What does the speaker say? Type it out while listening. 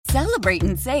Celebrate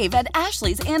and save at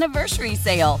Ashley's Anniversary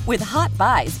Sale. With Hot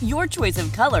Buys, your choice of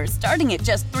colors starting at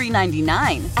just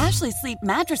 $3.99. Ashley Sleep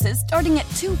mattresses starting at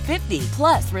 $2.50.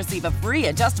 Plus, receive a free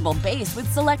adjustable base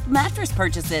with select mattress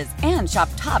purchases. And shop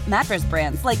top mattress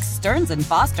brands like Stearns &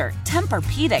 Foster,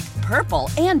 Tempur-Pedic, Purple,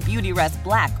 and Beautyrest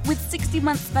Black with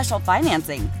 60-month special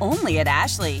financing. Only at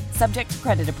Ashley. Subject to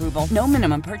credit approval. No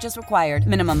minimum purchase required.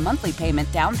 Minimum monthly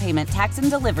payment, down payment, tax, and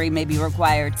delivery may be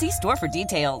required. See store for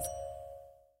details.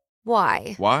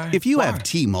 Why? If you have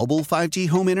T-Mobile 5G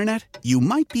home internet, you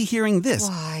might be hearing this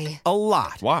a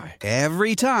lot. Why?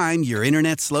 Every time your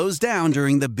internet slows down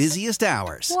during the busiest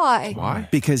hours. Why?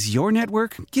 Because your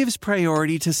network gives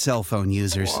priority to cell phone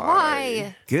users.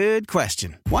 Why? Good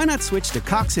question. Why not switch to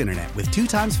Cox Internet with 2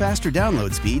 times faster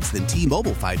download speeds than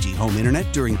T-Mobile 5G home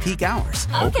internet during peak hours?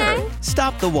 Okay.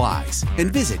 Stop the whys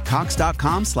and visit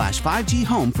cox.com/5G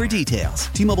home for details.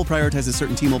 T-Mobile prioritizes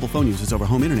certain T-Mobile phone users over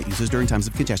home internet users during times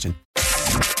of congestion.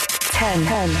 10,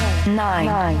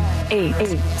 9,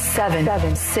 8,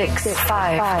 7, 6,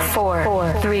 5,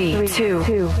 4, 3,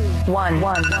 2, 1.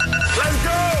 Let's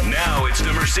go! Now it's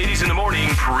the Mercedes in the Morning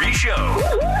pre-show.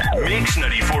 Mix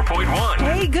 94.1.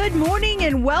 Hey, good morning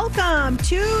and welcome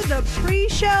to the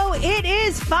pre-show. It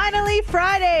is finally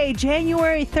Friday,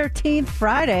 January 13th,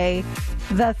 Friday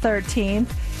the 13th.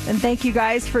 And thank you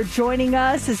guys for joining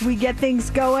us as we get things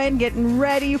going, getting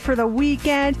ready for the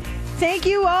weekend. Thank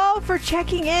you all for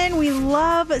checking in. We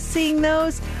love seeing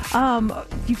those.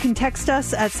 You can text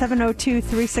us at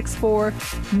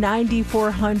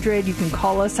 702-364-9400. You can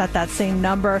call us at that same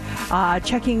number.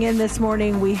 Checking in this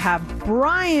morning, we have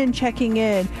Brian checking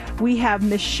in. We have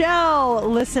Michelle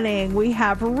listening. We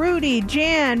have Rudy,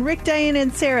 Jan, Rick, Diane,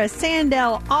 and Sarah,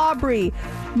 Sandell, Aubrey,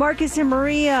 Marcus and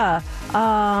Maria.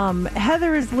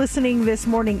 Heather is listening this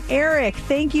morning. Eric,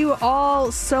 thank you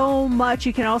all so much.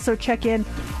 You can also check in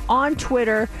on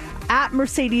Twitter at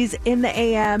Mercedes in the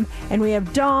AM. And we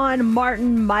have Dawn,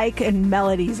 Martin, Mike, and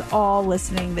Melodies all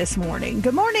listening this morning.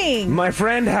 Good morning. My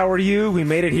friend, how are you? We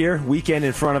made it here. Weekend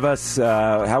in front of us.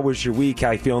 How was your week?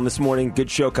 How you feeling this morning?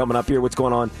 Good show coming up here. What's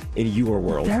going on in your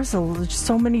world? There's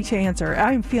so many to answer.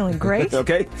 I'm feeling great.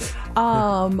 Okay.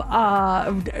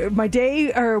 My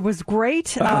day was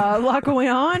great. A lot going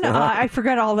on. I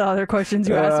forgot all the other questions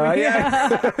you asked me.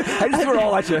 Yeah. I just threw it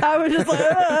all at you. I was just like,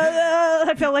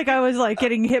 I felt like I was like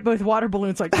getting hit with water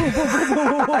balloons. Like, boom, boom, boom,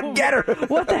 boom, boom. Get her.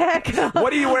 What the heck?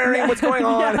 What are you wearing? What's going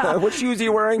on? Yeah. What shoes are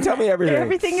you wearing? Tell me everything.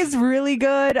 Everything is really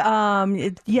good.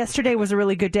 Yesterday was a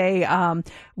really good day. I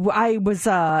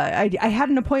had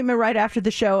an appointment right after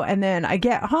the show, and then I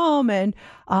get home and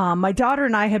my daughter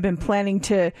and I had been planning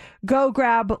to go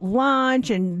grab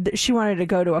lunch, and she wanted to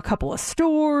go to a couple of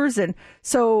stores. And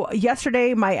so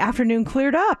yesterday my afternoon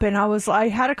cleared up, and I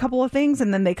had a couple of things,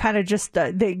 and then they kind of just,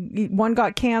 one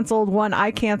got canceled, one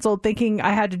I canceled thinking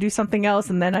I had to do something else,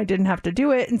 and then I didn't have to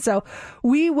do it. And so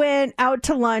we went out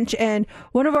to lunch, and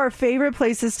one of our favorite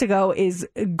places to go is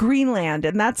Greenland.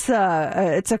 And that's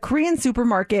it's a Korean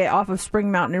supermarket off of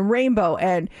Spring Mountain and Rainbow.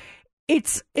 And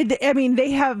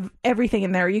they have everything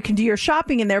in there. You can do your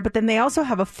shopping in there, but then they also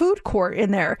have a food court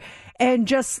in there and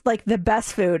just like the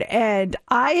best food. And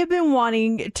I have been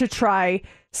wanting to try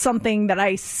something that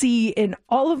I see in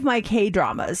all of my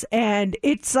K-dramas. And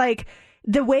it's like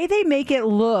the way they make it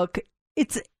look,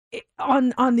 it's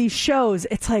on these shows.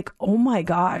 It's like, oh my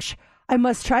gosh, I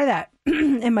must try that.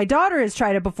 And my daughter has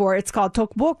tried it before. It's called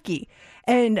tteokbokki.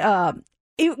 And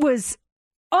it was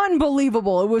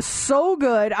unbelievable. It was so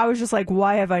good. I was just like,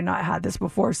 why have I not had this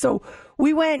before? So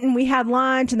we went and we had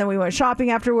lunch, and then we went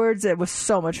shopping afterwards. It was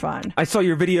so much fun. I saw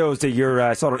your videos that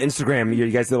I saw it on Instagram.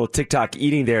 You guys' little TikTok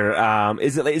eating there.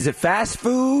 Is it fast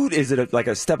food? Is it like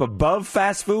a step above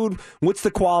fast food? What's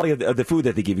the quality of the food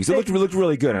that they give you? So it looked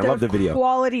really good. I love the video. The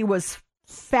quality was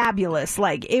fabulous.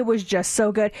 Like, it was just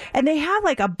so good. And they have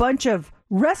like a bunch of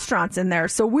restaurants in there.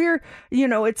 So we're,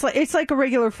 it's like a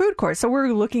regular food court. So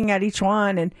we're looking at each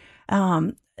one, and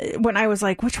when I was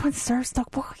like, which one serves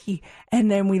tteokbokki?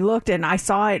 And then we looked and I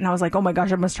saw it and I was like, oh my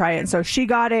gosh, I must try it. And so she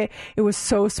got it. It was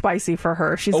so spicy for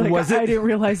her. She's like, I didn't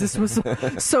realize this was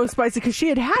so spicy, because she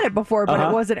had it before, but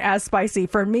it wasn't as spicy.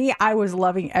 For me, I was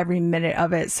loving every minute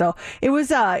of it. So it was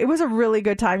a really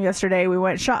good time yesterday. We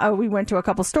went to a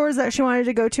couple stores that she wanted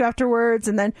to go to afterwards.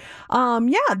 And then,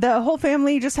 the whole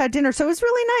family just had dinner. So it was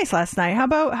really nice last night.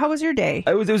 How was your day?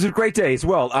 It was a great day as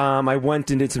well. I went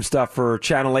and did some stuff for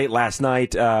Channel 8 last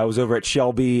night. I was over at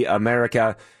Shelby,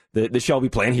 America, the Shelby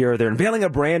plan here. They're unveiling a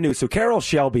brand new. So Carroll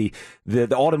Shelby,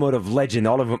 the automotive legend,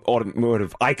 the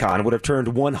automotive icon, would have turned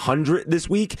 100 this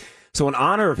week. So in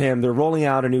honor of him, they're rolling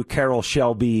out a new Carroll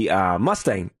Shelby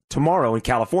Mustang tomorrow in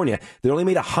California. They only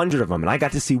made 100 of them, and I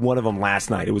got to see one of them last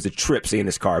night. It was a trip seeing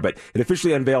this car, but it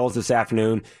officially unveils this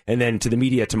afternoon and then to the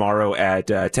media tomorrow at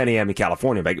 10 a.m. in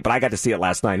California. But I got to see it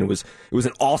last night, and it was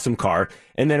an awesome car.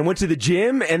 And then I went to the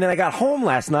gym, and then I got home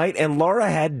last night, and Laura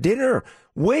had dinner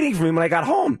waiting for me when I got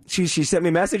home. She sent me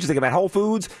a message. She's like, I'm at Whole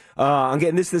Foods. I'm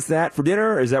getting this, that for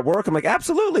dinner. Is that work? I'm like,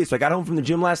 absolutely. So I got home from the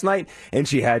gym last night, and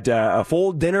she had a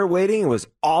full dinner waiting. It was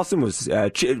awesome. It was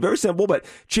very simple, but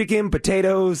chicken,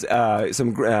 potatoes,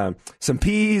 some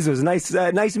peas. It was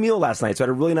a nice meal last night. So I had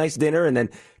a really nice dinner, and then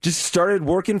just started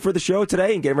working for the show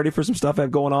today and getting ready for some stuff I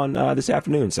have going on this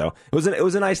afternoon. So it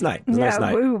was a nice night. It was a nice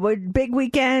night. Big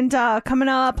weekend coming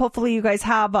up. Hopefully you guys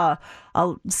have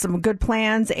some good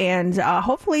plans, and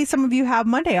hopefully some of you have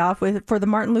Monday off for the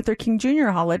Martin Luther King Jr.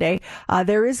 holiday.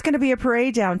 There is going to be a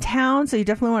parade downtown, so you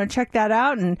definitely want to check that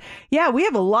out. And yeah, we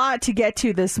have a lot to get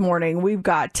to this morning. We've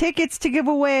got tickets to give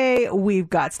away. We've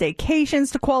got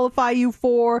staycations to qualify you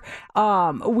for.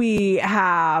 We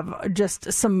have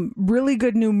just some really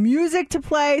good new music to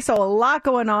play. So a lot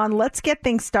going on. Let's get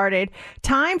things started.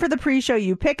 Time for the pre-show.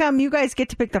 You pick them. You guys get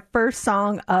to pick the first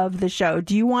song of the show.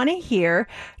 Do you want to hear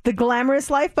The Glamorous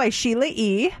Life by Sheila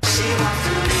E.?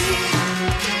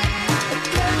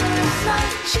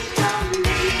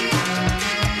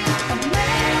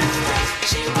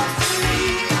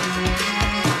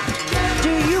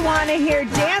 Do you want to hear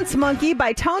Dance Monkey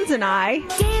by Tones and I?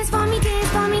 Dance for me, dance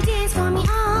for me, dance for me,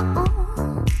 oh, oh.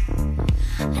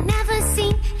 I never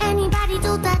seen anybody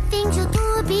do the things you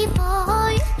do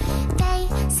before. They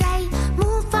say,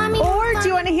 move for me. Or do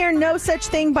you want to hear No Such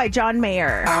Thing by John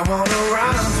Mayer? I want to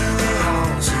run through the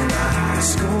halls in high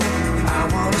school. I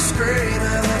want to scream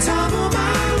at the top of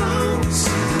my lungs.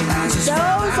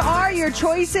 Those are your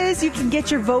choices. You can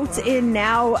get your votes in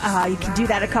now. You can do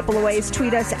that a couple of ways.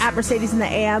 Tweet us at Mercedes in the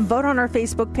AM. Vote on our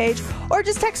Facebook page. Or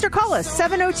just text or call us,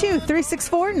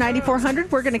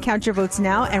 702-364-9400. We're going to count your votes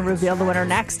now and reveal the winner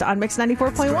next on Mix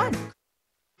 94.1.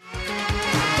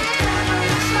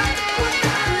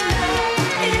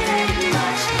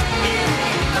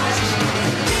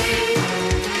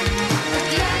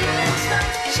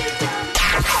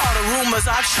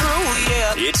 Are true,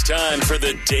 yeah. It's time for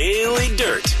the Daily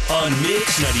Dirt on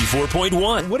Mix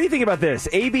 94.1. What do you think about this?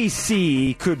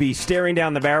 ABC could be staring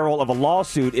down the barrel of a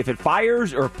lawsuit if it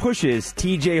fires or pushes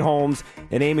TJ Holmes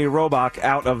and Amy Robach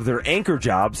out of their anchor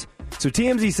jobs. So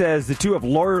TMZ says the two have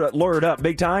lawyered up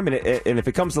big time, and if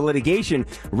it comes to litigation,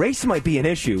 race might be an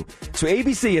issue. So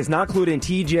ABC has not clued in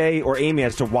TJ or Amy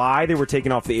as to why they were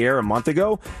taken off the air a month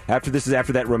ago. After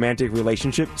that romantic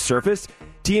relationship surfaced.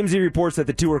 TMZ reports that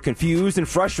the two are confused and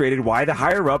frustrated why the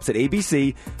higher-ups at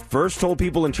ABC first told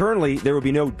people internally there would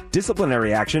be no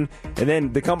disciplinary action, and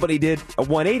then the company did a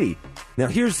 180. Now,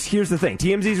 here's the thing.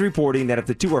 TMZ is reporting that if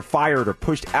the two are fired or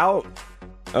pushed out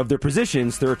of their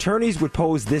positions, their attorneys would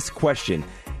pose this question.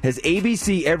 Has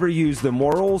ABC ever used the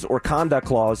morals or conduct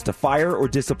clause to fire or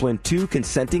discipline two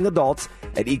consenting adults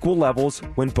at equal levels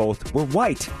when both were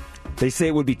white? They say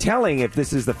it would be telling if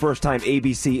this is the first time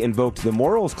ABC invoked the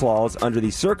morals clause under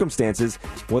these circumstances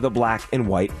with a black and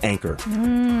white anchor.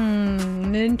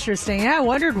 Interesting. Yeah, I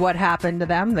wondered what happened to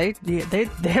them. They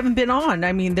haven't been on.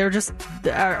 I mean, they're just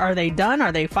are they done?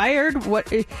 Are they fired?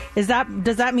 What is that?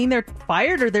 Does that mean they're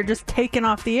fired or they're just taken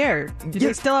off the air? Do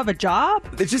they still have a job?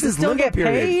 It's just this still limbo get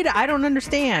period. paid? I don't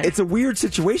understand. It's a weird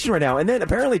situation right now. And then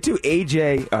apparently too,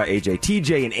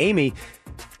 TJ and Amy,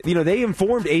 you know, they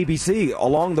informed ABC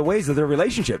along the ways of their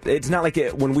relationship. It's not like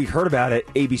when we heard about it,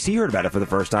 ABC heard about it for the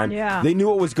first time. Yeah. They knew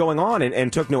what was going on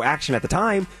and took no action at the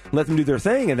time, let them do their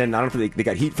thing, and then I don't know if they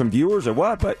got heat from viewers or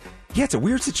what, but yeah, it's a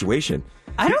weird situation.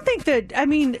 I don't think that, I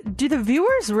mean, do the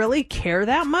viewers really care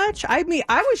that much? I mean,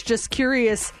 I was just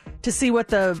curious to see what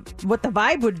the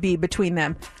vibe would be between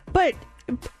them. But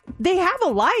they have a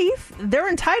life. They're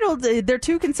entitled. They're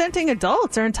two consenting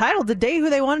adults. They're entitled to date who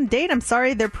they want to date. I'm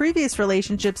sorry their previous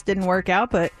relationships didn't work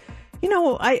out, but you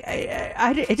know,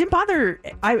 it didn't bother.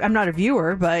 I'm not a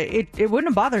viewer, but it wouldn't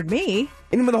have bothered me.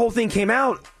 And when the whole thing came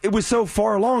out, it was so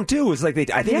far along too. It was like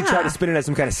I think they tried to spin it as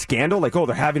some kind of scandal, like, oh,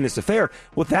 they're having this affair.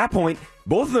 Well, at that point,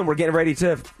 both of them were getting ready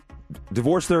to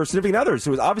divorce their significant others.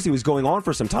 So it was going on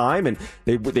for some time, and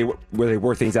whether they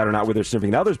work things out or not with their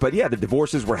significant others. But yeah, the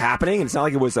divorces were happening, and it's not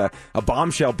like it was a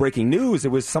bombshell breaking news.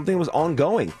 It was something that was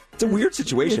ongoing. It's a weird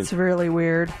situation. It's really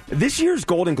weird. This year's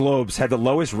Golden Globes had the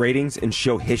lowest ratings in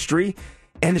show history,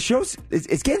 and the show's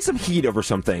it's getting some heat over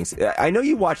some things. I know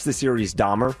you watched the series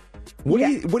Dahmer What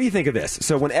do you think of this?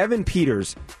 So when Evan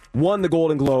Peters won the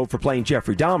Golden Globe for playing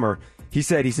Jeffrey Dahmer, he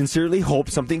said he sincerely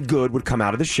hoped something good would come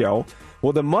out of the show.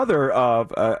 Well, the mother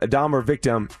of a Dahmer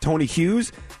victim, Tony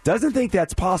Hughes, doesn't think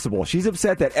that's possible. She's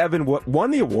upset that Evan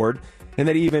won the award and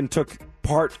that he even took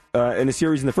part in the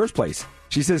series in the first place.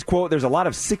 She says, quote, "There's a lot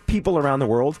of sick people around the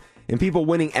world, and people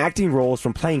winning acting roles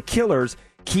from playing killers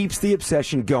keeps the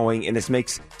obsession going, and this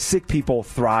makes sick people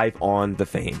thrive on the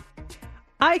fame."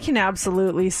 I can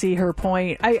absolutely see her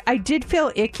point. I did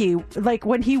feel icky. Like,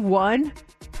 when he won,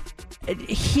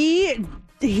 he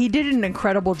did an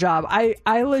incredible job.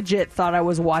 I legit thought I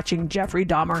was watching Jeffrey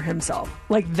Dahmer himself.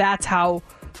 Like, that's how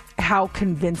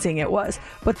convincing it was.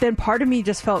 But then part of me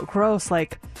just felt gross.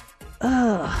 Like,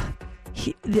 ugh.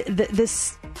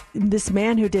 This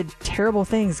man who did terrible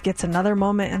things gets another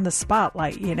moment in the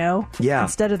spotlight, you know? Yeah.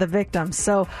 Instead of the victim.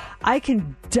 So I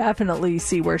can definitely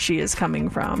see where she is coming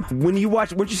from. When you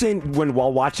watch, what you saying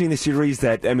while watching the series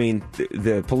that, I mean,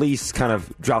 the police kind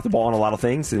of dropped the ball on a lot of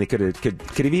things and they could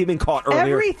have even been caught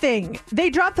earlier? Everything. They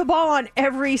dropped the ball on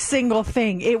every single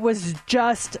thing. It was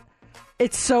just,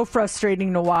 it's so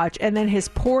frustrating to watch. And then his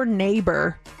poor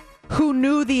neighbor, who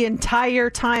knew the entire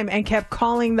time and kept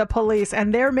calling the police,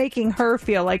 and they're making her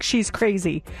feel like she's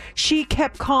crazy. She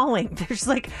kept calling.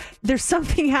 There's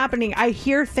something happening. I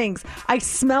hear things. I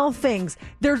smell things.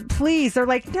 They're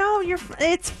like, no,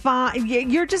 it's fine.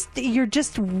 You're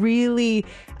just really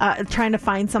trying to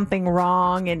find something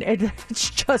wrong, and it's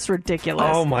just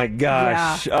ridiculous. Oh my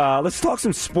gosh. Yeah. Let's talk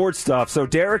some sports stuff. So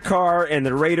Derek Carr and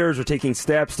the Raiders are taking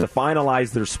steps to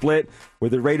finalize their split,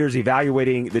 with the Raiders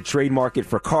evaluating the trade market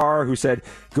for Carr, who said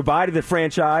goodbye to the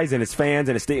franchise and his fans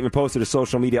in a statement posted to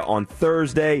social media on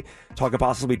Thursday. Talking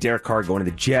possibly Derek Carr going to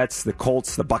the Jets, the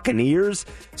Colts, the Buccaneers.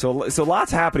 So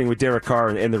lots happening with Derek Carr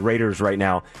and the Raiders right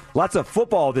now. Lots of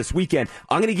football this weekend.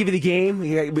 I'm going to give you the game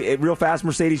real fast.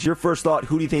 Mercedes, your first thought.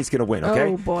 Who do you think is going to win? Okay.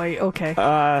 Oh boy. Okay.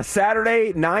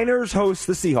 Saturday, Niners host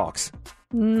the Seahawks.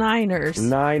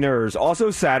 Niners. Also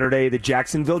Saturday, the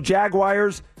Jacksonville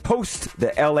Jaguars host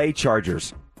the LA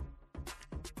Chargers.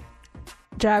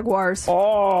 Jaguars.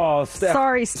 Oh, Steph.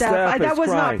 Sorry, Steph. That was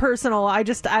crying. not personal.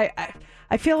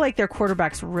 I feel like their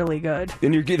quarterback's really good.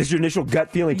 And that's your initial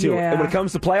gut feeling, too. Yeah. And when it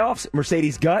comes to playoffs,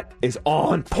 Mercedes' gut is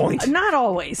on point. Not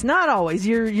always.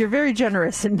 You're very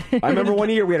generous. I remember one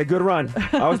year we had a good run.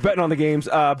 I was betting on the games.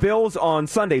 Bills on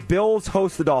Sunday. Bills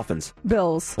host the Dolphins.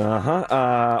 Bills.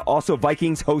 Also,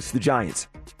 Vikings host the Giants.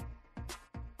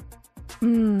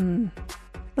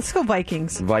 Let's go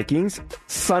Vikings. Vikings.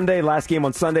 Sunday, last game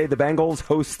on Sunday, the Bengals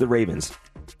host the Ravens.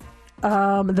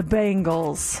 The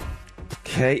Bengals.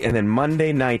 Okay, and then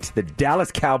Monday night, the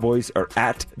Dallas Cowboys are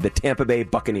at the Tampa Bay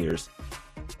Buccaneers.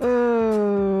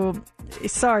 Oh,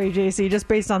 sorry, JC. Just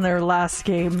based on their last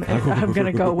game, I'm going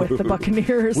to go with the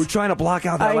Buccaneers. We're trying to block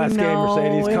out that last game,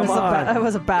 Mercedes. Come on. That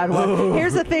was a bad one.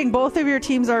 Here's the thing. Both of your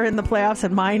teams are in the playoffs,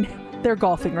 and mine, they're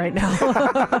golfing right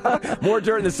now. More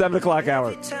during the 7 o'clock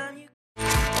hour.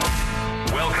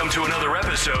 Welcome to another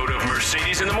episode of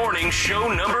Mercedes in the Morning, show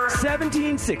number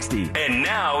 1760. And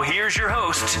now, here's your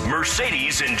hosts,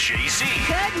 Mercedes and JC.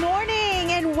 Good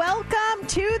morning and welcome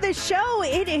to the show.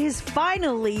 It is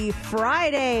finally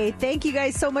Friday. Thank you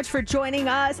guys so much for joining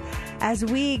us as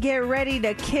we get ready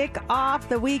to kick off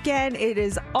the weekend. It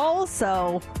is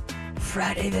also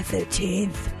Friday the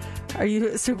 13th. Are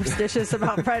you superstitious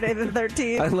about Friday the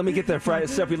 13th? Let me get the Friday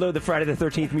stuff. We load the Friday the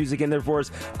 13th music in there for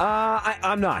us.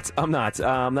 I'm not.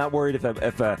 I'm not worried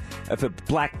if a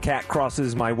black cat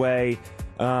crosses my way.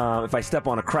 If I step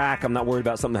on a crack, I'm not worried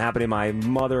about something happening to my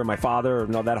mother or my father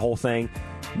or that whole thing.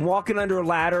 Walking under a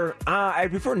ladder, I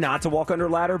prefer not to walk under a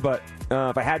ladder, but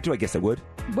if I had to, I guess I would.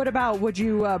 What about, would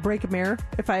you break a mirror?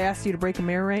 If I asked you to break a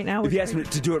mirror right now? If you asked me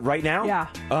to do it right now?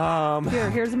 Yeah.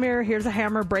 Here's a mirror, here's a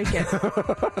hammer, break it.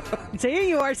 See,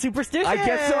 you are superstitious. I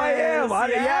guess so I am.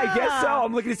 Yeah. I guess so.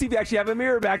 I'm looking to see if you actually have a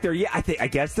mirror back there. Yeah, I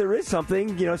guess there is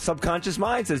something, subconscious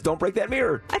mind says, don't break that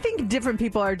mirror. I think different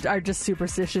people are just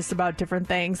superstitious about different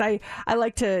things. I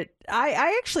like to...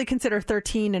 I actually consider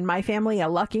 13 in my family a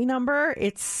lucky number.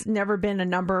 It's never been a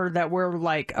number that we're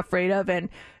afraid of, and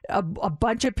a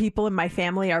bunch of people in my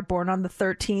family are born on the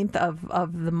 13th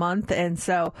of the month, and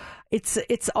so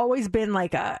it's always been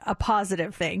a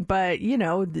positive thing. But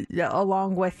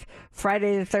along with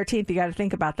Friday the 13th, you got to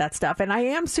think about that stuff. And I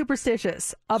am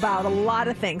superstitious about a lot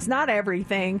of things, not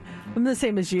everything. I'm the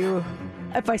same as you.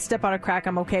 if I step on a crack,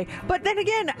 I'm okay. But then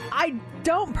again, I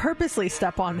don't purposely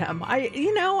step on them.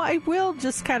 I will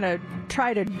just kind of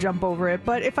try to jump over it.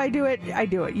 But if I do it, I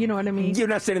do it. You know what I mean? You're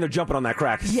not standing there jumping on that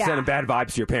crack, sending bad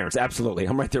vibes to your parents. Absolutely.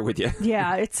 I'm right there with you.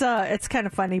 Yeah, it's kind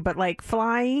of funny. But like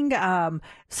flying,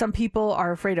 some people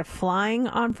are afraid of flying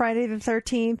on Friday the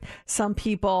 13th. Some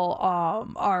people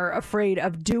are afraid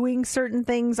of doing certain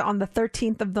things on the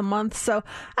 13th of the month. So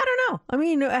I don't know. I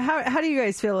mean, how do you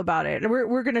guys feel about it?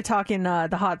 We're going to talk in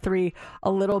the Hot 3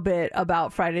 a little bit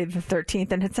about Friday the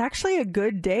 13th, and it's actually a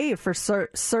good day for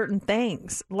certain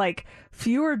things. Like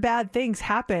fewer bad things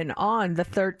happen on the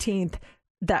 13th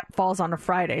that falls on a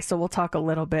Friday. So we'll talk a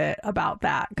little bit about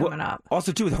that coming up.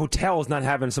 Also, too, with some hotels not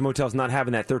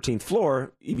having that 13th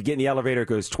floor, if you get in the elevator, it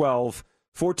goes 12,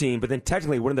 14, but then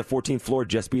technically wouldn't the 14th floor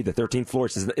just be the 13th floor?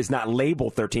 It's not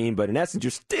labeled 13, but in essence,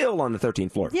 you're still on the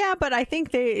 13th floor. Yeah, but I think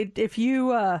if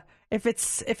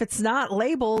it's not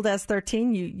labeled as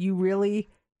 13,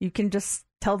 you can just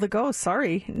tell the ghost,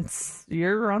 sorry,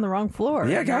 you're on the wrong floor.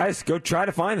 Yeah, guys, go try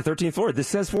to find the 13th floor. This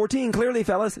says 14, clearly,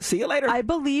 fellas. See you later. I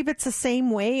believe it's the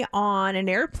same way on an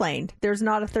airplane. There's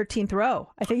not a 13th row.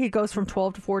 I think it goes from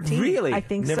 12 to 14. Really? I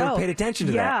think Never paid attention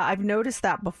to that. Yeah, I've noticed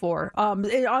that before.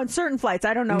 On certain flights.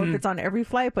 I don't know if it's on every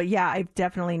flight, but yeah, I've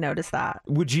definitely noticed that.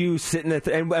 Would you sit in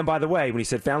the... and by the way, when you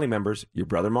said family members, your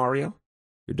brother Mario,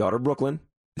 your daughter Brooklyn,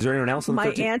 is there anyone else on the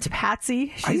 13th? My Aunt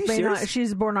Patsy.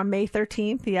 She's born on May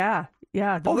 13th. Yeah.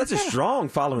 Yeah. Oh, that's a strong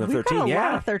following of 13. We've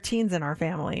got a lot of 13s in our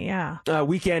family. Yeah.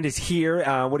 Weekend is here.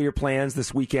 What are your plans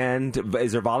this weekend?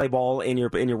 Is there volleyball in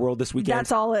your world this weekend?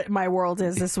 That's all my world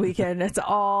is this weekend. It's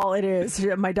all it is.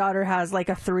 My daughter has like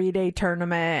a 3-day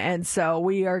tournament, and so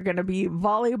we are going to be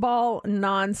volleyball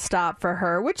nonstop for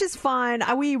her, which is fun.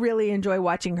 We really enjoy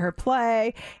watching her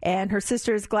play, and her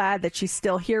sister is glad that she's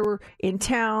still here in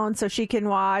town so she can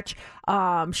watch.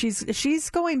 She's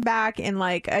going back in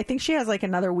I think she has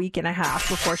another week and a half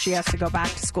before she has to go back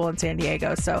to school in San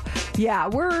Diego. So yeah,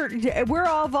 we're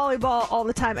all volleyball all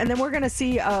the time, and then we're gonna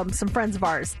see some friends of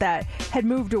ours that had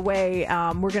moved away.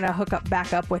 We're gonna hook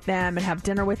back up with them and have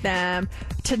dinner with them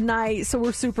tonight. So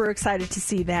we're super excited to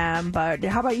see them. But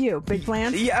how about you? Big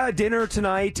plans? Yeah, dinner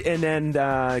tonight, and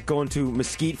then going to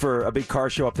Mesquite for a big car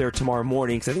show up there tomorrow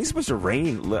morning, because I think it's supposed to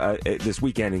rain this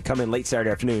weekend and come in late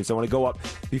Saturday afternoon. So I want to go up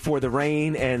before the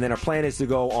rain, and then our plan is to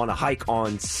go on a hike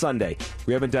on Sunday.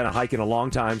 We haven't done a hike in a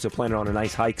long time, so planning on a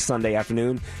nice hike Sunday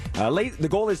afternoon. The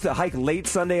goal is to hike late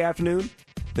Sunday afternoon.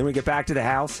 Then we get back to the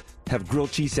house, have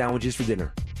grilled cheese sandwiches for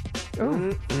dinner.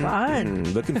 Oh, fun.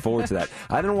 Looking forward to that.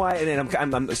 I don't know why,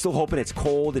 and I'm still hoping it's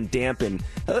cold and damp and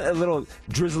a little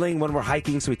drizzling when we're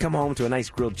hiking, so we come home to a nice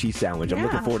grilled cheese sandwich. I'm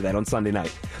looking forward to that on Sunday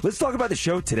night. Let's talk about the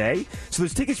show today. So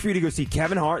there's tickets for you to go see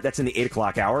Kevin Hart. That's in the 8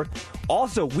 o'clock hour.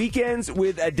 Also, Weekends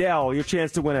with Adele. Your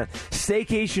chance to win a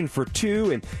staycation for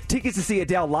 2 and tickets to see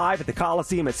Adele live at the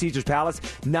Coliseum at Caesars Palace.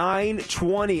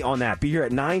 9:20 on that. Be here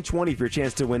at 9:20 for your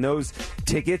chance to win those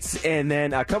tickets. And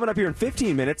then coming up here in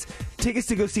 15 minutes, tickets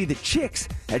to go see the Chicks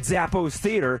at Zappos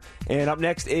Theater. And up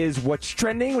next is What's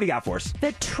Trending. What do you got for us?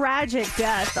 The tragic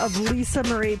death of Lisa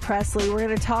Marie Presley. We're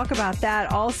going to talk about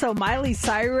that. Also, Miley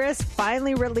Cyrus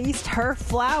finally released her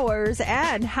flowers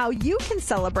and how you can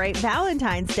celebrate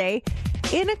Valentine's Day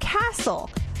in a castle.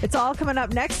 It's all coming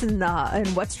up next in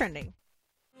What's Trending.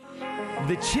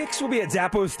 The Chicks will be at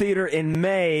Zappos Theater in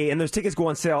May, and those tickets go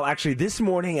on sale actually this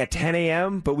morning at 10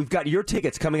 a.m., but we've got your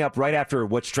tickets coming up right after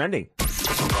What's Trending.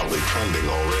 Probably trending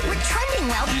already. We're trending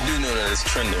well. You do know that it's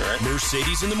trending, right?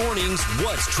 Mercedes in the mornings.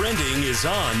 What's Trending is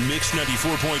on Mix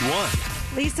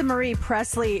 94.1. Lisa Marie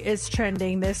Presley is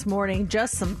trending this morning.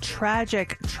 Just some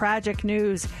tragic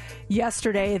news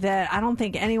yesterday that I don't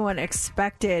think anyone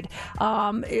expected.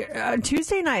 On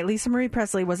Tuesday night, Lisa Marie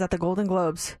Presley was at the Golden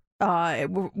Globes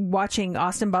watching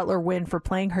Austin Butler win for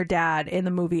playing her dad in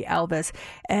the movie Elvis.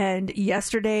 And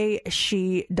yesterday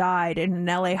she died in an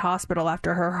LA hospital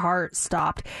after her heart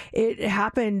stopped. It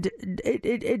happened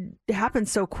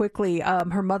so quickly.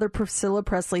 Her mother, Priscilla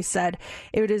Presley, said,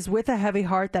 "It is with a heavy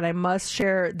heart that I must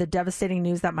share the devastating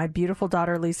news that my beautiful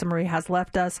daughter Lisa Marie has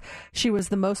left us. She was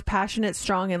the most passionate,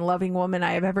 strong, and loving woman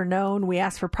I have ever known. We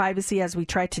asked for privacy as we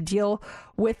tried to deal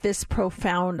with this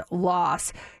profound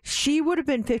loss." She would have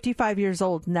been 55 years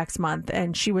old next month,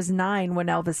 and she was 9 when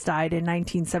Elvis died in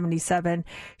 1977.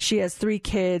 She has 3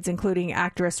 kids, including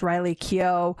actress Riley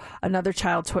Keough. Another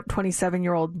child,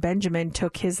 27-year-old Benjamin,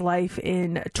 took his life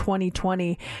in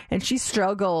 2020, and she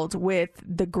struggled with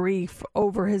the grief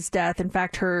over his death. In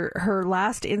fact, her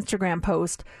last Instagram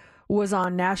post was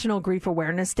on National Grief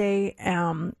Awareness Day,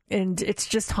 and it's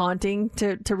just haunting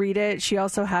to read it. She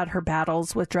also had her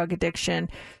battles with drug addiction.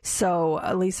 So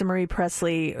Lisa Marie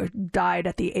Presley died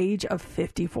at the age of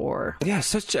 54. Yeah,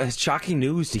 such shocking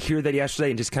news to hear that yesterday,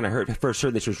 and just kind of first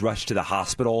heard that she was rushed to the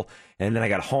hospital. And then I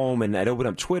got home and I'd opened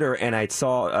up Twitter and I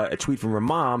saw a tweet from her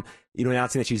mom,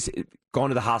 announcing that she's gone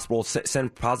to the hospital,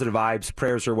 send positive vibes,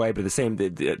 prayers her way. But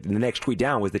the next tweet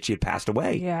down was that she had passed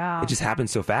away. Yeah. It just happened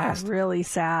so fast. Really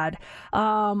sad.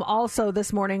 Also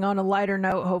this morning, on a lighter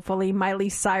note, hopefully, Miley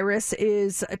Cyrus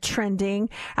is trending.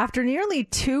 After nearly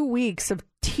 2 weeks of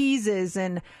teases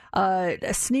and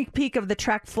a sneak peek of the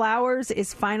track Flowers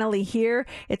is finally here.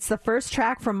 It's the first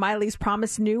track from Miley's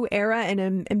promised new era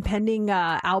and impending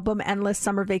album Endless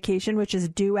Summer Vacation, which is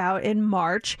due out in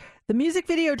March. The music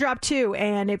video dropped too,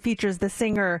 and it features the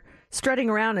singer strutting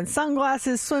around in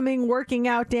sunglasses, swimming, working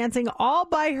out, dancing all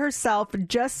by herself,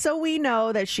 just so we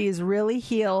know that she is really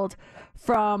healed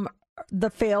from the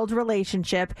failed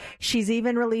relationship. She's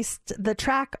even released the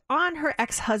track on her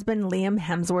ex-husband Liam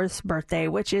Hemsworth's birthday,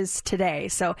 which is today.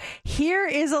 So here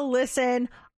is a listen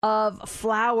of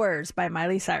Flowers by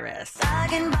Miley Cyrus. I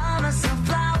can buy myself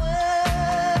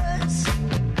flowers,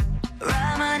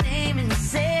 write my name in the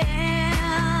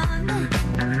sand,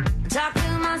 talk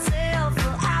to myself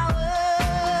for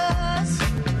hours,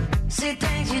 say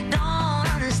things you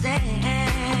don't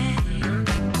understand.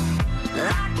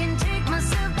 I can take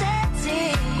myself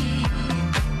dancing,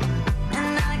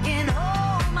 and I can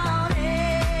hold my own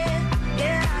head.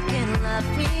 Yeah, I can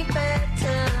love me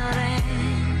better than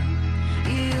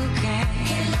you can.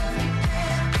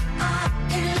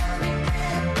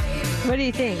 What do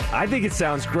you think? I think it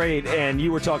sounds great. And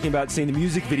you were talking about seeing the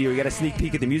music video. You got a sneak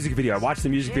peek at the music video. I watched the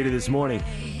music video this morning.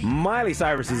 Miley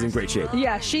Cyrus is in great shape.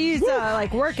 Yeah, she's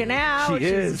like working out. She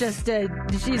is. Just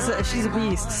she's a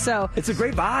beast. So it's a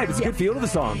great vibe. It's a good feel to the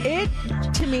song. It,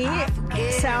 to me,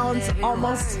 sounds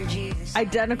almost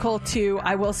identical to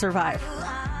I Will Survive.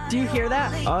 Do you hear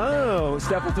that? Oh,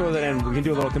 Steph will throw that in. We can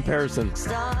do a little comparison.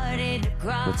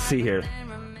 Let's see here.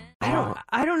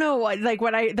 I don't know. Like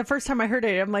the first time I heard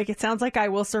it, I'm like, it sounds like I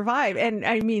Will Survive. And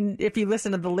I mean, if you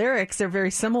listen to the lyrics, they're very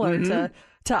similar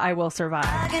to I Will Survive.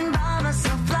 I can buy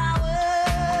myself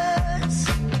flowers,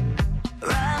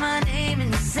 write my name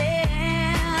in the sand.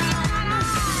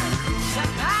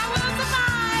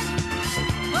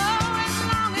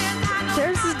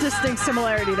 There's a distinct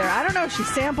similarity there. I don't know if she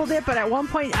sampled it, but at one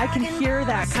point I can hear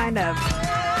that kind of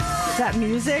that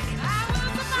music.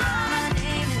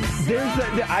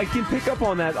 I can pick up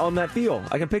on that feel.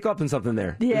 I can pick up on something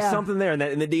there. Yeah. There's something there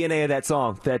in the DNA of that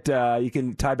song that you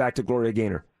can tie back to Gloria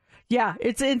Gaynor. Yeah,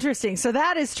 it's interesting. So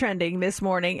that is trending this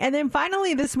morning. And then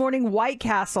finally this morning, White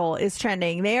Castle is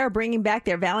trending. They are bringing back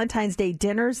their Valentine's Day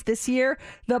dinners this year.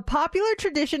 The popular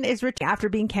tradition is after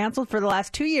being canceled for the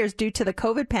last 2 years due to the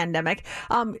COVID pandemic.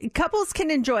 Couples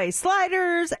can enjoy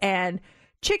sliders and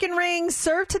chicken rings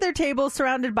served to their tables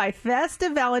surrounded by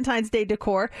festive Valentine's Day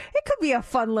decor. It could be a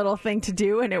fun little thing to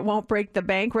do, and it won't break the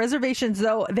bank. Reservations,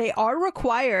 though, they are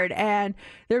required, and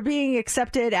they're being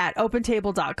accepted at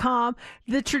OpenTable.com.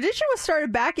 The tradition was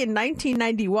started back in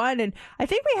 1991, and I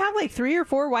think we have like 3 or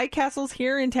 4 White Castles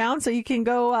here in town, so you can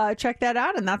go check that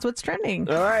out, and that's what's trending.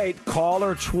 All right,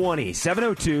 caller 20,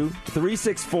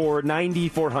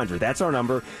 702-364-9400. That's our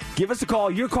number. Give us a call.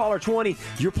 You're caller 20.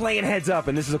 You're playing Heads Up,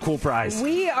 and this is a cool prize.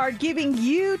 We are giving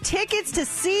you tickets to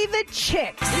see the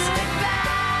Chicks.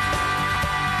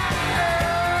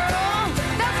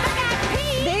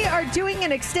 They are doing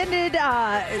an extended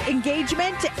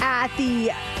engagement at the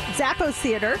Zappos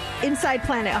Theater inside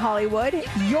Planet Hollywood.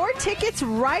 Your tickets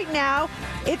right now.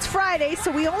 It's Friday,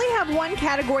 so we only have one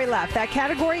category left. That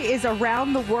category is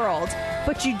Around the World.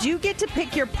 But you do get to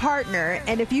pick your partner,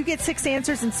 and if you get 6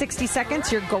 answers in 60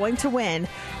 seconds, you're going to win.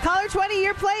 Caller 20,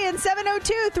 you're playing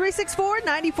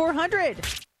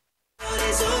 702-364-9400.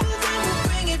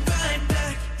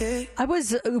 I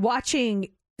was watching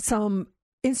some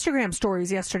Instagram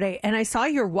stories yesterday, and I saw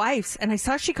your wife's, and I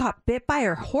saw she got bit by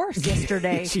her horse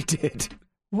yesterday. She did.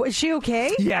 Was she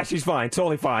okay? Yeah, she's fine,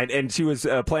 totally fine. And she was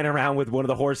playing around with one of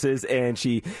the horses, and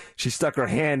she stuck her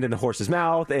hand in the horse's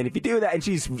mouth. And if you do that, and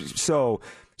she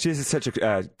has such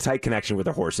a tight connection with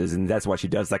her horses, and that's why she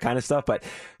does that kind of stuff. But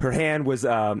her hand was,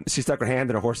 she stuck her hand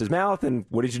in a horse's mouth, and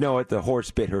what did you know it? The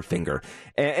horse bit her finger.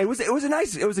 And it was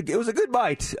a good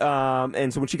bite.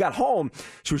 And so when she got home,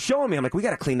 she was showing me, I'm like, we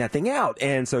got to clean that thing out.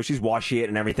 And so she's washing it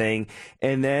and everything.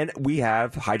 And then we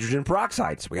have hydrogen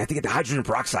peroxide. So we have to get the hydrogen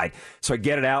peroxide. So I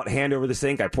get it out, hand over the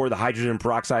sink. I pour the hydrogen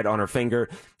peroxide on her finger,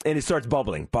 and it starts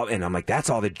bubbling. And I'm like, that's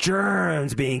all the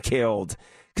germs being killed.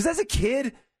 Because as a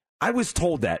kid, I was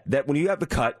told that when you have a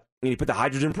cut and you put the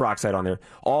hydrogen peroxide on there,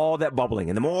 all that bubbling.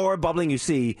 And the more bubbling you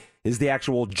see is the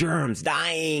actual germs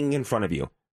dying in front of you.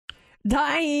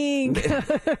 Dying.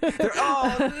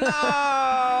 Oh, no!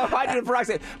 Hydrogen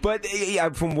peroxide. But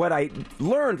from what I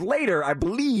learned later, I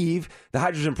believe the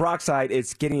hydrogen peroxide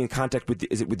is getting in contact with,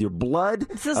 is it with your blood?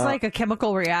 It's just like a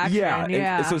chemical reaction. Yeah.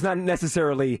 Yeah. So it's not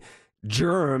necessarily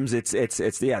germs, it's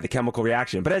the chemical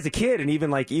reaction. But as a kid, and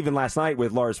even last night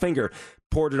with Laura's finger,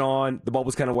 poured it on, the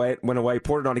bubbles kind of went away,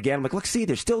 poured it on again. I'm like, look, see,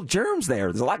 there's still germs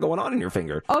there. There's a lot going on in your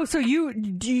finger. Oh, so do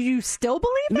you still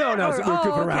believe that? No, we're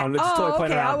goofing around. It's totally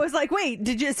playing around. I was like, wait,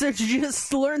 did you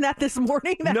just learn that this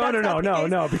morning?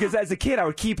 No. Because as a kid, I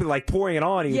would keep pouring it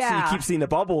on, and you keep seeing the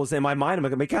bubbles in my mind. I'm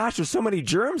like, oh my gosh, there's so many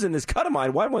germs in this cut of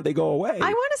mine. Why won't they go away?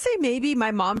 I want to say maybe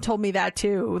my mom told me that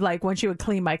too. Like when she would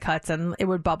clean my cuts and it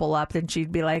would bubble up, then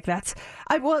she'd be like,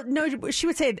 she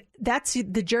would say that's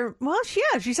the germ. Well,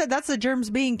 she said that's the germs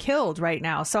being killed right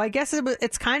now. So I guess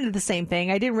it's kind of the same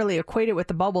thing. I didn't really equate it with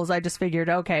the bubbles. I just figured,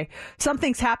 okay,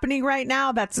 something's happening right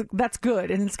now. That's good,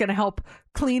 and it's going to help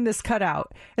clean this cut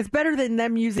out. It's better than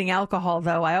them using alcohol,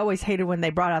 though. I always hated when they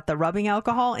brought out the rubbing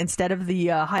alcohol instead of the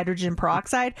hydrogen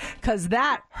peroxide, because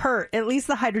that hurt. At least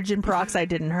the hydrogen peroxide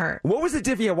didn't hurt. What was the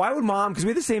difference? Yeah, why would Mom? Because we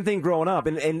had the same thing growing up.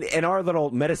 And in our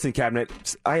little medicine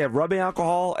cabinet, I have rubbing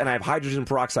alcohol and I have hydrogen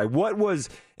peroxide. What was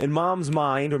in Mom's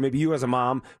mind, or maybe you as a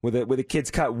mom with a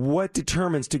kid's cut, what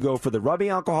determines to go for the rubbing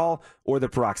alcohol or the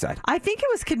peroxide? I think it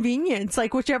was convenience,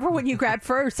 like whichever one you grabbed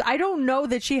first. I don't know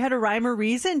that she had a rhyme or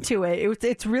reason to it.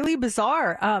 It's really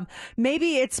bizarre.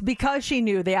 Maybe it's because she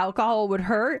knew the alcohol would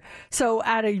hurt. So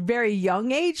at a very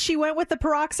young age, she went with the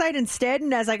peroxide instead.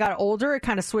 And as I got older, it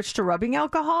kind of switched to rubbing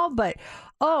alcohol. But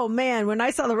oh man, when I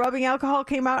saw the rubbing alcohol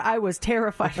came out, I was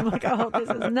terrified. I'm like, oh, this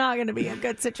is not going to be a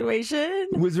good situation.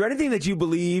 Was there anything that you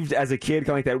believed as a kid, kind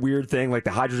of like that weird thing, like the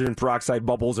hydrogen peroxide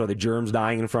bubbles or the germs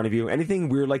dying in front of you? Anything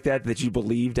weird like that you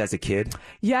believed as a kid?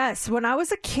 Yes. When I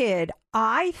was a kid,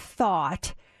 I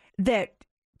thought that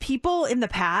people in the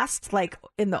past, like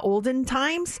in the olden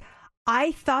times,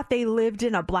 I thought they lived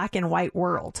in a black and white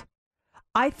world.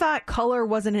 I thought color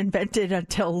wasn't invented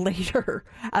until later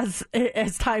as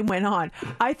time went on.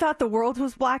 I thought the world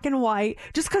was black and white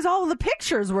just because all of the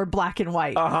pictures were black and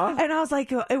white. Uh-huh. And I was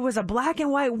like, it was a black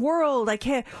and white world.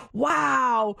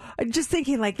 Wow. Just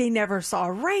thinking like they never saw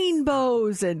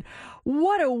rainbows, and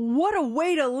what a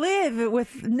way to live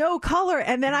with no color.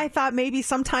 And then I thought maybe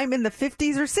sometime in the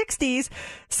 50s or 60s,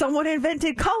 someone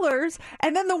invented colors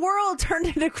and then the world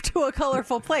turned into a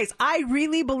colorful place. I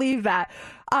really believe that.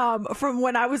 From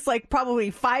when I was like probably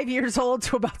 5 years old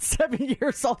to about 7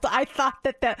 years old, I thought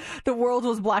that the world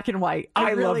was black and white. I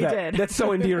really love that. did. That's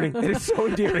so endearing. It is so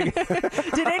endearing.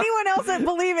 Did anyone else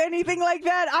believe anything like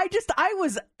that? I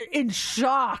was in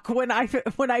shock when I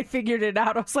figured it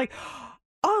out. I was like,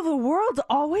 oh, the world's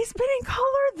always been in color?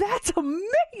 That's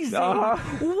amazing.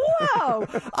 Wow.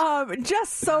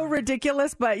 Just so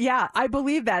ridiculous. But yeah, I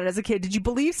believe that as a kid. Did you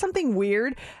believe something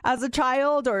weird as a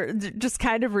child, or just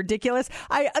kind of ridiculous?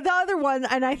 The other one,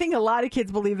 and I think a lot of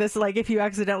kids believe this, like if you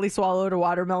accidentally swallowed a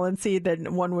watermelon seed,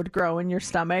 then one would grow in your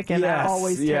stomach. And that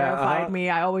always terrified me.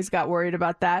 I always got worried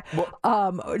about that.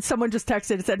 Someone just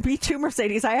texted and said, me too,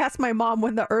 Mercedes. I asked my mom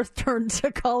when the earth turned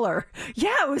to color.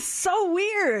 Yeah, it was so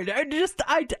weird.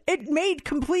 It made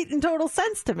complete and total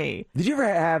sense to me. Did you ever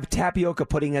have tapioca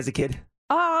pudding as a kid?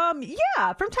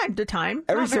 Yeah, from time to time.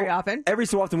 Not very often. Every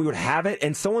so often we would have it,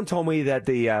 and someone told me that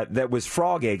that was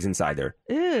frog eggs inside there.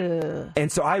 Ew.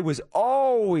 And so I was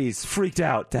always freaked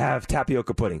out to have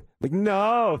tapioca pudding. Like,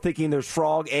 no, thinking there's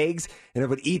frog eggs, and I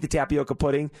would eat the tapioca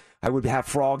pudding. I would have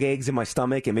frog eggs in my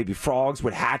stomach, and maybe frogs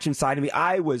would hatch inside of me.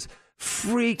 I was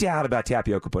freaked out about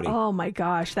tapioca pudding. Oh my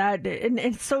gosh, and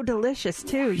it's so delicious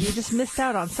too. You just missed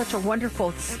out on such a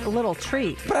wonderful little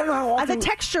treat. But I don't know how often. The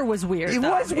texture was weird. It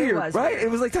was weird, right?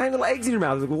 It was like tiny little eggs in your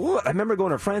mouth. I was like, what? I remember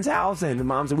going to a friend's house, and the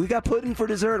mom said, we got pudding for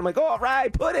dessert. I'm like, oh, all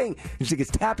right, pudding. And she's like,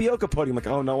 it's tapioca pudding. I'm like,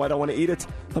 oh no, I don't want to eat it.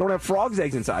 I don't have frog's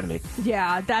eggs inside of me.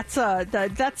 Yeah, that's a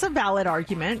valid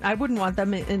argument. I wouldn't want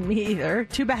them in me either.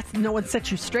 Too bad no one set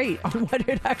you straight on what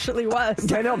it actually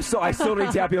was. I know. I still don't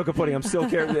eat tapioca pudding. I'm still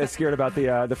scared about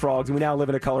the frogs, and we now live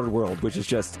in a colored world, which is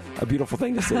just a beautiful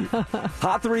thing to see.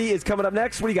 Hot 3 is coming up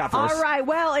next. What do you got for us? All right.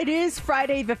 Well, it is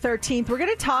Friday the 13th. We're going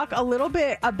to talk a little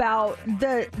bit about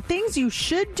the things you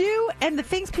should do and the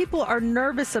things people are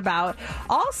nervous about.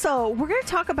 Also, we're going to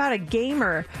talk about a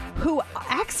gamer who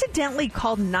accidentally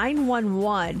called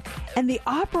 911, and the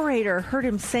operator heard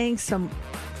him saying some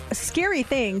scary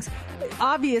things.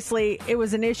 Obviously, it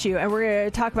was an issue, and we're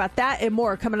going to talk about that and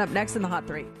more coming up next in the Hot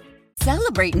 3.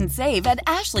 Celebrate and save at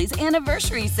Ashley's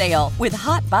Anniversary Sale. With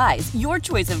Hot Buys, your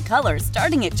choice of colors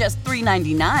starting at just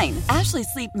 $3.99. Ashley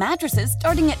Sleep mattresses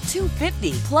starting at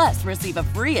 $2.50. Plus, receive a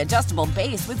free adjustable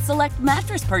base with select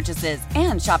mattress purchases.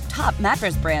 And shop top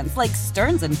mattress brands like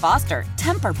Stearns & Foster,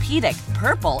 Tempur-Pedic,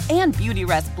 Purple, and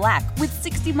Beautyrest Black with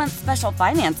 60-month special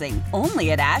financing.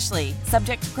 Only at Ashley.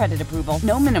 Subject to credit approval.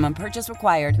 No minimum purchase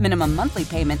required. Minimum monthly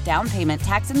payment, down payment,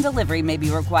 tax, and delivery may be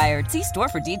required. See store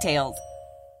for details.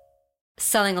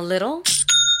 Selling a little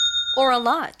or a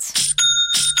lot?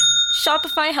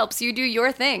 Shopify helps you do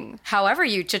your thing, however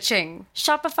you cha-ching.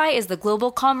 Shopify is the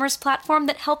global commerce platform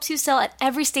that helps you sell at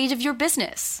every stage of your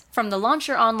business. From the launch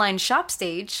your online shop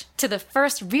stage, to the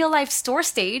first real-life store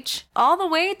stage, all the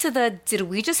way to the did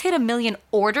we just hit 1 million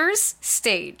orders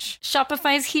stage.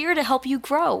 Shopify's here to help you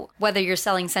grow. Whether you're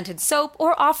selling scented soap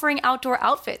or offering outdoor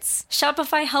outfits,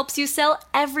 Shopify helps you sell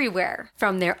everywhere.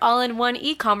 From their all-in-one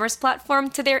e-commerce platform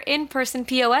to their in-person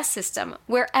POS system.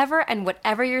 Wherever and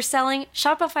whatever you're selling,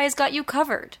 Shopify's got you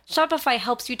covered. Shopify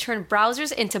helps you turn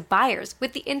browsers into buyers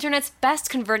with the internet's best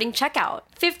converting checkout.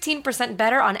 15%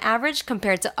 better on average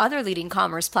compared to other leading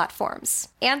commerce platforms.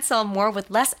 And sell more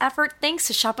with less effort thanks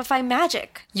to Shopify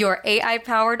Magic, your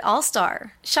AI-powered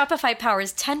all-star. Shopify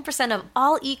powers 10% of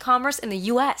all e-commerce in the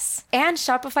U.S. And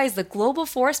Shopify is the global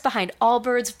force behind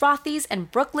Allbirds, Rothy's, and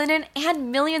Brooklinen,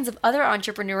 and millions of other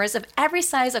entrepreneurs of every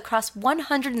size across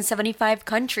 175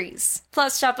 countries.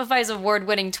 Plus, Shopify's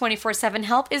award-winning 24/7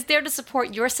 help is there to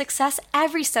support your success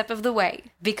every step of the way.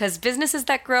 Because businesses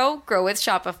that grow, grow with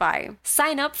Shopify.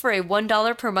 Sign up for a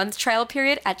 $1 per month trial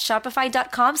period at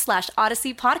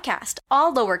shopify.com/Odyssey Podcast,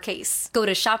 all lowercase. Go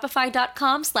to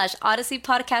shopify.com/Odyssey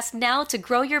Podcast now to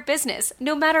grow your business,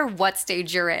 no matter what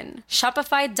stage you're in.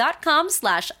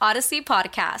 Shopify.com/Odyssey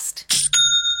Podcast.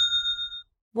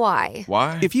 Why?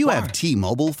 Why? If you have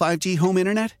T-Mobile 5G home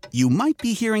internet, you might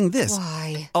be hearing this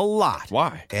Why? a lot.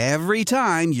 Why? Every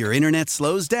time your internet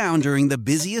slows down during the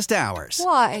busiest hours.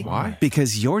 Why? Why?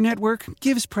 Because your network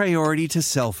gives priority to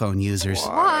cell phone users.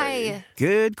 Why?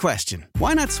 Good question.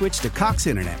 Why not switch to Cox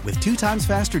Internet with 2 times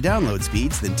faster download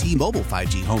speeds than T-Mobile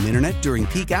 5G home internet during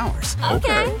peak hours?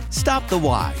 Okay. Stop the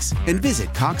whys and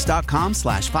visit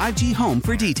cox.com/5G home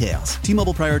for details.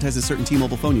 T-Mobile prioritizes certain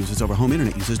T-Mobile phone users over home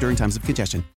internet users during times of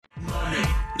congestion.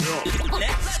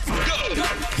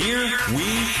 Here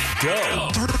we go.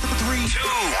 3, 2,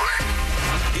 1.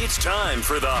 It's time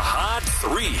for the Hot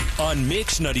 3 on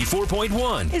Mix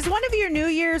 94.1. Is one of your New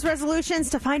Year's resolutions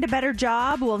to find a better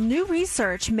job? Well, new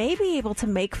research may be able to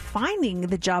make finding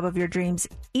the job of your dreams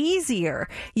easier.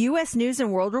 U.S. News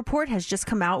and World Report has just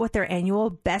come out with their annual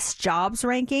Best Jobs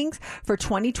rankings for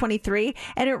 2023,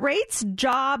 and it rates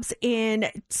jobs in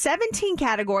 17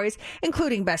 categories,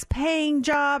 including best paying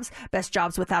jobs, best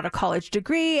jobs without a college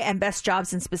degree, and best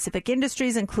jobs in specific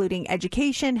industries, including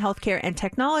education, healthcare, and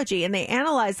technology. And they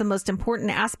analyze the most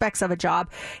important aspects of a job,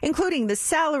 including the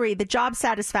salary, the job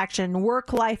satisfaction,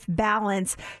 work-life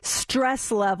balance,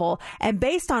 stress level. And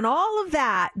based on all of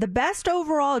that, the best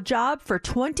overall job for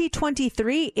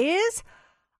 2023 is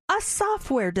a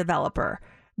software developer.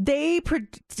 They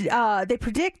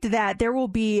predict that there will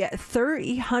be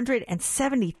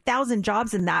 370,000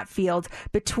 jobs in that field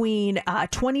between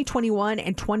 2021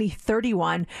 and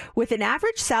 2031, with an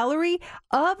average salary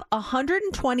of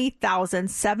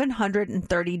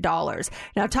 $120,730.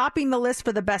 Now, topping the list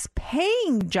for the best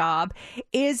paying job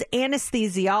is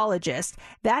anesthesiologist.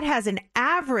 That has an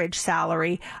average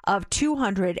salary of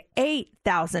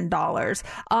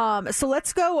 $208,000. So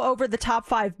let's go over the top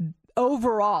 5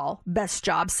 overall best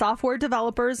jobs. Software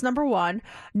developer is number 1.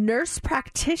 Nurse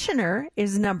practitioner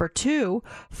is number 2,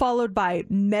 followed by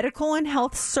medical and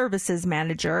health services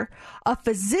manager, a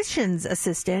physician's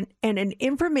assistant, and an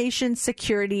information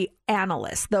security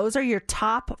analyst. Those are your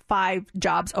top 5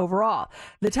 jobs overall.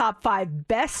 The top 5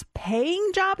 best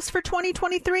paying jobs for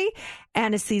 2023: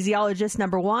 anesthesiologist,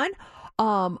 number 1,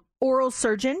 oral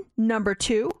surgeon, number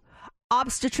 2,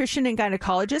 obstetrician and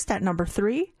gynecologist at number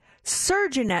 3,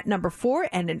 surgeon at number 4,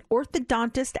 and an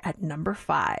orthodontist at number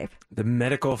 5. The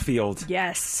medical field.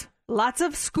 Yes. Lots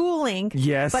of schooling.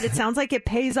 Yes. But it sounds like it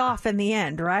pays off in the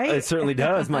end, right? It certainly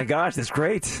does. My gosh, that's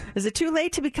great. Is it too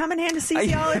late to become an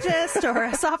anesthesiologist or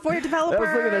a software developer?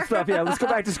 Let's look at that stuff. Yeah, let's go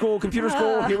back to school. Computer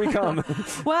school. Here we come.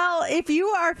 Well, if you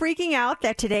are freaking out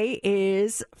that today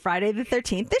is Friday the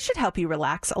 13th, this should help you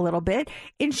relax a little bit.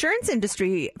 Insurance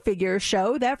industry figures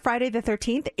show that Friday the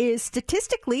 13th is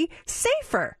statistically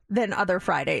safer than other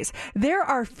Fridays. There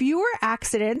are fewer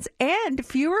accidents and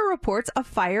fewer reports of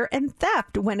fire and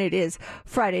theft when it is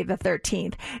Friday the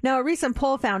 13th. Now, a recent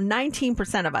poll found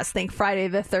 19% of us think Friday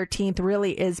the 13th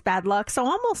really is bad luck. So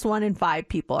almost 1 in 5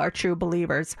 people are true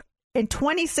believers And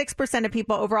 26% of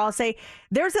people overall say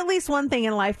there's at least one thing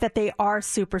in life that they are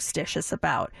superstitious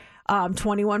about.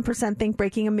 21% think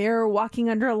breaking a mirror or walking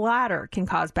under a ladder can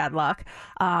cause bad luck.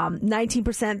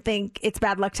 19% think it's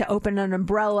bad luck to open an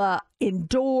umbrella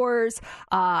indoors.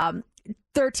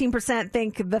 13%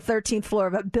 think the 13th floor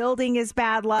of a building is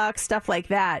bad luck, stuff like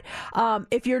that.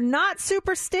 If you're not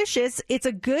superstitious, it's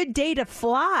a good day to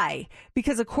fly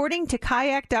because according to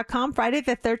kayak.com, Friday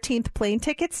the 13th plane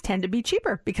tickets tend to be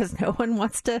cheaper because no one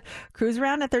wants to cruise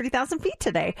around at 30,000 feet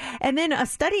today. And then a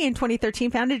study in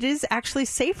 2013 found it is actually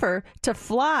safer to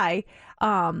fly.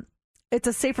 It's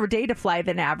a safer day to fly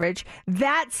than average.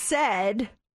 That said,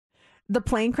 the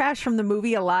plane crash from the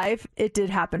movie Alive, it did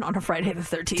happen on a Friday the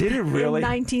 13th. Did it really? In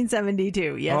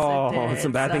 1972. Yes, it did.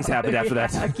 Some bad things happened after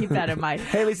that. Keep that in mind.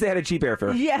 Hey, at least they had a cheap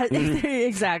airfare. Yeah,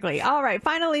 exactly. All right.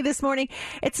 Finally, this morning,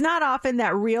 it's not often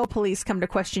that real police come to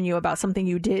question you about something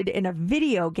you did in a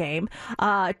video game.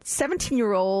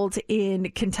 17-year-old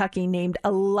in Kentucky named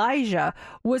Elijah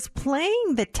was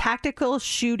playing the tactical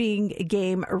shooting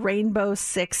game Rainbow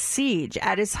Six Siege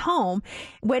at his home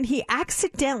when he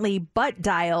accidentally butt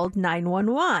dialed 911.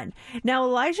 Now,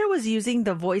 Elijah was using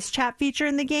the voice chat feature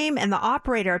in the game, and the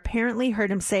operator apparently heard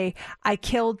him say, "I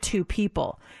killed 2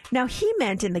 people." Now, he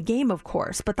meant in the game, of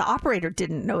course, but the operator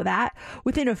didn't know that.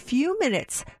 Within a few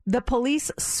minutes, the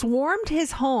police swarmed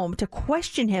his home to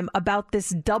question him about this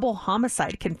double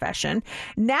homicide confession.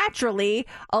 Naturally,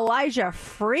 Elijah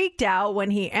freaked out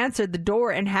when he answered the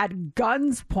door and had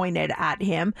guns pointed at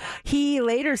him. He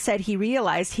later said he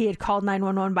realized he had called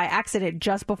 911 by accident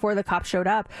just before the cops showed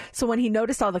up. So when he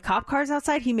noticed all the cop cars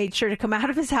outside, he made sure to come out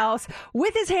of his house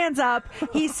with his hands up.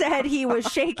 He said he was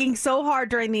shaking so hard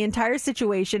during the entire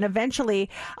situation. Eventually,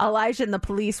 Elijah and the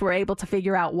police were able to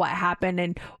figure out what happened.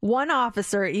 And one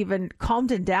officer even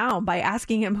calmed him down by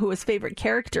asking him who his favorite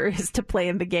character is to play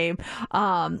in the game.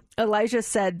 Elijah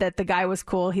said that the guy was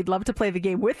cool. He'd love to play the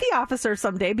game with the officer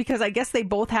someday because I guess they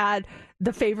both had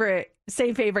the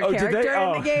same favorite character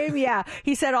in the game. Yeah.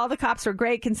 He said all the cops were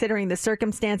great considering the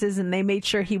circumstances and they made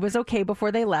sure he was okay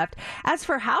before they left. As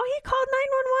for how he called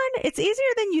 911, it's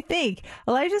easier than you think.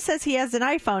 Elijah says he has an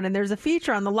iPhone and there's a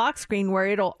feature on the lock screen where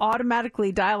it'll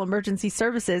automatically dial emergency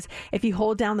services if you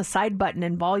hold down the side button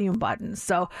and volume button.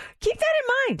 So keep that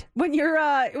in mind when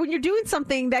you're doing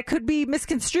something that could be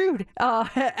misconstrued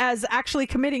as actually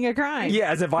committing a crime. Yeah,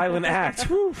 as a violent act.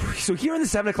 So here in the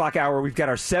 7 o'clock hour, we've got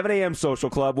our 7 a.m. social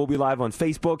club. We'll be live on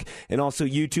Facebook and also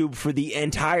YouTube for the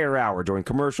entire hour during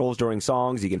commercials, during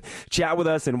songs. You can chat with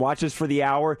us and watch us for the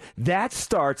hour. That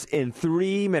starts in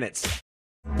 3 minutes.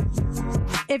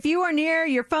 If you are near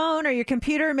your phone or your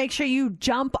computer, make sure you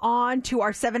jump on to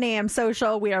our 7 a.m.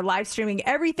 social. We are live streaming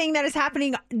everything that is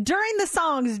happening during the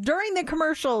songs, during the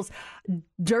commercials,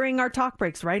 during our talk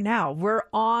breaks right now. We're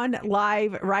on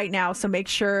live right now, so make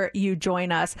sure you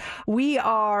join us. We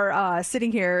are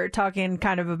sitting here talking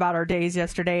kind of about our days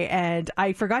yesterday, and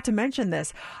I forgot to mention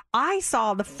this. I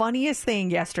saw the funniest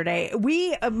thing yesterday.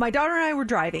 My daughter and I were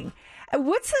driving.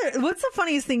 What's the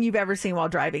funniest thing you've ever seen while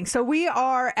driving? So we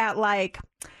are at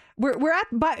we're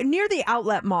at near the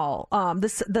outlet mall,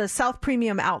 the South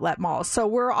Premium Outlet Mall. So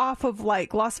we're off of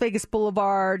Las Vegas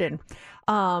Boulevard and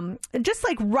just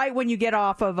right when you get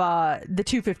off of the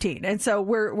 215. And so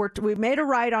we made a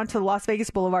ride onto Las Vegas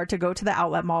Boulevard to go to the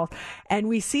outlet mall, and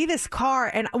we see this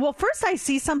car. And first I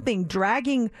see something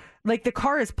dragging, like the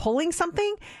car is pulling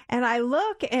something, and I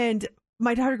look, and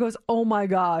my daughter goes, "Oh my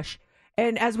gosh!"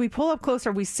 And as we pull up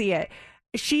closer, we see it.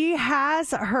 She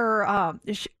has her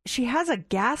she has a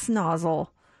gas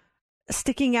nozzle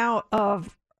sticking out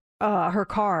of her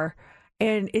car,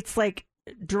 and it's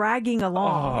dragging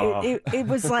along. It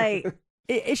was like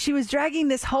she was dragging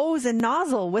this hose and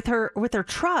nozzle with her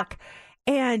truck,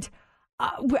 and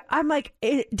I'm like,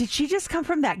 did she just come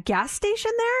from that gas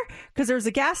station there? Because there's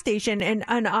a gas station, and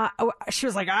she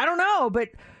was like, I don't know, but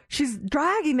she's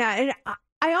dragging that, and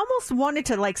I almost wanted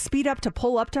to speed up to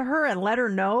pull up to her and let her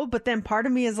know, but then part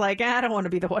of me is like, I don't want to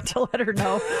be the one to let her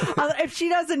know if she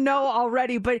doesn't know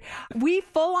already. But we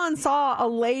full on saw a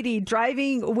lady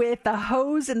driving with the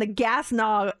hose and the gas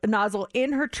nozzle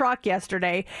in her truck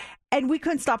yesterday. And we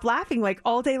couldn't stop laughing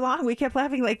all day long. We kept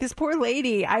laughing this poor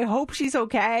lady. I hope she's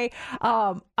okay.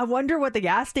 I wonder what the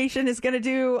gas station is going to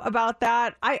do about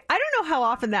that. I don't know how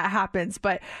often that happens,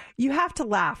 but you have to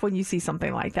laugh when you see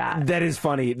something like that. That is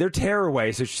funny. They're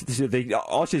tearaway, so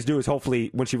all she has to do is hopefully,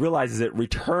 when she realizes it,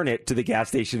 return it to the gas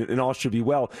station, and all should be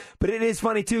well. But it is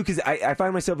funny, too, because I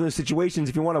find myself in those situations.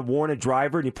 If you want to warn a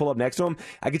driver and you pull up next to him,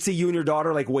 I could see you and your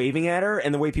daughter waving at her,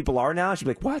 and the way people are now, she'd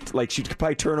be like, what? She'd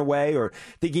probably turn away or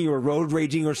thinking you were road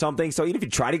raging or something. So even if you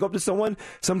try to go up to someone,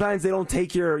 sometimes they don't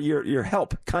take your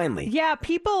help kindly. Yeah,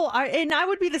 people are, and I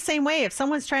would be the same way. If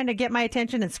someone's trying to get my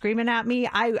attention and screaming at me,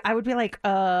 I would be like,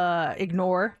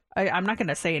 ignore. I'm not going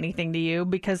to say anything to you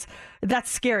because that's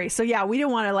scary. So yeah, we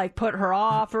didn't want to like put her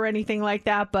off or anything like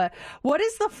that. But what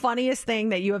is the funniest thing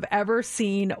that you have ever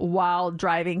seen while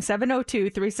driving?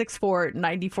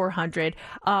 702-364-9400.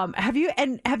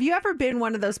 Have you ever been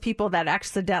one of those people that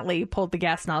accidentally pulled the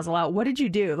gas nozzle out? What did you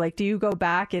do? Like, do you go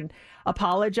back and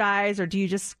apologize, or do you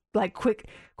just like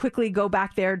quickly go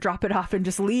back there, drop it off, and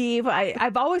just leave?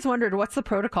 I've always wondered what's the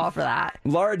protocol for that.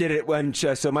 Laura did it when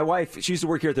so my wife, she used to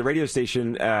work here at the radio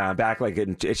station back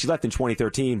she left in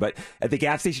 2013, but at the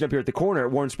gas station up here at the corner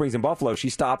at Warren Springs in Buffalo, she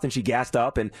stopped and she gassed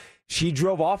up and she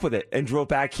drove off with it and drove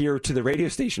back here to the radio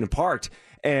station and parked.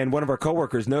 And one of our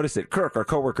coworkers noticed it. Kirk, our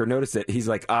coworker, noticed it. He's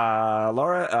like,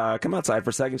 Laura, come outside for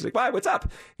a second. She's like, why? What's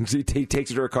up? And she takes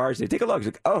her to her car. She's like, take a look.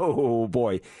 She's like, oh,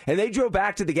 boy. And they drove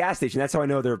back to the gas station. That's how I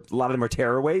know a lot of them are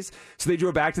tearaways. So they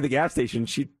drove back to the gas station.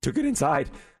 She took it inside.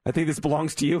 I think this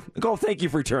belongs to you. Oh, thank you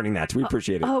for returning that. We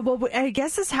appreciate it. Oh, well, I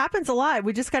guess this happens a lot.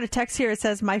 We just got a text here. It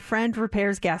says, my friend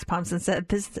repairs gas pumps and said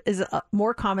this is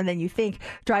more common than you think.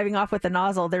 Driving off with the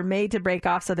nozzle, they're made to break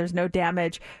off so there's no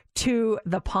damage to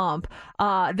the pump.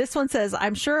 This one says,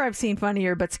 I'm sure I've seen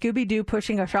funnier, but Scooby-Doo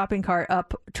pushing a shopping cart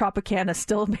up Tropicana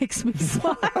still makes me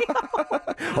smile.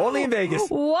 Only in Vegas.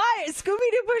 What?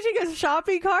 Scooby-Doo pushing a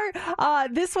shopping cart?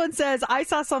 This one says, I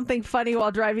saw something funny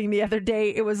while driving the other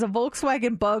day. It was a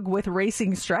Volkswagen Bug with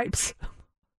racing stripes.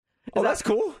 That's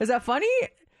cool. Is that funny?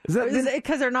 Is it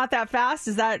because they're not that fast?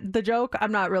 Is that the joke?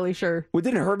 I'm not really sure. Well,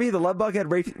 didn't Herbie the Love Bug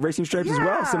had racing stripes as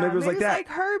well? So maybe it was like that. Like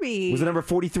Herbie. Was the number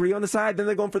 43 on the side? Then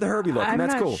they're going for the Herbie look, and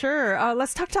that's cool. I'm not sure.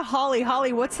 Let's talk to Holly.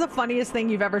 Holly, what's the funniest thing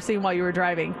you've ever seen while you were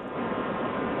driving?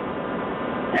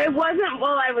 It wasn't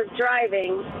while I was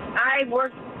driving. I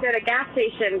worked at a gas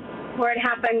station where it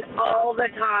happened all the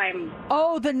time.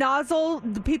 Oh, the nozzle?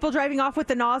 The people driving off with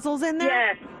the nozzles in there?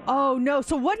 Yes. Oh, no.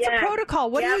 So what's the protocol?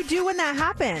 What do you do when that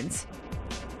happens?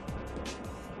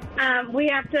 We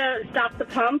have to stop the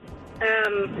pump.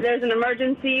 There's an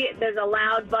emergency. There's a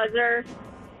loud buzzer.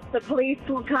 The police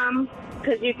will come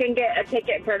because you can get a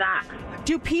ticket for that.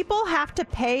 Do people have to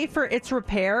pay for its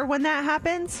repair when that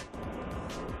happens?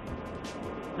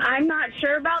 I'm not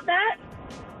sure about that.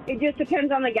 It just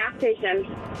depends on the gas station.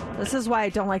 This is why I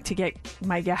don't like to get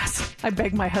my gas. I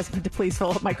beg my husband to please fill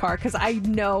up my car because I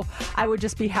know I would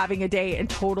just be having a day and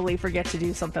totally forget to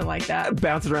do something like that.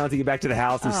 Bouncing around to get back to the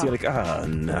house and see like, oh,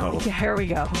 no. Yeah, here we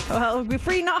go. Well,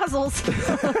 free nozzles.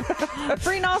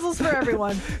 Free nozzles for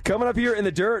everyone. Coming up here in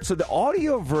the dirt. So the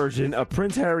audio version of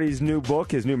Prince Harry's new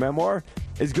book, his new memoir,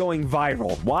 is going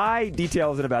viral. Why?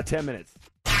 Details in about 10 minutes.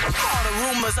 All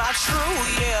the rumors are true,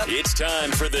 yeah. It's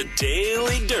time for the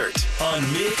Daily Dirt on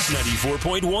Mix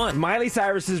 94.1. Miley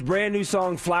Cyrus's brand new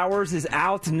song Flowers is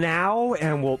out now,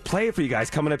 and we'll play it for you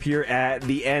guys coming up here at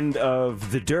the end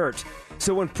of the dirt.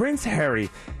 So when Prince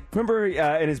Harry, remember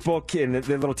in his book, and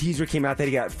the little teaser came out that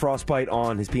he got frostbite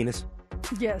on his penis?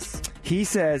 Yes. He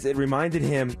says it reminded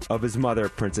him of his mother,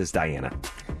 Princess Diana.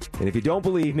 And if you don't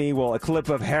believe me, well, a clip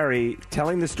of Harry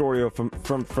telling the story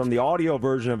from the audio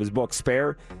version of his book,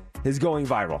 Spare, is going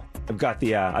viral.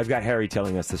 I've got Harry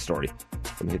telling us the story.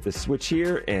 Let me hit the switch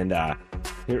here, and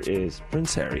here is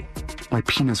Prince Harry. My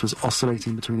penis was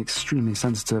oscillating between extremely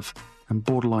sensitive and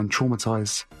borderline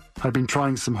traumatized. I'd been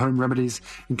trying some home remedies,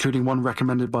 including one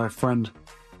recommended by a friend.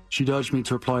 She'd urged me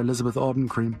to apply Elizabeth Arden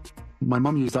cream. My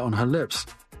mum used that on her lips.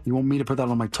 You want me to put that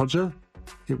on my todger?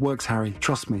 It works, Harry.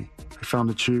 Trust me. I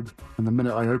found a tube, and the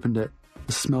minute I opened it,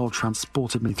 the smell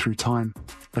transported me through time.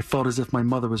 I felt as if my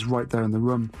mother was right there in the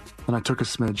room. Then I took a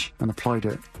smidge and applied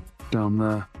it down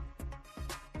there.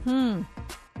 And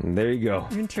there you go.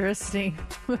 Interesting.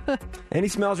 Any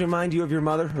smells remind you of your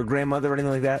mother or grandmother or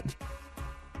anything like that?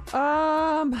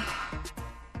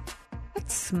 What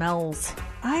smells?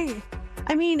 I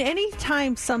mean,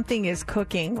 anytime something is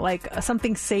cooking, like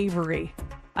something savory,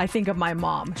 I think of my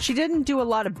mom. She didn't do a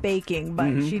lot of baking,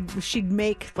 but she'd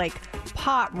make like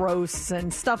pot roasts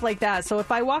and stuff like that. So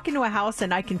if I walk into a house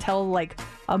and I can tell like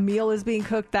a meal is being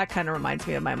cooked, that kind of reminds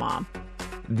me of my mom.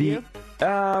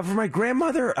 For my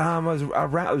grandmother,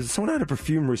 someone had a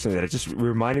perfume recently that it just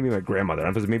reminded me of my grandmother. I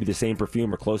don't know if it was maybe the same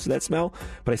perfume or close to that smell,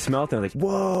 but I smelled it and I was like,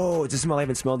 whoa, it's a smell I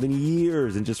haven't smelled in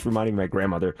years, and just reminding me of my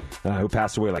grandmother who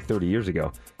passed away like 30 years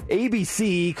ago.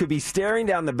 ABC could be staring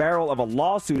down the barrel of a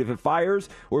lawsuit if it fires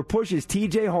or pushes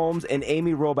TJ Holmes and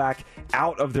Amy Robach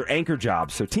out of their anchor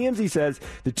jobs. So TMZ says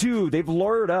the two, they've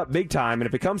lawyered up big time, and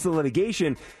if it comes to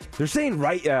litigation, they're saying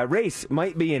race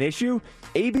might be an issue.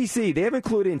 ABC, they have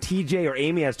included TJ are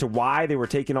aiming as to why they were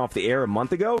taken off the air a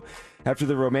month ago after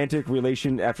the romantic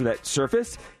relation after that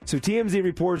surfaced. So TMZ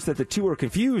reports that the two are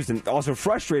confused and also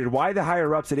frustrated why the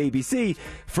higher-ups at ABC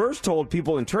first told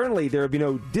people internally there would be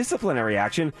no disciplinary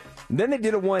action, and then they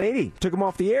did a 180, took them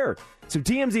off the air. So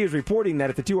TMZ is reporting that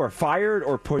if the two are fired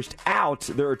or pushed out,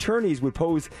 their attorneys would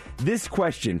pose this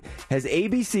question: has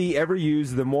ABC ever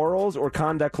used the morals or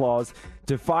conduct clause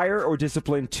to fire or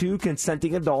discipline two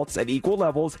consenting adults at equal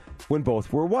levels when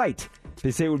both were white?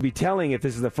 They say it would be telling if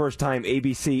this is the first time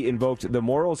ABC invoked the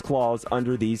morals clause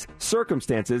under these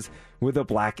circumstances with a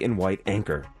black and white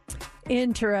anchor.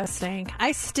 Interesting.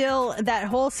 That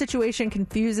whole situation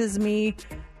confuses me.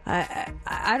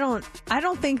 I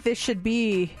don't think this should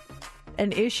be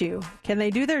an issue. Can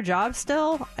they do their job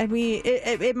still? I mean,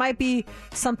 it might be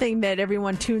something that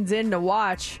everyone tunes in to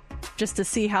watch just to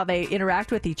see how they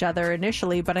interact with each other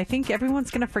initially, but I think everyone's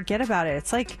going to forget about it.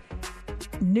 It's like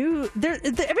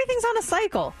everything's on a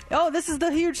cycle. Oh, this is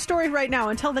the huge story right now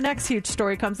until the next huge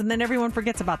story comes, and then everyone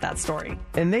forgets about that story.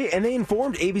 And they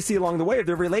informed ABC along the way of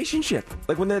their relationship.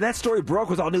 Like when that story broke,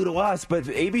 it was all new to us, but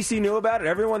ABC knew about it.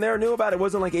 Everyone there knew about it. It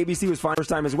wasn't like ABC was fine first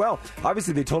time as well.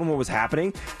 Obviously, they told them what was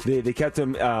happening. They kept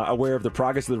them aware of the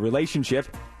progress of the relationship.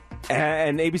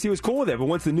 And ABC was cool with it. But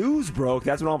once the news broke,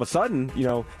 that's when all of a sudden,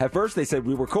 at first they said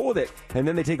we were cool with it. And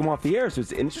then they take them off the air. So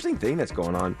it's an interesting thing that's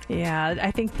going on. Yeah, I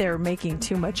think they're making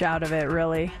too much out of it,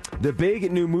 really. The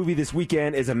big new movie this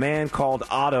weekend is A Man Called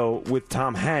Otto with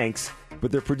Tom Hanks.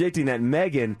 But they're predicting that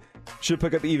Megan should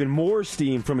pick up even more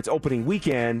steam from its opening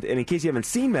weekend. And in case you haven't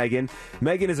seen Megan,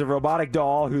 Megan is a robotic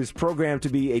doll who's programmed to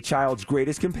be a child's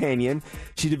greatest companion.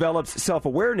 She develops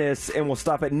self-awareness and will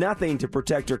stop at nothing to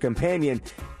protect her companion,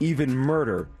 even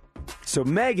murder. So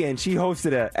Megan, she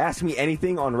hosted a Ask Me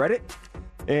Anything on Reddit.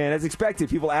 And as expected,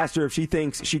 people asked her if she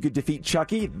thinks she could defeat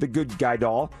Chucky, the good guy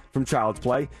doll from Child's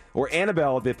Play, or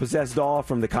Annabelle, the possessed doll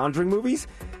from the Conjuring movies.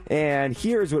 And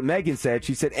here's what Megan said.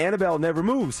 She said, Annabelle never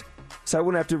moves, so I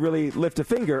wouldn't have to really lift a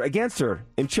finger against her.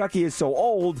 And Chucky is so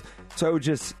old, so I would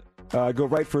just go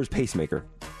right for his pacemaker.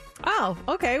 Oh,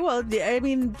 okay. Well, I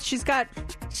mean, she's got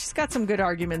some good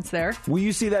arguments there. Will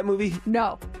you see that movie?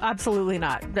 No, absolutely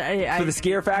not. For the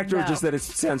scare factor, no. Or just that it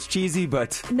sounds cheesy,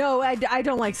 but... No, I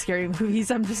don't like scary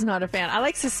movies. I'm just not a fan. I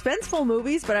like suspenseful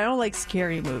movies, but I don't like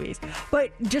scary movies.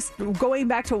 But just going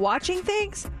back to watching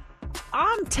things,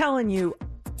 I'm telling you,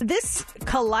 this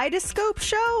Kaleidoscope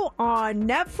show on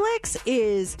Netflix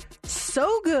is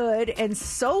so good and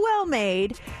so well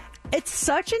made. It's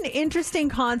such an interesting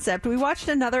concept. We watched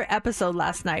another episode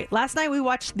last night. Last night we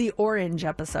watched the Orange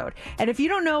episode. And if you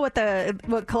don't know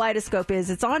what Kaleidoscope is,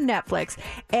 it's on Netflix.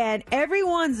 And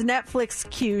everyone's Netflix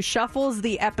queue shuffles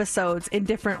the episodes in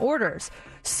different orders.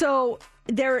 So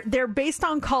they're based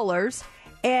on colors,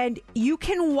 and you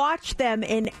can watch them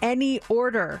in any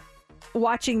order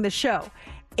watching the show.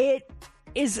 It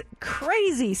is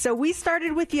crazy. So we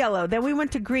started with yellow, then we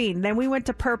went to green, then we went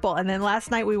to purple, and then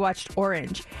last night we watched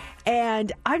orange.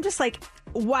 And I'm just like,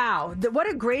 wow, what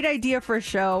a great idea for a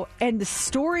show. And the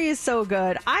story is so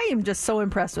good. I am just so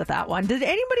impressed with that one. Did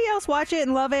anybody else watch it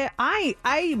and love it?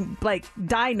 I'm like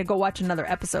dying to go watch another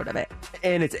episode of it.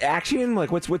 And it's action?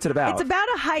 Like, what's it about? It's about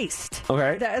a heist.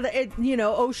 Okay.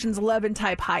 Ocean's 11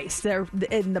 type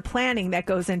heist. And the planning that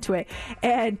goes into it.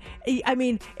 And I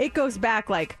mean, it goes back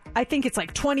I think it's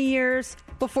 20 years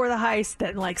before the heist,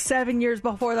 then 7 years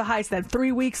before the heist, then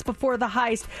 3 weeks before the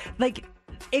heist.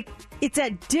 It's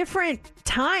at different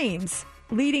times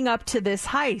leading up to this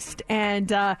heist, and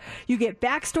you get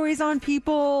backstories on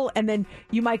people, and then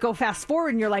you might go fast forward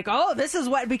and you're like, oh, this is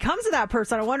what becomes of that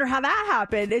person. I wonder how that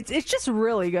happened. It's just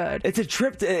really good. It's a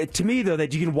trip to me, though,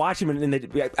 that you can watch them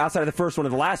outside of the first one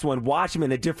and the last one, watch them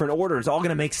in a different order. It's all going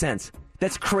to make sense.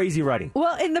 That's crazy writing.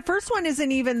 Well, and the first one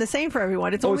isn't even the same for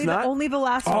everyone. It's only the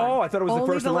last one. Oh, I thought it was the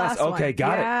first and last. Okay,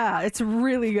 got it. Yeah, it's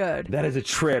really good. That is a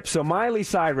trip. So Miley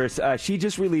Cyrus, she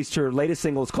just released her latest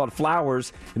single. It's called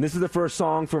Flowers, and this is the first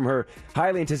song from her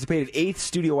highly anticipated 8th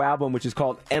studio album, which is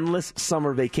called Endless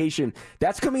Summer Vacation.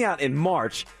 That's coming out in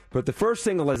March. But the first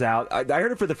single is out. I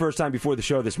heard it for the first time before the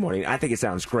show this morning. I think it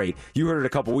sounds great. You heard it a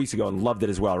couple weeks ago and loved it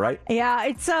as well, right? Yeah,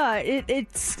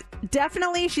 it's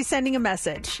definitely, she's sending a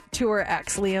message to her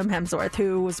ex, Liam Hemsworth,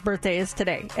 whose birthday is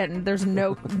today. And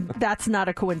that's not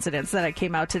a coincidence that it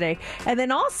came out today. And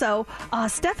then also,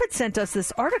 Steph had sent us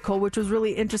this article, which was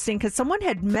really interesting because someone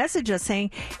had messaged us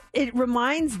saying it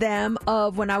reminds them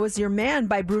of When I Was Your Man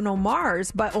by Bruno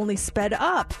Mars, but only sped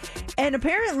up. And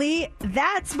apparently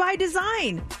that's by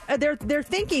design. They're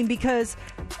thinking because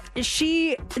they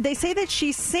say that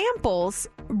she samples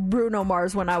Bruno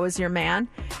Mars When I Was Your Man,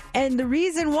 and the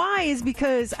reason why is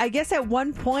because I guess at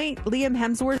one point Liam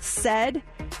Hemsworth said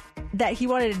that he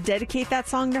wanted to dedicate that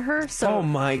song to her. So oh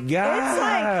my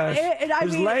gosh. It's like,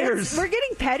 There's layers. We're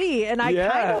getting petty, and I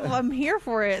kind of am here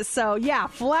for it. So yeah,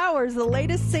 Flowers, the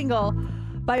latest single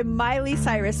by Miley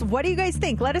Cyrus. What do you guys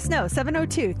think? Let us know.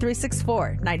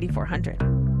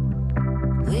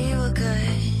 702-364-9400. We were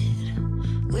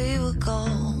good, we were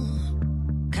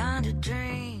gold, kind of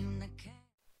dream that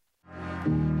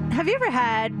Have you ever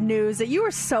had news that you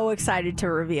were so excited to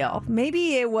reveal?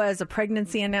 Maybe it was a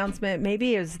pregnancy announcement.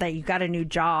 Maybe it was that you got a new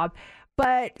job,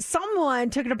 but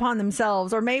someone took it upon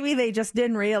themselves, or maybe they just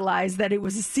didn't realize that it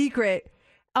was a secret.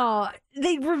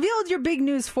 They revealed your big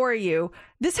news for you.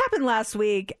 This happened last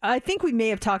week. I think we may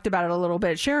have talked about it a little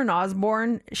bit. Sharon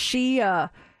Osbourne, she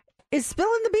is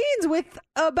spilling the beans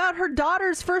about her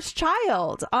daughter's first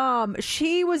child.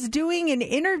 She was doing an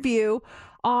interview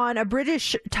on a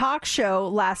British talk show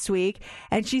last week,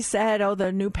 and she said, oh,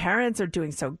 the new parents are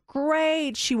doing so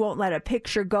great. She won't let a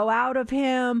picture go out of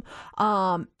him.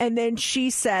 And then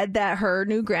she said that her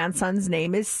new grandson's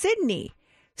name is Sydney.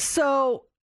 So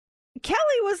Kelly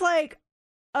was like,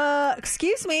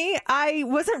 excuse me, I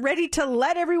wasn't ready to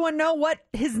let everyone know what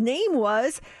his name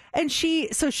was. And she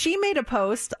made a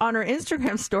post on her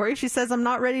Instagram story. She says, I'm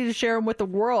not ready to share him with the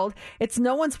world. It's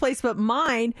no one's place but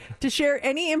mine to share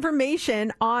any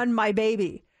information on my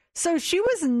baby. So she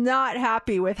was not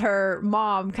happy with her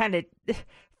mom kind of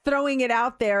throwing it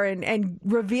out there and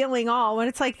revealing all. And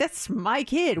it's like, that's my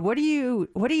kid. What are you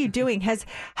doing? Has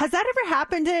that ever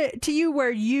happened to you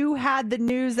where you had the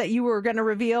news that you were going to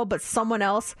reveal, but someone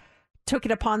else took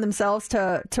it upon themselves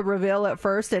to reveal it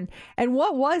first? And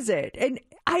what was it? And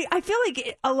I feel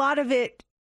like a lot of it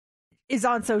is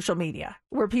on social media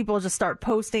where people just start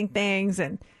posting things.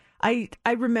 And I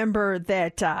remember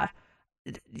that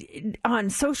on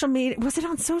social media, was it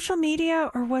on social media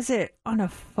or was it on a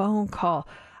phone call?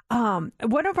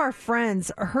 One of our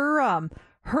friends,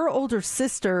 her older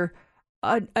sister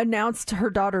announced her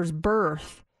daughter's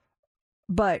birth,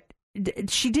 but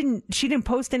she didn't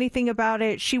post anything about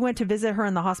it. She went to visit her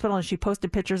in the hospital and she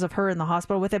posted pictures of her in the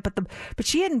hospital with it, but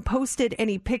she hadn't posted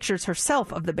any pictures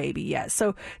herself of the baby yet.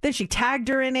 So then she tagged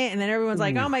her in it, and then everyone's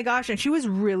like, oh my gosh, and she was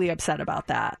really upset about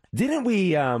that. Didn't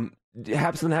we have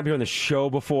something happen here on the show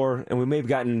before, and we may have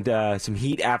gotten some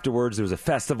heat afterwards? There was a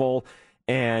festival,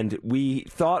 and we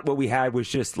thought what we had was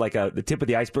just like the tip of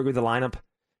the iceberg with the lineup,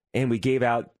 and we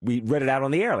read it out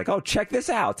on the air, like, oh, check this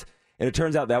out. And it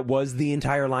turns out that was the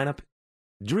entire lineup.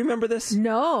 Do you remember this?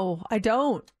 No, I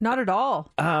don't. Not at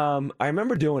all. I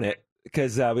remember doing it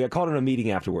because we got called in a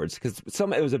meeting afterwards because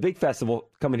it was a big festival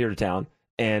coming here to town.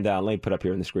 And let me put up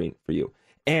here on the screen for you.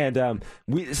 And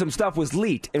some stuff was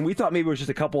leaked, and we thought maybe it was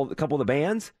just a couple of the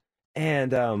bands.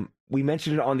 And we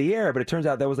mentioned it on the air, but it turns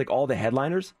out that was like all the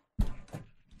headliners.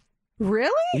 Really?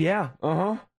 Yeah.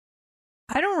 Uh-huh.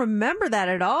 I don't remember that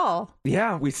at all.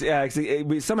 Yeah, we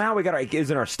somehow we got it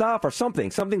was in our stuff or something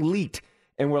leaked,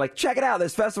 and we're like, check it out,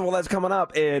 this festival that's coming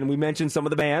up, and we mentioned some of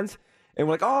the bands, and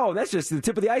we're like, oh, that's just the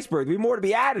tip of the iceberg. There'll be more to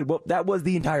be added. Well, that was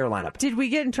the entire lineup. Did we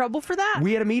get in trouble for that?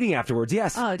 We had a meeting afterwards.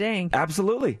 Yes. Oh, dang.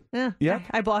 Absolutely. Yeah.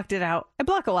 I blocked it out. I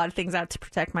block a lot of things out to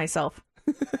protect myself.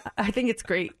 I think it's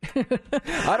great.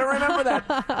 I don't remember that.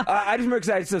 I just remember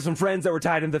excited to some friends that were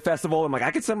tied into the festival. I'm like, I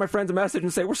could send my friends a message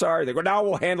and say, we're sorry. They go, no,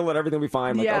 we'll handle it. Everything will be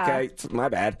fine. I'm like, okay, my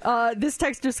bad. This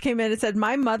text just came in. It said,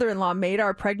 my mother-in-law made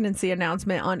our pregnancy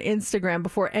announcement on Instagram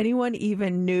before anyone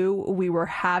even knew we were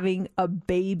having a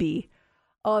baby.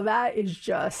 Oh, that is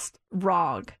just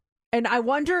wrong. And I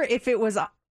wonder if it was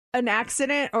an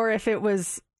accident or if it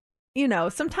was... You know,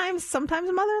 sometimes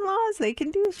mother-in-laws, they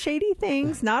can do shady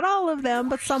things. Not all of them,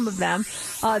 but some of them.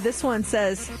 This one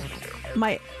says,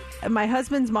 my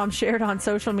husband's mom shared on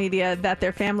social media that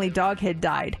their family dog had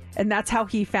died, and that's how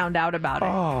he found out about it.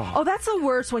 Oh, that's the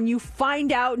worst when you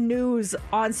find out news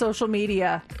on social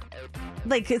media.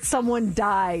 Like someone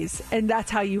dies, and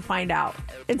that's how you find out,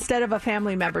 instead of a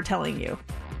family member telling you.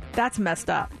 That's messed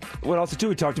up. Well, also, too,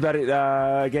 we talked about it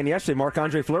again yesterday.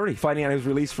 Marc-Andre Fleury finding out he was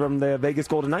released from the Vegas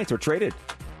Golden Knights or traded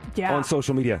on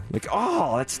social media. Like,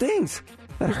 oh, that stings.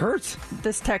 That hurts.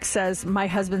 This text says, my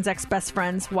husband's ex-best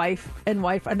friend's wife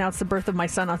announced the birth of my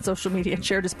son on social media and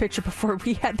shared his picture before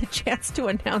we had the chance to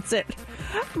announce it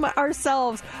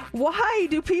ourselves. Why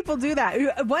do people do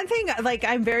that? One thing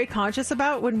I'm very conscious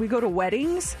about when we go to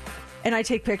weddings and I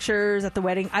take pictures at the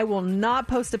wedding, I will not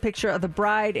post a picture of the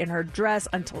bride in her dress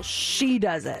until she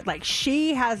does it. Like,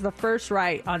 she has the first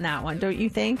right on that one, don't you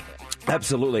think?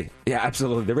 Absolutely. Yeah,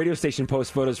 absolutely. The radio station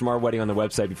posts photos from our wedding on the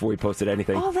website before we posted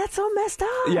anything. Oh, that's so messed up.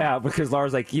 Yeah, because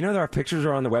Laura's like, our pictures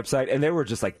are on the website, and they were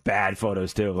just like bad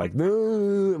photos too. Like,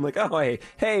 no. I'm like, oh,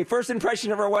 hey, first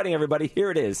impression of our wedding, everybody.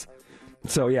 Here it is.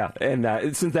 So yeah,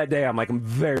 and since that day, I'm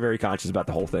very, very conscious about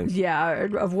the whole thing. Yeah,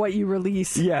 of what you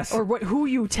release. Yes. Or who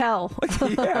you tell.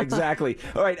 Yeah, exactly.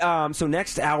 All right, so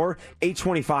next hour,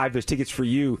 8:25, there's tickets for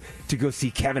you to go see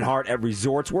Kevin Hart at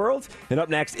Resorts World. And up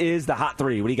next is the Hot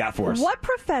 3. What do you got for us? What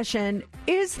profession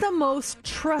is the most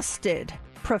trusted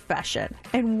profession?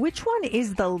 And which one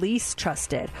is the least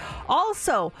trusted?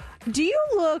 Also, do you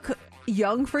look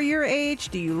young for your age?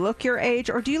 Do you look your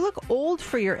age? Or do you look old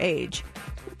for your age?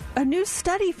 A new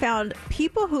study found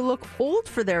people who look old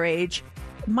for their age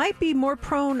might be more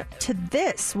prone to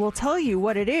this. We'll tell you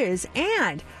what it is.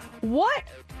 And what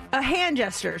hand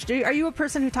gestures. Are you a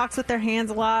person who talks with their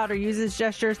hands a lot or uses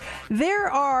gestures?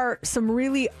 There are some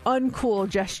really uncool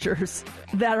gestures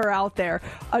that are out there.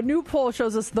 A new poll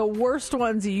shows us the worst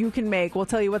ones you can make. We'll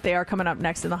tell you what they are coming up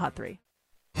next in the Hot 3.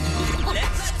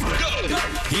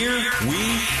 Here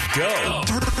we go.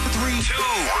 3, 2,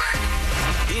 1.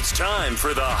 It's time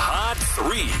for the Hot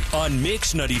 3 on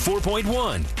Mix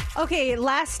 94.1. Okay,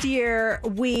 last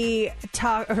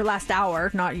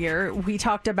hour, not year, we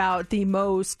talked about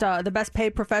the best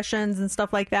paid professions and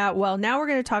stuff like that. Well, now we're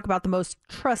going to talk about the most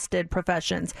trusted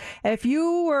professions. If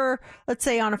you were, let's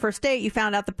say, on a first date, you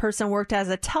found out the person worked as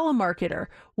a telemarketer,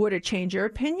 would it change your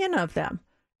opinion of them?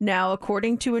 Now,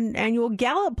 according to an annual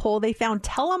Gallup poll, they found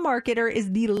telemarketer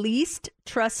is the least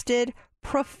trusted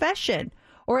profession,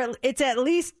 or it's at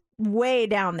least way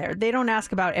down there. They don't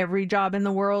ask about every job in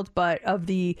the world, but of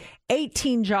the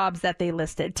 18 jobs that they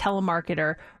listed,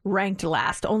 telemarketer ranked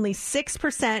last. Only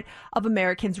 6% of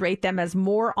Americans rate them as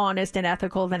more honest and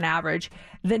ethical than average.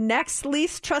 The next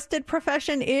least trusted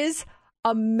profession is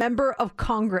a member of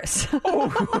Congress. Oh.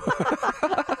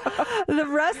 The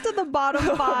rest of the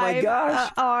bottom five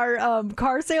are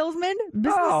car salesmen,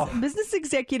 business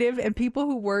executive, and people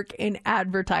who work in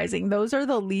advertising. Those are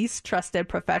the least trusted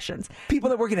professions. People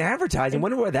that work in advertising,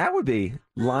 wonder what that would be.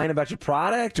 Lying about your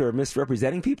product or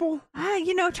misrepresenting people?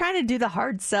 Trying to do the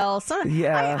hard sell.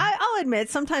 I'll admit,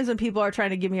 sometimes when people are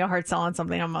trying to give me a hard sell on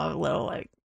something, I'm a little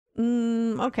like,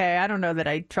 okay, I don't know that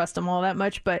I trust them all that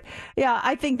much, but yeah,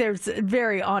 I think there's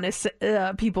very honest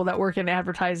people that work in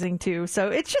advertising too. So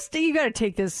it's just, you got to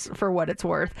take this for what it's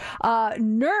worth.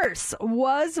 Nurse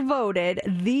was voted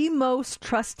the most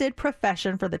trusted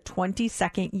profession for the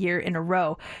 22nd year in a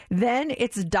row. Then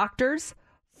it's doctors,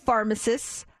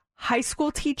 pharmacists, high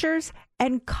school teachers,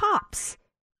 and cops.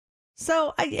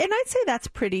 So, I'd say that's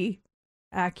pretty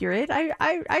accurate.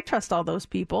 I trust all those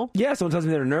people. Yeah, someone tells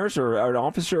me they're a nurse or an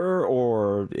officer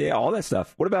or all that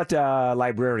stuff. What about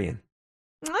librarian?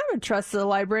 I would trust the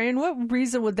librarian. What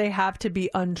reason would they have to be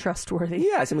untrustworthy?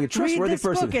 Yeah, somebody a trustworthy Read this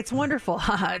person. Book, it's wonderful.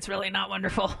 It's really not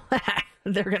wonderful.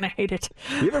 They're gonna hate it.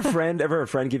 You ever a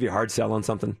friend give you a hard sell on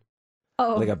something?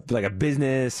 Oh, like a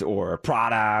business or a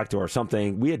product or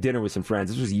something. We had dinner with some friends.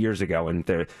 This was years ago, and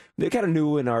they kind of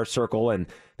knew in our circle, and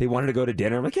they wanted to go to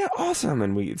dinner. I'm like, yeah, awesome,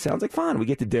 and it sounds like fun. We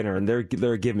get to dinner, and they're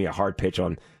giving me a hard pitch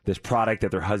on this product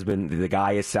that their husband, the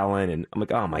guy, is selling, and I'm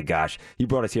like, oh my gosh, you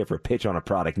brought us here for a pitch on a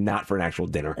product, not for an actual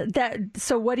dinner.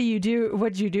 So what do you do?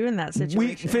 What did you do in that situation?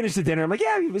 We finished the dinner. I'm like,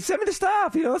 yeah, send me the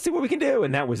stuff. Let's see what we can do,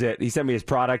 and that was it. He sent me his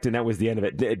product, and that was the end of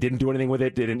it. Didn't do anything with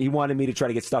it. He wanted me to try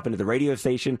to get stuff into the radio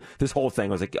station. This whole thing.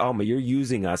 I was like, oh my, you're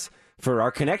using us for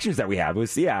our connections that we have. It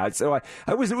was So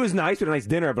it was nice. We had a nice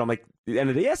dinner, but I'm like, at the end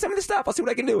of the day, send me the stuff. I'll see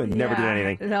what I can do, and never did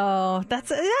anything. No,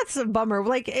 that's a bummer.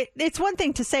 Like it's one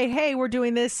thing to say, hey, we're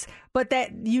doing this, but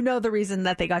that the reason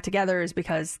that they got together is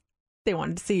because they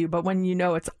wanted to see you. But when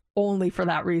it's only for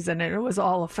that reason, and it was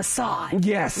all a facade.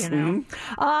 Yes.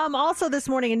 Mm-hmm. Also this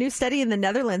morning, a new study in the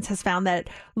Netherlands has found that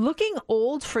looking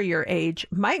old for your age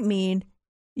might mean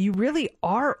you really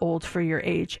are old for your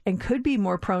age and could be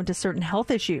more prone to certain health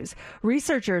issues.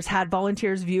 Researchers had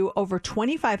volunteers view over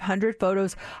 2,500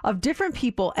 photos of different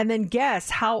people and then guess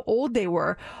how old they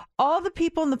were. All the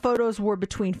people in the photos were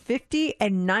between 50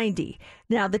 and 90.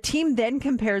 Now, the team then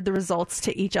compared the results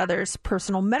to each other's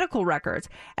personal medical records.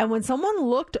 And when someone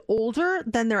looked older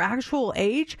than their actual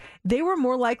age, they were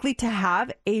more likely to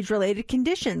have age-related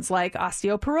conditions like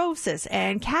osteoporosis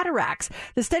and cataracts.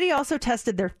 The study also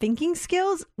tested their thinking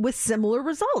skills with similar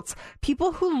results.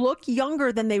 People who look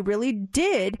younger than they really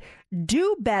did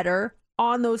do better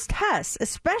on those tests,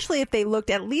 especially if they looked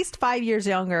at least 5 years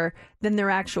younger than their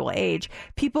actual age.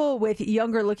 People with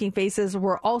younger looking faces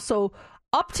were also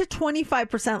up to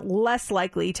 25% less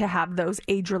likely to have those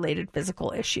age-related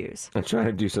physical issues. I'm trying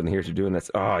to do something here as you're doing this.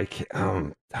 Oh, I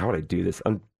can't, how would I do this?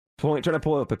 I'm trying to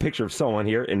pull up a picture of someone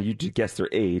here, and you just guess their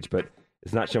age, but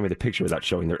it's not showing me the picture without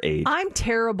showing their age. I'm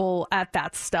terrible at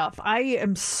that stuff. I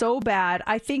am so bad.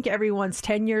 I think everyone's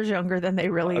 10 years younger than they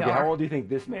really are. How old do you think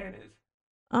this man is?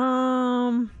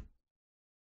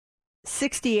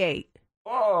 68.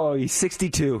 Oh, he's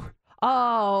 62.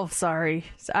 Oh, sorry.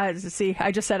 See,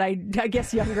 I just said I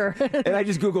guess younger. And I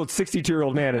just Googled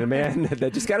 62-year-old man, and a man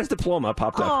that just got his diploma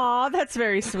popped up. Aw, that's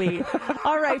very sweet.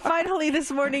 All right, finally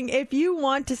this morning, if you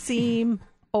want to seem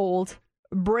old,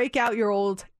 break out your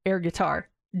old air guitar.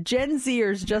 Gen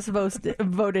Zers just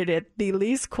voted it the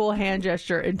least cool hand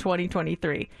gesture in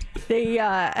 2023.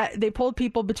 They polled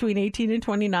people between 18 and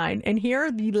 29, and here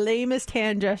are the lamest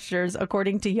hand gestures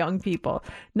according to young people.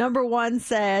 Number one,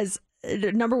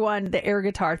 the air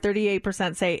guitar.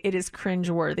 38% say it is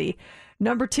cringeworthy.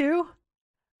 Number two,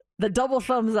 the double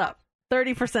thumbs up.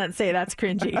 30% say that's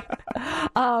cringy.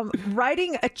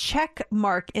 Writing a check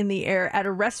mark in the air at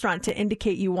a restaurant to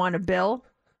indicate you want a bill.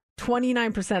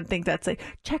 29% think that's a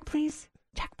check, please.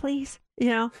 Check, please. You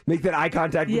know, make that eye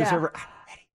contact with the server.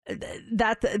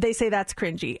 That they say that's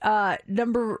cringy.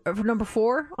 Number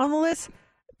 4 on the list: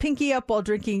 pinky up while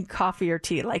drinking coffee or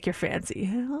tea, like you're fancy.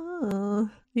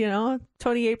 You know,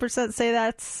 28% say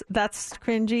that's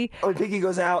cringy. Oh, pinky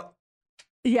goes out.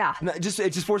 Yeah, it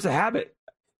just forced a habit.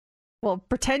 Well,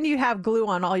 pretend you have glue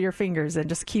on all your fingers and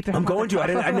just keep it. I'm going to.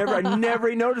 I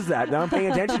never noticed that. Now I'm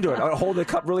paying attention to it. I hold the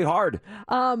cup really hard.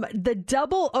 The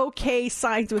double OK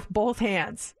signs with both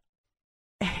hands.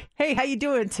 Hey, how you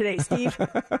doing today, Steve?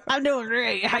 I'm doing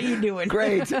great. How you doing?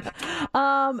 Great.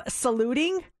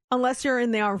 Saluting, unless you're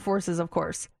in the armed forces, of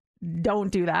course.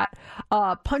 Don't do that.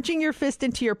 Punching your fist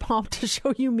into your palm to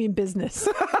show you mean business.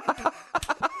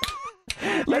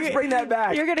 Let's bring that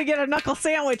back. You're going to get a knuckle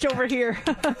sandwich over here.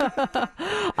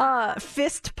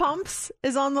 Fist pumps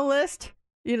is on the list.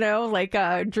 You know, like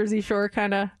Jersey Shore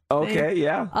kind of Okay, thing.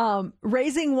 yeah.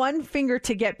 Raising one finger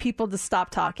to get people to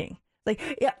stop talking.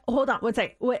 Like, yeah, hold on. One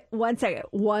second. Wait, one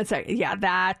second. Yeah,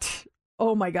 that.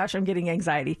 Oh my gosh, I'm getting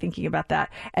anxiety thinking about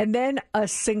that. And then a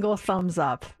single thumbs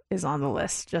up is on the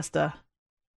list. Does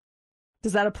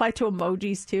that apply to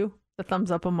emojis too? The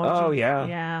thumbs up emoji. Oh, yeah.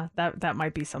 Yeah, that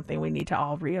might be something we need to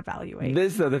all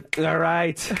reevaluate. All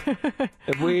right.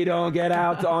 If we don't get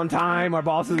out on time, our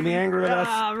boss is going to be angry with us.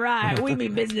 All right. We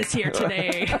mean business here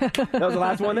today. That was the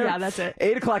last one there? Yeah, that's it.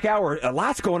 8 o'clock hour. A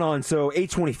lot's going on. So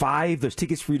 8:25, there's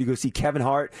tickets for you to go see Kevin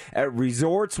Hart at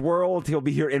Resorts World. He'll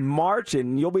be here in March,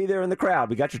 and you'll be there in the crowd.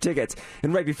 We got your tickets.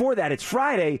 And right before that, it's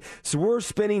Friday, so we're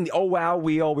spinning the Oh Wow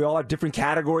wheel. We all have different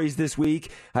categories this week.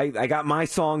 I got my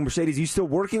song. Mercedes, you still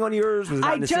working on yours? Was it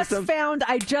not in the system?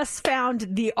 I just found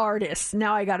the artist.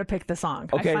 Now I got to pick the song.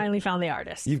 Okay. I finally found the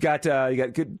artist. You got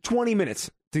good 20 minutes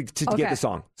to get the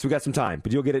song. So we got some time,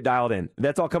 but you'll get it dialed in.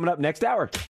 That's all coming up next hour.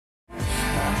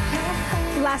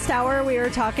 Last hour, we were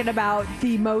talking about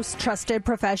the most trusted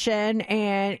profession,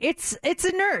 and it's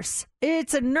a nurse.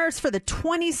 It's a nurse for the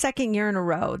 22nd year in a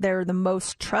row. They're the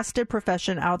most trusted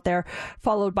profession out there,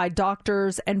 followed by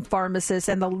doctors and pharmacists,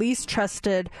 and the least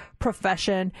trusted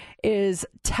profession is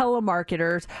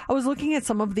telemarketers. I was looking at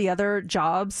some of the other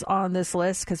jobs on this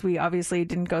list because we obviously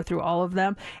didn't go through all of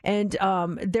them, and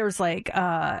there's like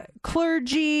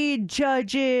clergy,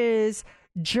 judges,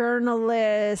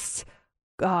 journalists.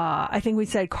 I think we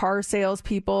said car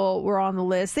salespeople were on the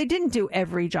list. They didn't do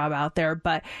every job out there,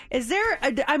 but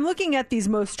I'm looking at these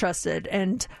most trusted,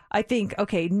 and I think,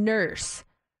 okay, nurse,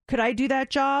 could I do that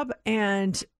job?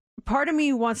 And part of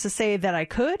me wants to say that I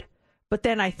could, but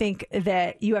then I think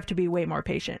that you have to be way more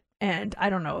patient, and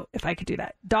I don't know if I could do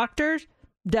that. Doctors,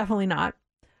 definitely not.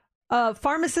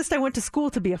 Pharmacist, I went to school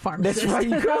to be a pharmacist. That's right,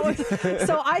 you could.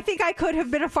 So I think I could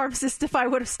have been a pharmacist if I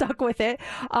would have stuck with it.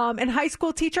 And high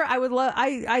school teacher,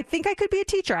 I think I could be a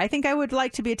teacher. I think I would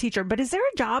like to be a teacher. But is there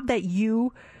a job that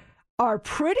you are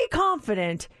pretty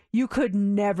confident you could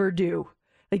never do?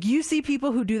 Like, you see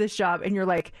people who do this job and you're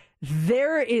like,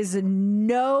 there is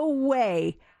no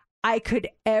way I could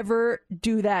ever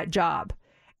do that job.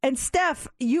 And Steph,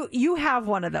 you have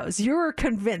one of those. You're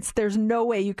convinced there's no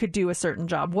way you could do a certain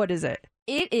job. What is it?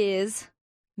 It is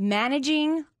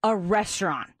managing a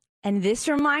restaurant. And this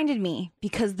reminded me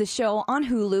because the show on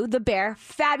Hulu, The Bear,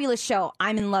 fabulous show.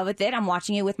 I'm in love with it. I'm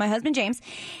watching it with my husband, James.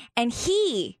 And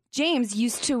James,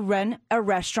 used to run a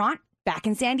restaurant back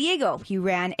in San Diego. He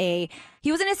was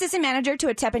an assistant manager to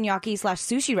a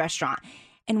teppanyaki/sushi restaurant.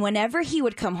 And whenever he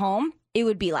would come home, it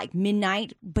would be like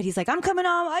midnight, but he's like, I'm coming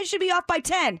home. I should be off by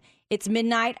 10. It's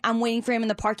midnight. I'm waiting for him in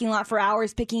the parking lot for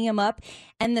hours, picking him up.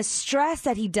 And the stress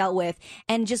that he dealt with,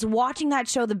 and just watching that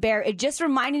show, The Bear, it just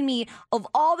reminded me of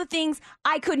all the things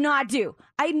I could not do.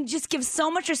 I just give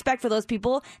so much respect for those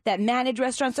people that manage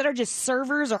restaurants, that are just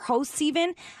servers or hosts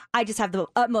even. I just have the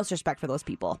utmost respect for those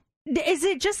people. Is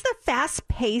it just the fast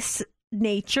pace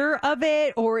nature of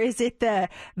it, or is it the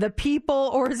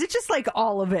people, or is it just like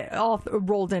all of it all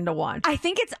rolled into one? I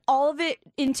think it's all of it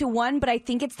into one, but I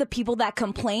think it's the people that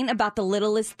complain about the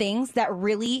littlest things that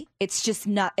really, it's just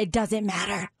not, it doesn't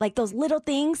matter. Like those little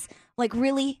things, like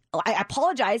really, I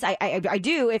apologize. I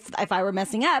do if I were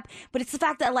messing up, but it's the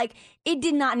fact that like it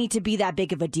did not need to be that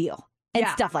big of a deal. And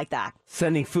stuff like that.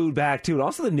 Sending food back too, and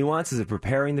also the nuances of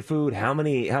preparing the food. How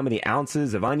many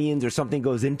ounces of onions or something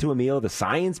goes into a meal? The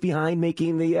science behind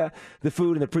making the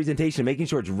food and the presentation, making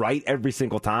sure it's right every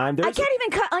single time. I can't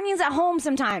even cut onions at home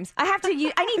sometimes. I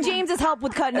need James's help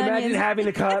with cutting onions. Imagine having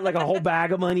to cut like a whole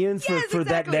bag of onions for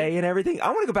that day and everything. I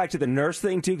want to go back to the nurse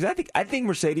thing too, because I think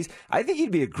Mercedes, I think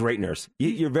you'd be a great nurse.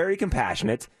 You're very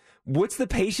compassionate. What's the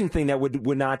patient thing that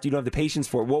would not you don't have the patience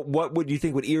for? What would you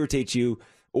think would irritate you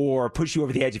or push you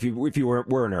over the edge if you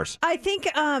were a nurse? I think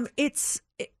it's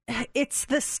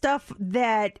the stuff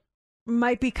that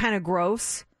might be kind of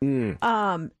gross, and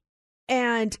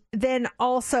then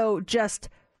also just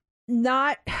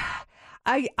not.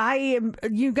 I am.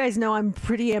 You guys know I'm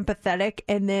pretty empathetic,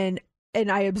 and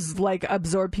I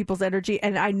absorb people's energy,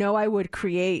 and I know I would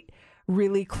create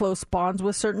really close bonds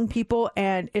with certain people,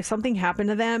 and if something happened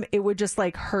to them, it would just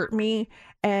like hurt me,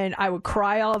 and I would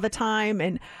cry all the time.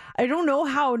 And I don't know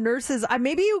how nurses,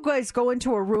 maybe you guys go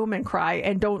into a room and cry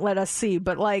and don't let us see,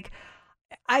 but like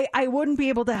I wouldn't be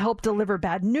able to help deliver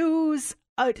bad news.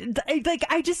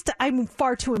 I'm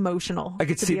far too emotional. I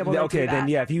could to see. be able to do that.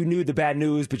 If you knew the bad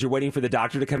news, but you're waiting for the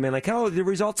doctor to come in, like, oh, the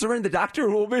results are in. The doctor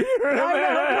will be here.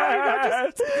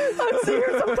 I'm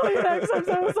serious. I'm Kleenex. I'm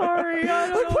so sorry.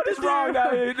 What is wrong?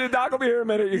 The doc will be here in a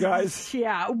minute, you guys.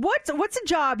 Yeah. What's a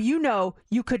job you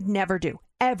could never do?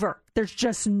 Ever. There's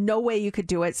just no way you could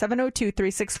do it.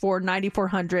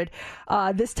 702-364-9400.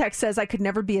 This text says, I could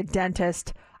never be a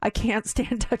dentist. I can't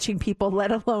stand touching people,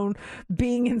 let alone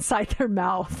being inside their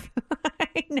mouth.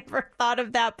 I never thought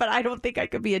of that, but I don't think I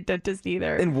could be a dentist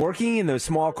either. And working in those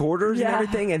small quarters and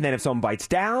everything, and then if someone bites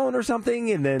down or something,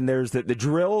 and then there's the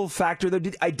drill factor.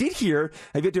 I did hear,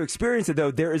 I've yet to experience it though,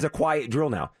 there is a quiet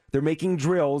drill now. They're making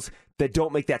drills that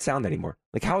don't make that sound anymore.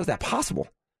 Like, how is that possible?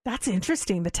 That's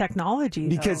interesting, the technology.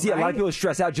 Because, though, a lot of people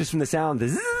stress out just from the sound. The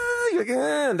zzz,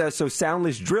 that's so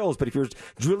soundless drills, but if you're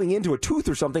drilling into a tooth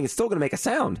or something, it's still going to make a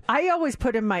sound. I always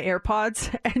put in my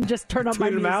AirPods and just turn up my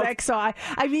music. So I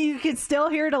mean, you can still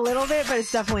hear it a little bit, but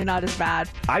it's definitely not as bad.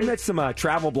 I met some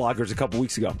travel bloggers a couple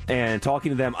weeks ago, and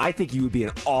talking to them, I think you would be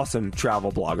an awesome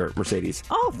travel blogger, Mercedes.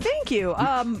 Oh, thank you.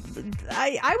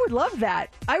 I would love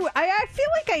that. I feel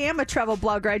like I am a travel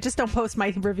blogger. I just don't post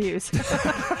my reviews.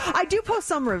 I do post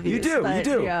some reviews. You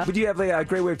do. Yeah. But you have a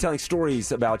great way of telling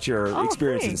stories about your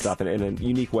experience and stuff in a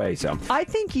unique way. So I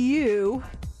think you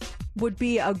would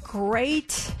be a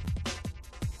great,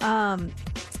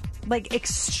 like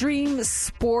extreme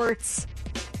sports,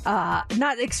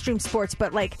 not extreme sports,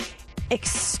 but like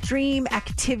extreme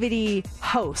activity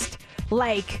host.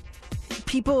 Like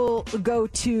people go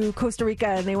to Costa Rica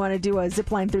and they want to do a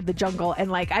zip line through the jungle,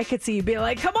 and like I could see you be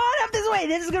like, come on up this way,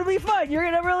 this is gonna be fun, you're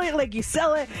gonna really like, you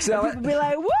sell it, and people be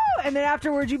like, woo, and then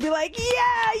afterwards you'd be like,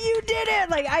 yeah, you did it.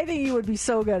 Like, I think you would be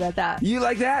so good at that. You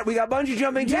like that? We got bungee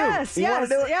jumping too. Yes, you want to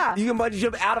do it? Yeah. You can bungee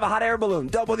jump out of a hot air balloon,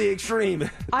 double the extreme.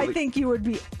 I think you would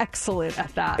be excellent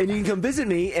at that. And you can come visit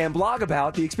me and blog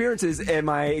about the experiences in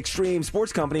my extreme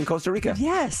sports company in Costa Rica.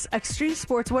 Yes, extreme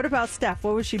sports. What about Steph?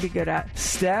 What would she be good at?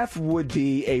 Steph would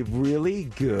be a really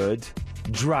good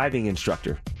driving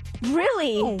instructor.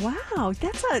 Really? Oh, wow.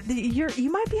 You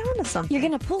might be onto something. You're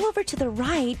going to pull over to the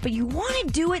right, but you want to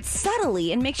do it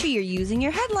subtly and make sure you're using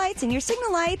your headlights and your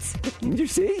signal lights. You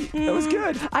see? That was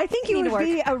good. I think you would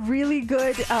be a really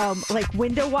good like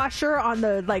window washer on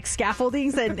the like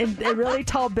scaffoldings and really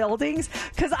tall buildings,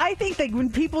 because I think that when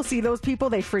people see those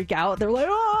people, they freak out. They're like,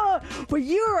 oh, but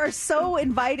you are so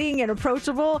inviting and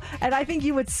approachable, and I think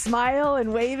you would smile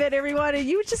and wave at everyone, and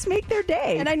you would just make their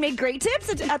day. And I'd make great tips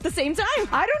at the same time.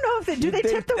 I don't know if they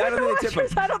tip the window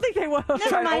washers. I don't think they will.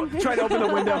 Never mind. Try to open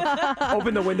the window.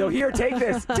 Open the window. Here, take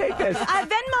this.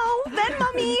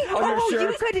 Venmo me.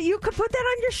 You could put that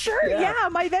on your shirt. Yeah,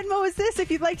 my Venmo is this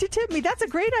if you'd like to tip me. That's a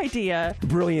great idea.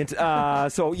 Brilliant.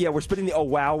 So yeah, we're spinning the Oh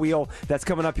Wow wheel. That's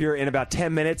coming up here in about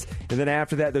 10 minutes. And then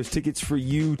after that, those tickets for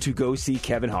you to go see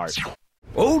Kevin Hart.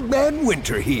 Old Man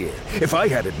Winter here. If I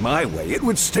had it my way, it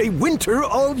would stay winter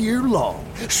all year long.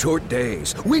 Short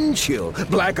days, wind chill,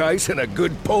 black ice, and a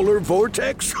good polar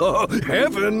vortex. Oh,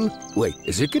 heaven. Wait,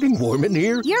 is it getting warm in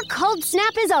here? Your cold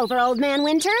snap is over, Old Man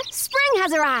Winter. Spring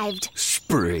has arrived. Spring?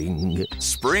 spring.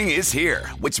 Spring is here,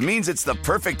 which means it's the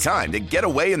perfect time to get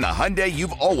away in the Hyundai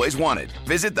you've always wanted.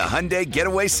 Visit the Hyundai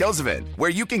Getaway Sales Event, where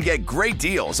you can get great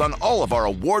deals on all of our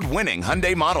award-winning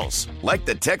Hyundai models, like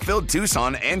the tech-filled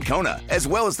Tucson and Kona, as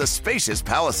well as the spacious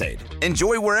Palisade.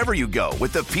 Enjoy wherever you go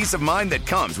with the peace of mind that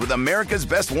comes with America's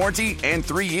best warranty and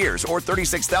 3 years or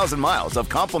 36,000 miles of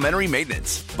complimentary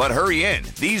maintenance. But hurry in,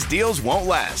 these deals won't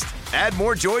last. Add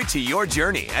more joy to your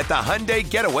journey at the Hyundai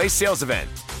Getaway Sales Event.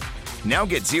 Now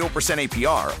get 0%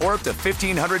 APR or up to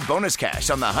 $1,500 bonus cash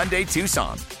on the Hyundai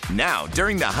Tucson. Now,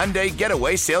 during the Hyundai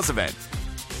Getaway Sales Event.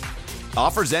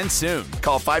 Offers end soon.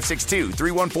 Call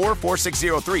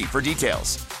 562-314-4603 for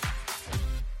details.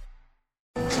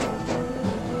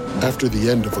 After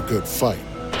the end of a good fight,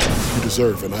 you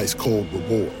deserve an ice-cold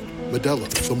reward. Modelo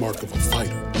is the mark of a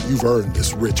fighter. You've earned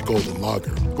this rich golden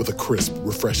lager with a crisp,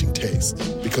 refreshing taste.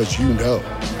 Because you know,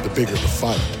 the bigger the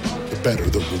fight, the better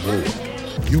the reward.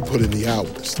 You put in the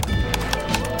hours,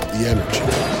 the energy,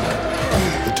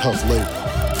 the tough labor.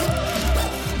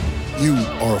 You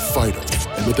are a fighter,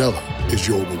 and Modelo is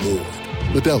your reward.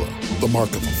 Modelo, the mark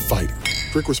of a fighter.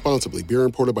 Drink responsibly. Beer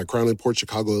imported by Crown Imports,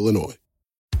 Chicago, Illinois.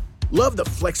 Love the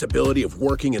flexibility of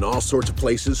working in all sorts of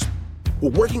places? Well,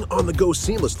 working on the go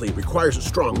seamlessly requires a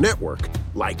strong network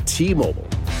like T-Mobile.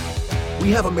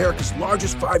 We have America's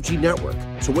largest 5G network,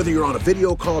 so whether you're on a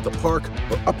video call at the park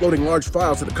or uploading large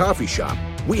files at a coffee shop,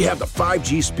 we have the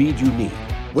 5G speed you need.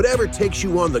 Whatever takes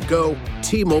you on the go,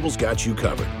 T-Mobile's got you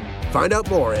covered. Find out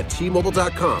more at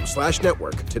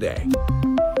T-Mobile.com/network today.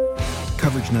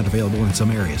 Coverage not available in some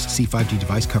areas. See 5G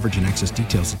device coverage and access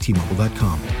details at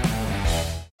T-Mobile.com.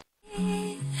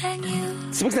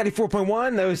 Mix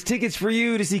 94.1, those tickets for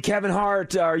you to see Kevin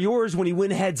Hart are yours when you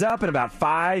win Heads Up in about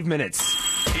 5 minutes.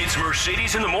 It's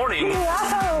Mercedes in the Morning.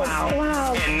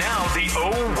 Wow. And now the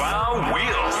Oh Wow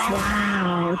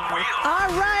Wheel. All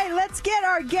right, let's get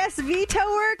our guest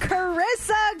vetoer,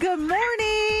 Carissa. Good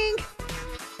morning.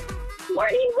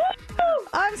 Morning.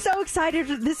 I'm so excited.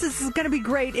 This is going to be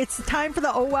great. It's time for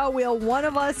the Oh Wow Wheel. One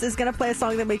of us is going to play a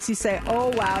song that makes you say, oh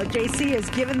wow. JC has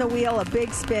given the wheel a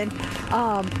big spin.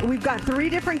 We've got 3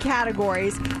 different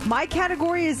categories. My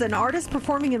category is an artist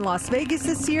performing in Las Vegas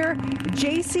this year.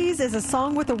 JC's is a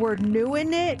song with the word new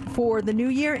in it for the new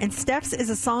year. And Steph's is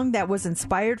a song that was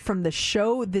inspired from the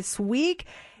show this week.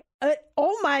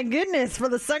 Oh my goodness, for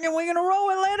the second week in a row,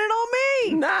 it landed on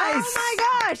me. Nice. Oh my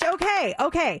gosh.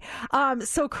 Okay.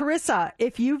 So Carissa,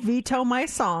 if you veto my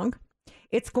song,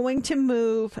 it's going to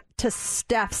move to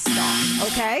Steph's song,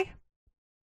 okay?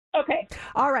 Okay.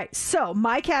 All right. So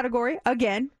my category,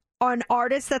 again, an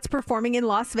artist that's performing in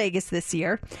Las Vegas this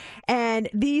year. And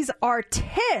these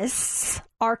artists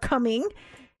are coming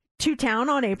to town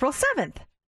on April 7th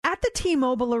at the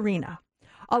T-Mobile Arena,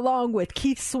 along with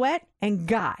Keith Sweat and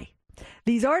Guy.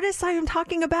 These artists I am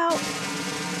talking about,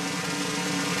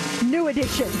 New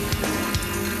Edition.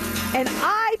 And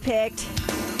I picked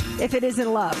If It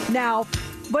Isn't Love. Now,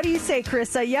 what do you say,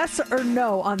 Carissa? Yes or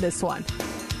no on this one?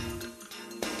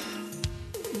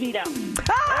 Veto.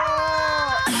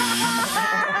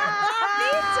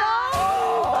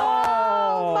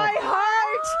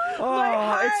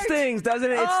 It stings,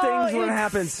 doesn't it? It stings when it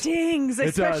happens. It stings,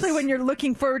 especially when you're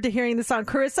looking forward to hearing the song.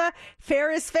 Carissa,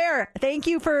 fair is fair. Thank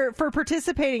you for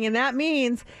participating, and that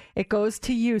means it goes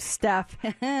to you, Steph.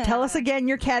 Tell us again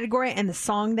your category and the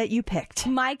song that you picked.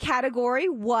 My category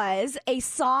was a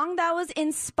song that was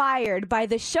inspired by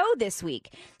the show this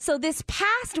week. So this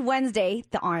past Wednesday,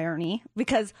 the irony,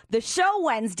 because the show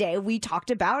Wednesday, we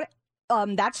talked about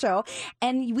that show,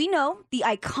 and we know the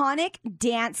iconic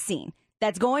dance scene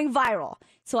that's going viral.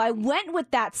 So I went with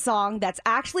that song that's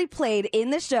actually played in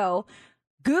the show,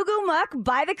 Goo Goo Muck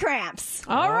by the Cramps.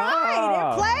 All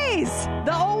right, it plays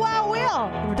the Oh Wow Wheel.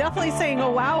 We're definitely saying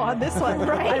oh wow on this one,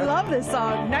 right? I love this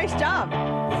song. Nice job.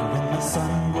 When the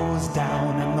sun goes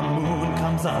down and the moon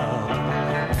comes up,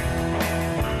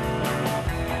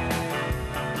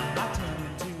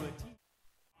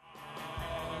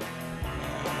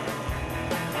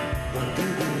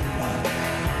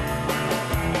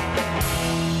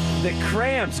 The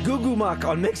Cramps, Goo Goo Muck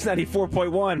on Mix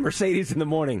 94.1, Mercedes in the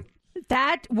Morning.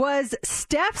 That was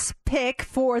Steph's pick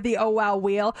for the Oh Wow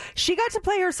Wheel. She got to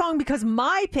play her song because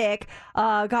my pick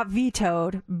got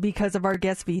vetoed because of our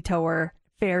guest vetoer,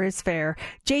 Fair is fair.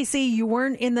 JC, you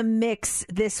weren't in the mix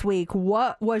this week.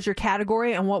 What was your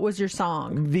category and what was your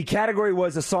song? The category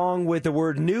was a song with the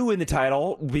word new in the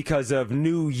title because of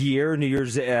New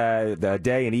Year's the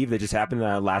day and eve that just happened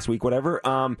last week, whatever.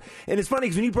 And it's funny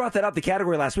because when you brought that up, the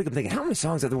category last week, I'm thinking, how many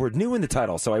songs have the word new in the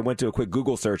title? So I went to a quick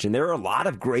Google search, and there are a lot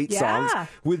of great songs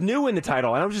with new in the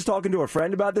title. And I was just talking to a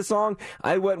friend about this song.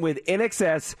 I went with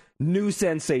INXS, New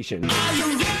Sensation.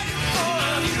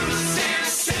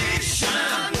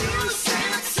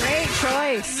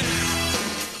 Choice.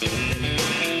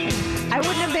 I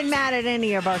wouldn't have been mad at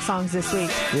any of our songs this week.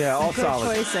 Yeah, all Good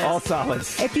solid. choices. All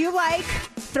solids. If you like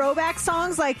throwback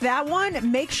songs like that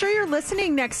one, make sure you're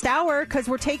listening next hour because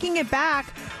we're taking it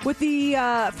back with the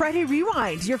Friday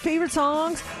Rewind. Your favorite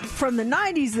songs from the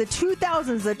 90s, the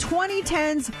 2000s, the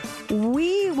 2010s.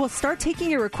 We will start taking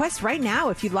your requests right now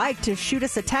if you'd like to shoot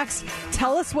us a text.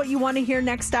 Tell us what you want to hear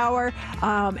next hour,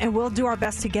 and we'll do our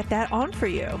best to get that on for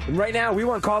you. Right now, we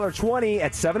want caller 20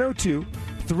 at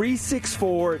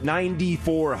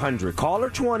 702-364-9400. Caller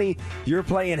 20, you're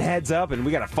playing Heads Up, and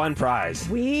we got a fun prize.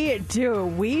 We do.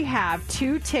 We have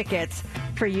 2 tickets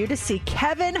for you to see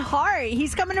Kevin Hart.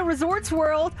 He's coming to Resorts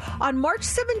World on March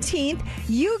 17th.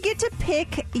 You get to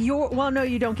pick your... Well, no,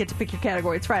 you don't get to pick your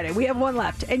category. It's Friday. We have one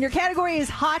left. And your category is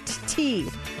hot tea.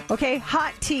 Okay,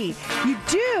 hot tea. You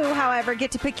do, however,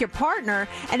 get to pick your partner.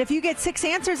 And if you get 6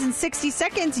 answers in 60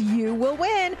 seconds, you will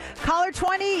win. Caller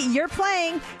 20, you're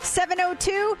playing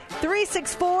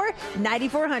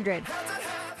 702-364-9400.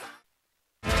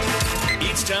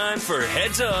 It's time for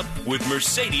Heads Up with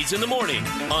Mercedes in the Morning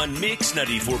on Mix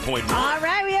 94.1. All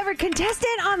right, we have a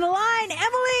contestant on the line.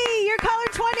 Emily, you're caller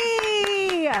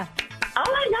 20. Oh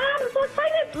my God, I'm so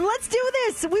excited. Let's do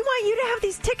this. We want you to have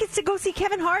these tickets to go see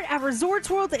Kevin Hart at Resorts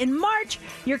World in March.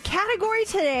 Your category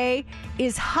today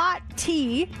is hot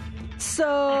tea.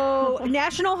 So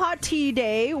National Hot Tea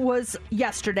Day was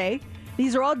yesterday.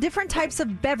 These are all different types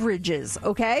of beverages,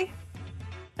 okay?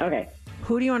 Okay.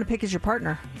 Who do you want to pick as your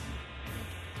partner?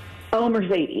 Oh,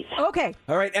 Mercedes. Okay.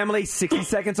 All right, Emily, 60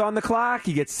 seconds on the clock.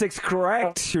 You get 6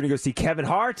 correct. You're going to go see Kevin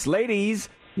Hart. Ladies,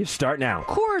 you start now.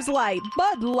 Coors Light,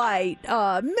 Bud Light,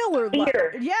 Miller Light.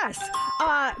 Beer. Yes.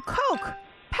 Coke,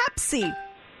 Pepsi.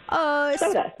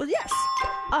 Soda. Yes.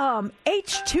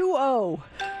 H2O.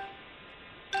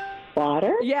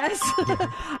 Water. Yes.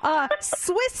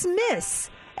 Swiss Miss.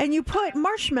 And you put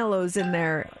marshmallows in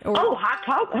there.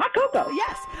 Hot cocoa.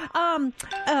 Yes.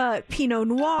 Pinot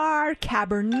Noir,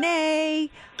 Cabernet.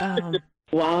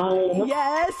 Wow.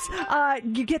 Yes.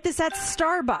 You get this at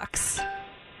Starbucks.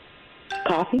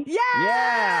 Coffee. Yes.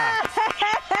 Yeah.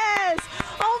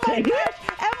 Oh my gosh,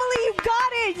 Emily, you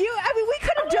got it. We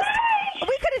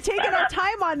could have taken our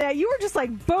time on that. You were just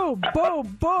like boom,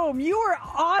 boom, boom. You were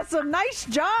awesome. Nice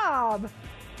job.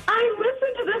 I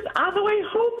listened to this on the way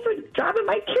home for dropping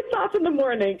my kids off in the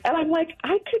morning, and I'm like,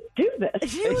 I could do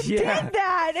this. You did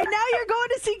that, and now you're going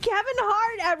to see Kevin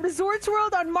Hart at Resorts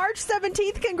World on March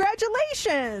 17th.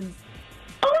 Congratulations.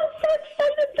 Oh, I'm so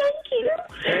excited. Thank you.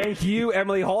 Thank you,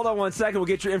 Emily. Hold on one second. We'll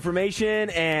get your information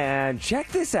and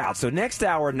check this out. So next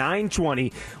hour,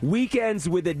 9:20, Weekends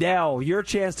with Adele. Your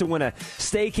chance to win a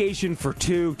staycation for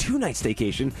two-night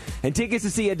staycation, and tickets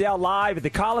to see Adele live at the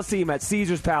Coliseum at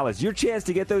Caesars Palace. Your chance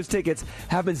to get those tickets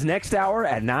happens next hour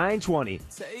at 9:20.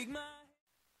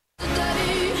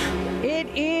 It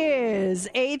is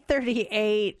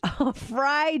 8:38 on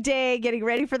Friday, getting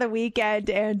ready for the weekend,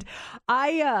 and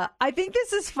I think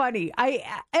this is funny.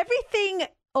 Everything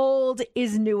old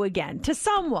is new again to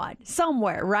someone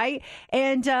somewhere, right?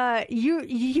 And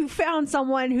you found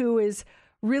someone who is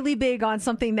really big on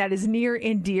something that is near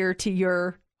and dear to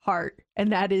your heart,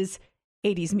 and that is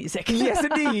 80s music. Yes,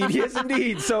 indeed. Yes,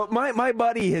 indeed. So my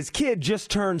buddy, his kid just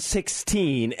turned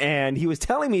 16, and he was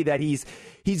telling me that he's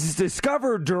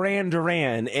discovered Duran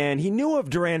Duran, and he knew of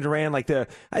Duran Duran, like the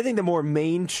more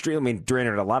mainstream. I mean, Duran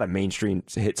had a lot of mainstream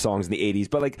hit songs in the 80s,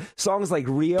 but like songs like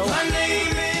Rio. My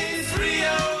name is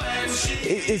Rio, and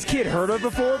his kid heard of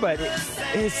before, but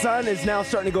his son is now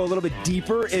starting to go a little bit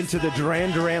deeper into the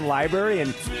Duran Duran library,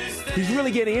 and he's really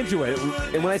getting into it.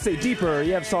 And when I say deeper,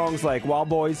 you have songs like Wild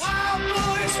Boys. Wild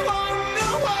Boys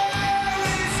wonder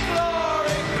where is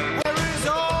glory, where is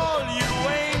all you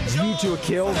angels You to a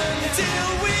Kill.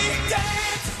 until we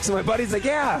dance. So my buddy's like,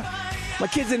 yeah, my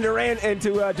kid's into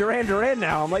Duran Duran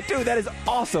now. I'm like, dude, that is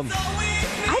awesome.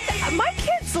 My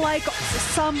kids like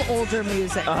some older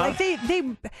music. Like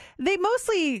they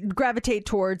mostly gravitate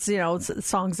towards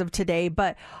songs of today,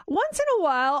 but once in a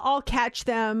while I'll catch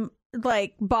them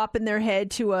like bopping their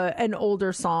head to an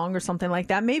older song or something like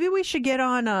that. Maybe we should get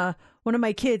on one of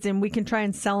my kids and we can try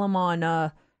and sell them on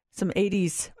Some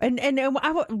 80s.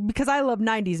 Because I love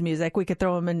 90s music, we could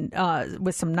throw them in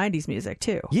with some 90s music,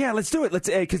 too. Yeah, let's do it. Let's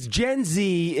because Gen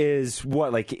Z is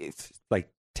what, like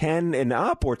 10 and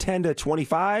up, or 10 to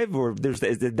 25, or is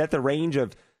that the range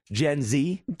of Gen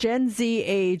Z? Gen Z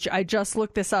age, I just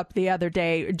looked this up the other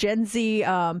day. Gen Z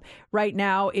right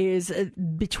now is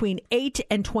between 8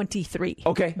 and 23.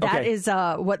 Okay. That is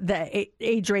what the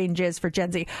age range is for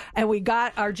Gen Z. And we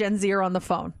got our Gen Zer on the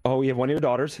phone. Oh, we have one of your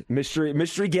daughters.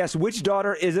 Mystery guess. Which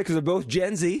daughter is it? Because they're both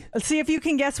Gen Z. Let's see if you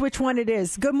can guess which one it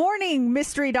is. Good morning,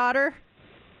 mystery daughter.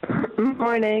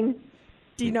 Morning.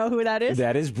 Do you know who that is?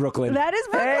 That is Brooklyn. That is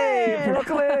Brooklyn. Hey,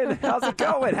 Brooklyn. How's it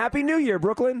going? Happy New Year,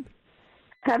 Brooklyn.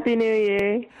 Happy New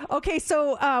Year. Okay,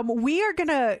 so we are going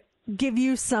to give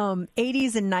you some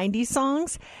 80s and 90s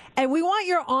songs, and we want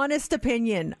your honest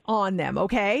opinion on them,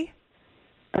 okay?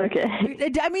 Okay.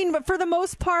 I mean, but for the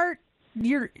most part,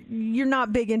 you're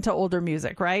not big into older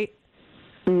music, right?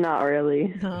 Not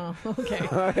really. Oh, okay.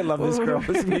 I love this girl.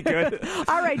 This is going to be good.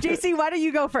 All right, JC, why don't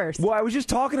you go first? Well, I was just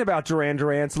talking about Duran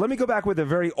Duran, so let me go back with a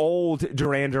very old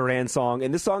Duran Duran song,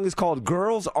 and this song is called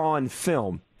Girls on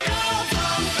Film.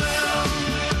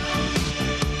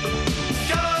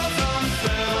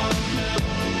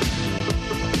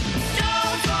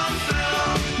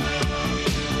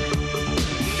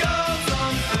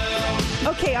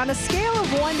 Okay, on a scale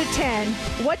of 1 to 10,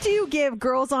 what do you give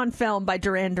Girls on Film by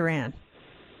Duran Duran?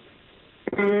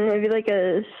 Maybe like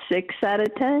a 6 out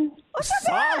of 10.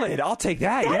 Solid. I'll take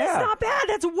that. That yeah. is not bad.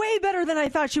 That's way better than I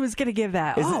thought she was going to give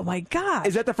that. My God.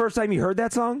 Is that the first time you heard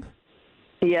that song?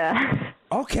 Yeah.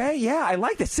 Okay, yeah, I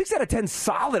like that. 6 out of 10,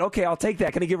 solid. Okay, I'll take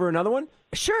that. Can I give her another one?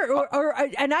 Sure,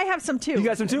 and I have some too. You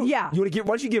got some too? Yeah. You want to give?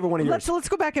 Why don't you give her one of yours? Let's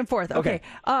go back and forth. Okay.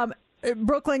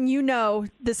 Brooklyn, you know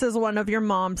this is one of your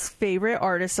mom's favorite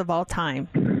artists of all time,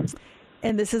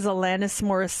 and this is Alanis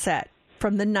Morissette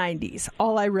from the 90s.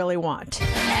 All I Really Want. And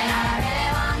all I really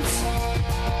want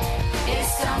is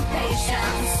some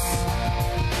patience,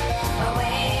 a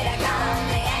way to calm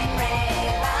the angry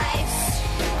lives.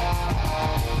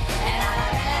 And all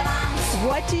I really want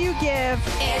What do you give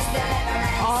is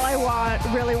deliverance. All I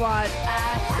Really Want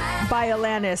by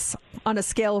Alanis on a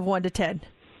scale of 1 to 10?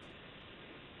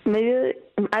 Maybe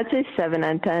I'd say 7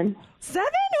 out of 10. 7?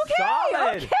 Okay.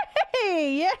 Solid.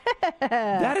 Okay. Yeah.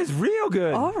 That is real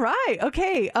good. All right.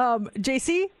 Okay.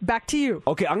 JC, back to you.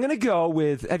 Okay, I'm going to go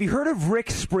with, have you heard of Rick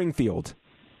Springfield?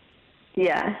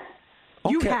 Yeah.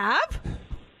 You have?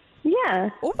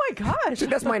 Yeah. Oh, my gosh.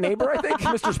 That's my neighbor, I think,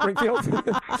 Mr. Springfield.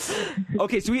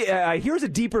 Okay, so here's a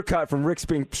deeper cut from Rick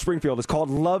Springfield. It's called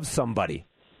Love Somebody.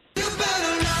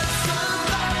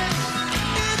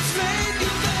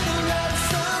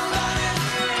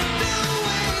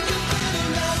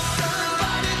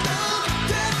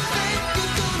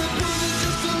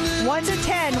 One to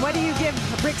 10, what do you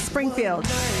give Rick Springfield?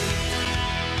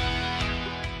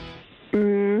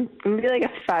 Maybe like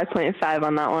a 5.5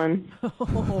 on that one.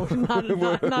 Oh,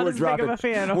 not as big of a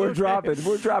fan. We're dropping.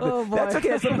 Oh, boy. That's okay.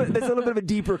 That's a little bit of a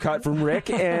deeper cut from Rick,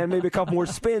 and maybe a couple more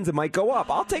spins. It might go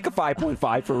up. I'll take a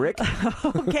 5.5 for Rick.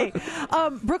 Okay.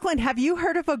 Brooklyn, have you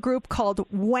heard of a group called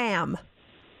Wham?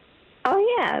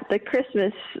 Oh, yeah, the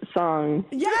Christmas song.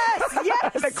 Yes.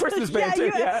 The Christmas band,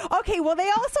 too, yeah. Okay, well, they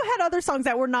also had other songs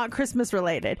that were not Christmas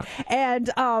related. And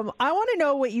I want to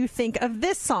know what you think of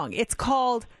this song. It's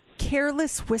called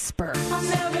Careless Whisper. I'm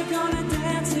never gonna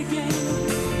dance again.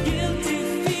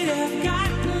 Guilty feet have got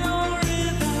no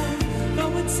rhythm.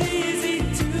 Though it's easy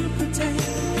to pretend.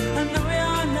 I know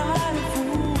you're not a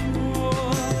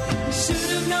fool. You should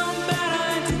have known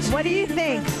better. What do you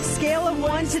think? Scale of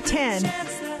 1 to 10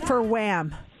 for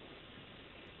Wham.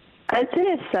 I'd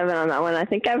say a 7 on that one. I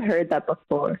think I've heard that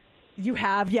before. You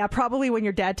have? Yeah, probably when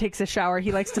your dad takes a shower,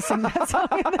 he likes to sing that song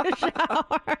in the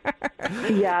shower.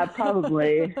 Yeah,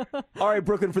 probably. All right,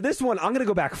 Brooklyn, for this one, I'm going to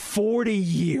go back 40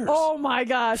 years. Oh, my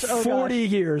gosh. 40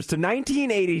 years to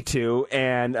 1982,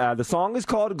 and the song is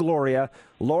called Gloria.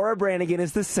 Laura Branigan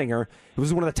is the singer. It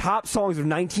was one of the top songs of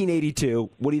 1982.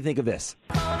 What do you think of this?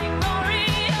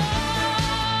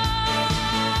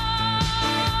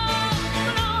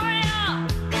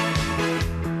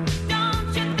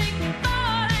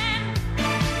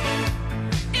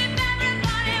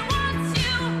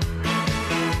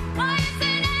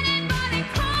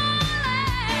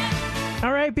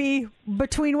 All right, B,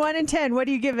 between 1 and 10, what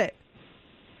do you give it?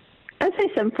 I'd say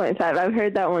 7.5. I've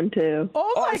heard that one too.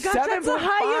 Oh my gosh, that's the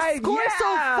highest score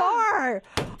so far.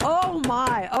 Oh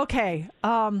my. Okay.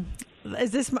 Is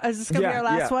this gonna be our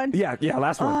last one? Yeah,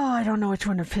 last one. Oh, I don't know which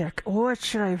one to pick. What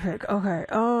should I pick? Okay.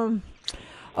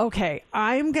 Okay,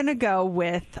 I'm gonna go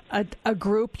with a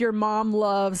group your mom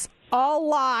loves a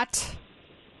lot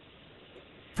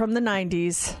from the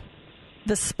 90s,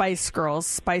 the Spice Girls,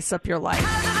 Spice Up Your Life.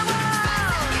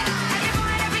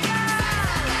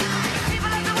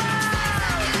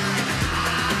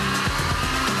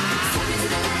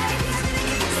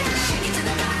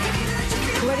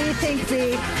 What do you think,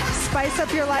 B? Spice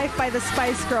Up Your Life by the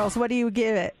Spice Girls. What do you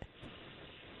give it?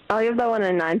 I'll give that one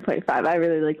a 9.5. I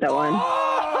really like that one.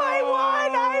 I won!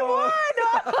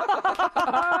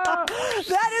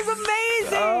 That is amazing!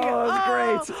 Oh,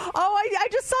 that's great. Oh, I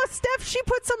just saw Steph. She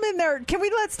put some in there. Can we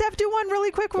let Steph do one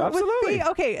really quick with Absolutely. me?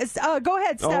 Okay, go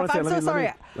ahead, Steph. I'm so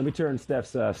sorry. Let me turn Steph's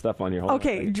stuff on your hold.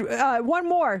 Okay, one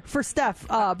more for Steph,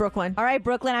 Brooklyn. All right,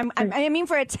 Brooklyn. I'm aiming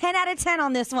for a 10 out of 10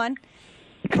 on this one.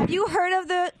 Have you heard of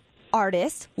the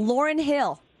artist Lauryn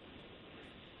Hill?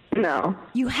 No.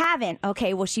 You haven't?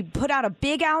 Okay, well, she put out a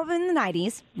big album in the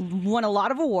 90s, won a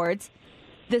lot of awards.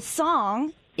 The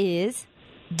song is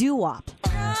Doo-Wop.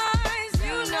 You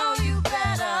know you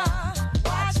better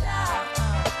watch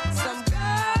out. Some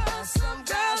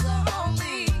girls are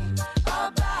only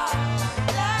about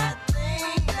that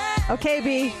thing. Okay,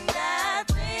 B.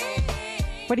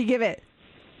 What do you give it?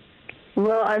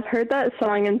 Well, I've heard that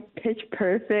song in Pitch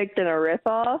Perfect and a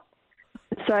riff-off,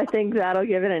 so I think that'll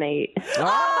give it an 8.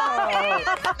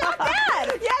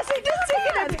 Yes, he did sing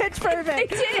it in Pitch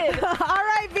Perfect. He did. All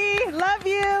right, B. Love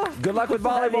you. Good luck with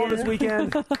volleyball this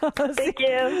weekend. Thank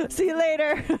you. See you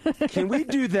later. Can we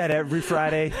do that every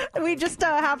Friday? We just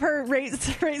have her rate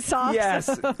songs. Yes.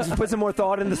 Just put some more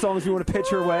thought in the songs we want to pitch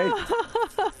her way.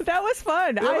 That was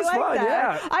fun. It was I like fun, that.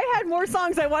 yeah. I had more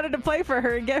songs I wanted to play for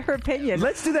her and get her opinion.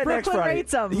 Let's do that next Brooklyn Friday.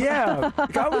 rates them. Yeah.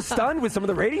 I was stunned with some of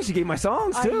the ratings she gave my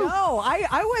songs, too. I know.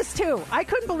 I was too. I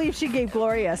couldn't believe she gave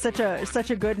Gloria such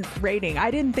a good rating.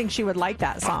 I didn't think she would like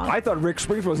that song. I thought Rick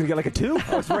Springfield was going to get like a 2.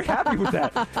 I was very happy with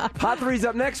that. Hot 3's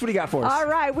up next. What do you got for us? All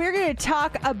right, we're going to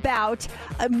talk about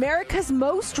America's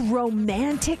most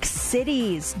romantic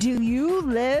cities. Do you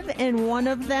live in one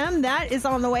of them? That is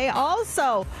on the way.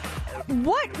 Also,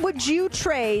 what would you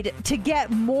trade to get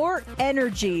more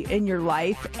energy in your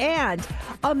life? And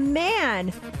a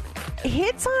man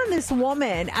hits on this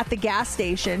woman at the gas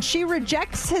station. She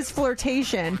rejects his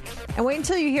flirtation. And wait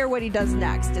until you hear what he does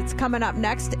next. It's coming up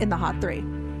next in the Hot 3.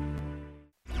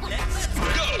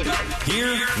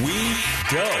 Here we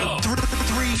go.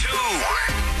 3, 2.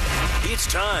 It's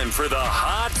time for the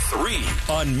Hot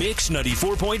 3 on Mix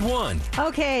 94.1.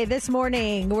 Okay, this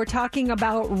morning we're talking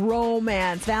about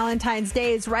romance. Valentine's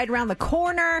Day is right around the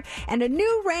corner, and a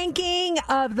new ranking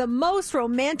of the most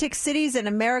romantic cities in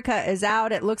America is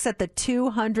out. It looks at the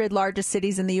 200 largest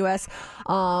cities in the U.S.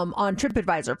 On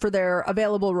TripAdvisor for their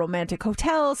available romantic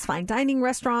hotels, fine dining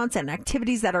restaurants, and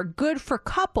activities that are good for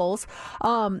couples,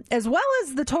 as well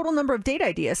as the total number of date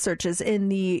idea searches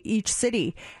in each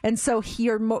city. And so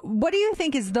here, what do you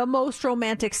think is the most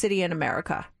romantic city in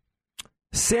America?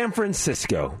 San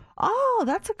Francisco. Oh,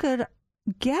 that's a good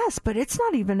guess, but it's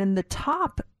not even in the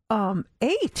top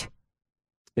 8.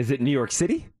 Is it New York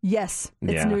City? Yes,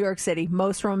 it's Yeah. New York City,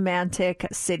 most romantic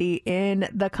city in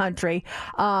the country.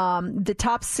 The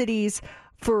top cities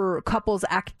for couples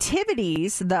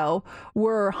activities, though,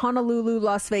 were Honolulu,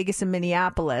 Las Vegas, and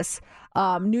Minneapolis.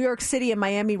 New York City and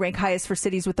Miami rank highest for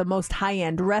cities with the most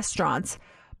high-end restaurants.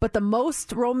 But the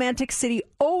most romantic city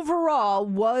overall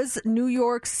was New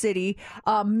York City.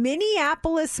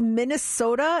 Minneapolis,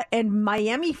 Minnesota, and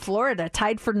Miami, Florida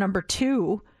tied for number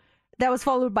 2. That was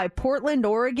followed by Portland,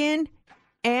 Oregon,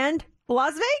 and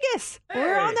Las Vegas. Hey.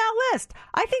 We're on that list.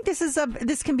 I think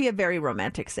this can be a very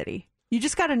romantic city. You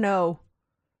just got to know.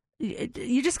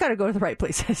 You just got to go to the right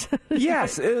places.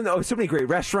 Yes. So many great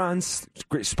restaurants,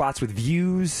 great spots with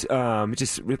views,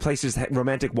 just places,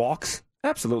 romantic walks.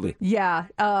 Absolutely. Yeah.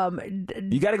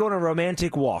 You got to go on a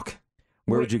romantic walk.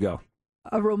 Where would you go?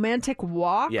 A romantic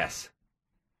walk? Yes.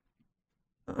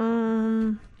 I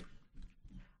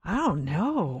don't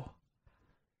know.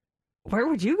 Where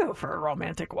would you go for a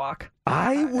romantic walk?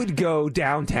 I would go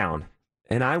downtown,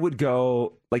 and I would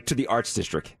go like to the Arts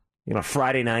District.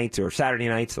 Friday night or Saturday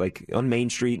nights, like on Main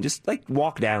Street, and just like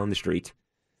walk down the street,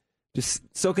 just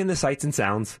soak in the sights and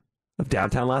sounds of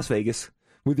downtown Las Vegas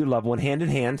with your loved one, hand in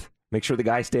hand. Make sure the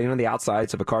guy's standing on the outside,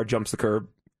 so if a car jumps the curb,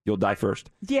 you'll die first.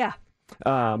 Yeah.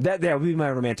 That would be my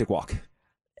romantic walk.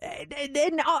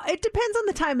 It depends on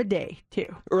the time of day,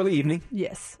 too. Early evening.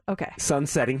 Yes. Okay. Sun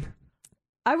setting.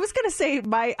 I was going to say,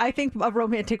 I think a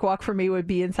romantic walk for me would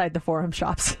be inside the Forum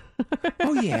shops.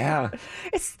 Oh, yeah.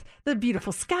 It's the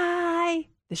beautiful sky,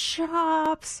 the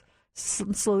shops,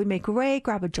 slowly make your way,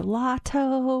 grab a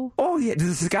gelato. Oh, yeah.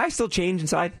 Does the sky still change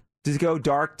inside? Does it go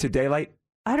dark to daylight?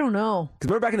 I don't know. Because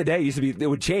remember back in the day, it used to be, it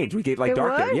would change. We get like It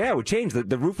dark there. would? Yeah, it would change.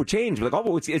 The roof would change. We're like, oh,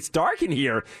 well, it's dark in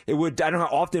here. It would, I don't know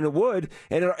how often it would.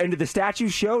 And did the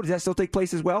statues show? Does that still take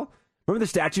place as well? Remember the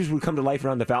statues would come to life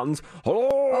around the fountains?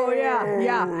 Oh,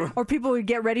 yeah. Or people would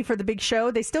get ready for the big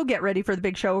show. They still get ready for the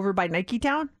big show over by Nike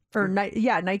Town. Or,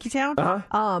 Nike Town.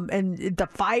 Uh-huh. And the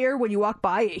fire, when you walk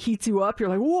by, it heats you up. You're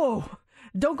like, whoa.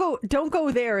 Don't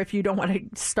go there if you don't want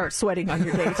to start sweating on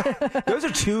your date. Those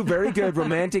are two very good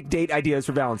romantic date ideas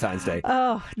for Valentine's Day.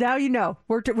 Oh, now you know.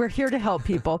 We're here to help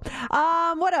people.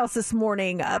 What else this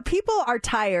morning? People are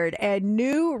tired, and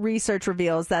new research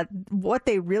reveals that what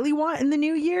they really want in the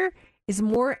new year is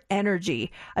more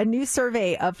energy. A new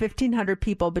survey of 1,500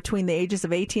 people between the ages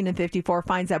of 18 and 54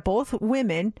 finds that both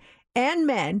women and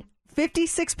men,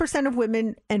 56% of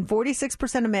women and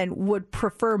 46% of men, would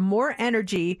prefer more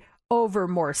energy over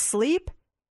more sleep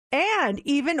and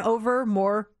even over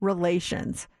more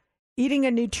relations. Eating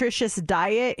a nutritious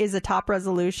diet is a top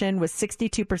resolution, with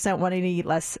 62% wanting to eat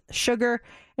less sugar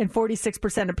and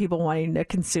 46% of people wanting to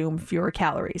consume fewer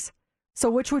calories. So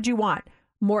which would you want?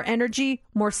 More energy,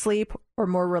 more sleep, or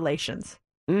more relations?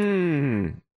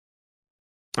 I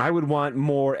would want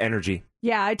more energy.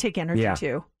 Yeah, I'd take energy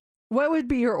too. What would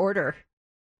be your order?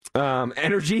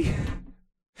 Energy,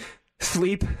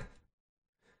 sleep,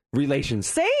 relations.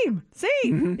 Same.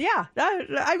 Mm-hmm. Yeah.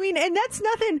 I mean, and that's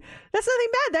nothing bad.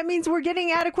 That means we're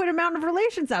getting adequate amount of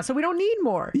relations now, so we don't need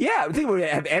more. Yeah, I think we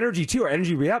have energy too. Our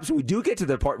energy re-ups, so we do get to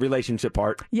the relationship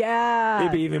part. Yeah.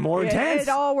 It'd be even more intense. It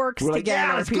all works We're like, together,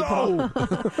 yeah, let's people.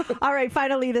 go. All right,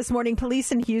 finally this morning,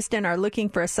 police in Houston are looking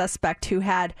for a suspect who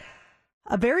had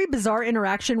a very bizarre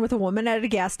interaction with a woman at a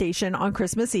gas station on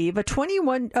Christmas Eve. A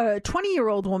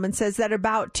 20-year-old woman says that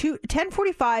about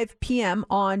 10:45 p.m.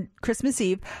 on Christmas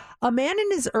Eve, a man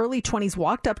in his early 20s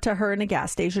walked up to her in a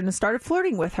gas station and started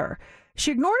flirting with her.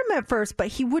 She ignored him at first, but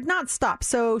he would not stop.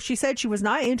 So she said she was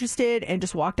not interested and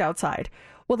just walked outside.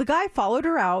 Well, the guy followed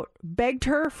her out, begged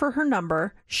her for her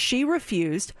number. She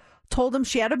refused, told him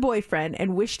she had a boyfriend,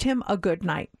 and wished him a good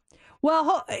night.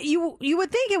 Well, you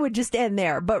would think it would just end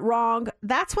there, but wrong.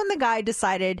 That's when the guy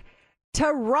decided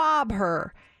to rob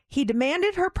her. He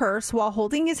demanded her purse while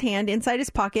holding his hand inside his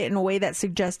pocket in a way that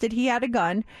suggested he had a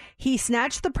gun. He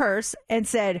snatched the purse and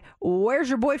said, "Where's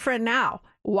your boyfriend now?"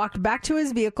 Walked back to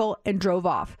his vehicle and drove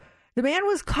off. The man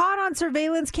was caught on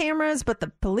surveillance cameras, but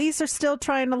the police are still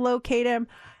trying to locate him.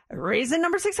 Reason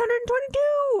number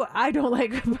 622. I don't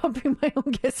like pumping my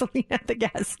own gasoline at the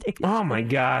gas station. Oh, my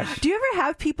gosh. Do you ever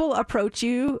have people approach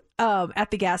you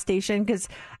at the gas station? Because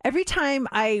every time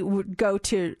I would go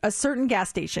to a certain gas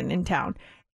station in town,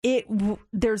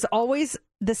 there's always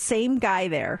the same guy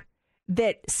there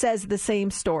that says the same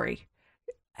story.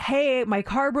 Hey, my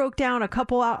car broke down a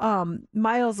couple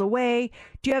miles away.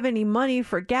 Do you have any money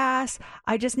for gas?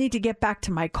 I just need to get back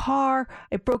to my car.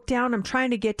 It broke down. I'm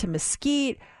trying to get to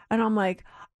Mesquite. And I'm like,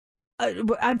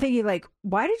 I'm thinking, like,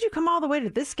 why did you come all the way to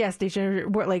this gas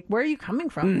station? Where are you coming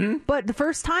from? Mm-hmm. But the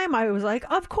first time I was like,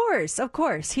 of course,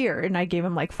 here. And I gave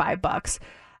him like $5.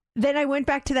 Then I went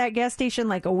back to that gas station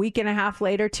like a week and a half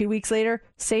later, 2 weeks later,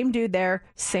 same dude there,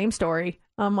 same story.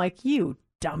 I'm like, you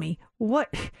dummy. What?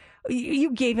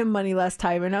 You gave him money last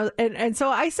time. And so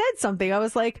I said something. I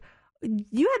was like,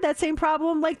 you had that same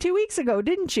problem like 2 weeks ago,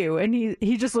 didn't you? And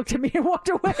he just looked at me and walked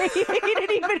away. He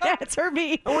didn't even answer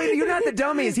me. Oh, wait, you're not the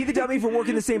dummy. Is he the dummy for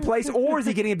working the same place, or is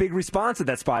he getting a big response at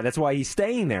that spot? That's why he's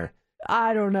staying there.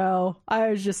 I don't know. I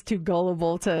was just too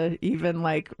gullible to even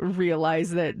like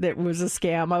realize that it was a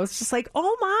scam. I was just like,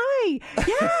 oh my,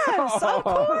 yes, of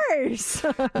course.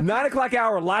 9 o'clock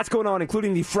hour, lots going on,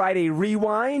 including the Friday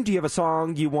Rewind. Do you have a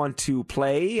song you want to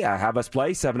play? Have us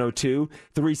play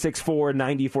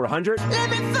 702-364-9400.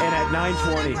 And at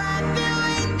 9:20.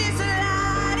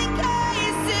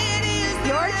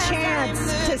 Your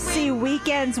chance to see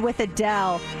Weekends with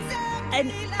Adele. An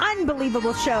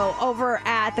unbelievable show over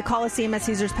at the Coliseum at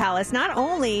Caesars Palace. Not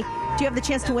only do you have the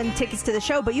chance to win tickets to the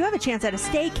show, but you have a chance at a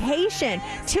staycation.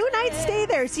 2 nights stay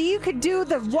there, so you could do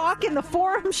the walk in the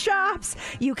Forum shops.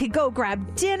 You could go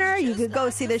grab dinner. You could go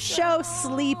see the show,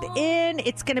 sleep in.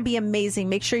 It's going to be amazing.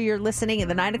 Make sure you're listening at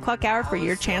the 9 o'clock hour for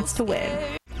your chance to win.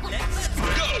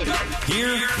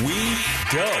 Here we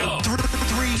go. 3, 2,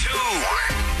 1.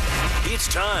 It's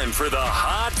time for the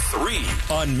Hot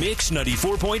 3 on Mix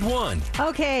 94.1.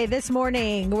 Okay, this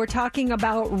morning we're talking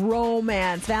about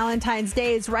romance. Valentine's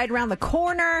Day is right around the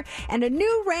corner, and a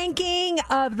new ranking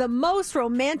of the most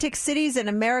romantic cities in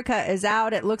America is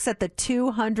out. It looks at the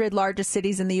 200 largest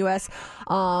cities in the U.S.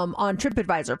 On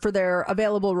TripAdvisor for their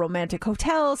available romantic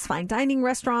hotels, fine dining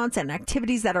restaurants, and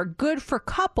activities that are good for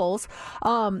couples,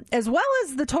 as well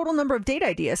as the total number of date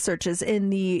idea searches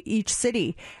in each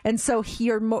city. And so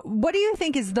here, what do you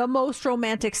think is the most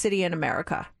romantic city in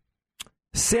America?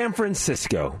 San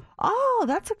Francisco. Oh,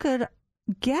 that's a good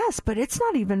guess, but it's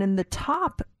not even in the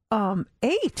top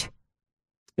 8.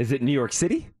 Is it New York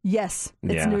City? Yes,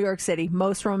 it's Yeah. New York City,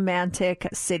 most romantic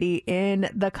city in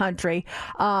the country.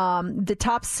 The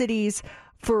top cities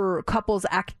for couples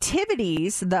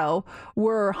activities, though,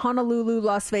 were Honolulu,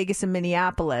 Las Vegas, and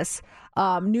Minneapolis.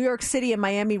 New York City and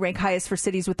Miami rank highest for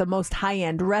cities with the most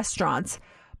high-end restaurants.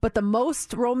 But the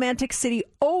most romantic city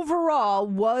overall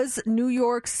was New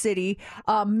York City.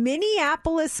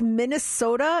 Minneapolis,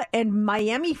 Minnesota, and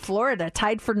Miami, Florida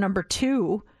tied for number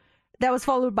 2. That was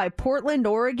followed by Portland,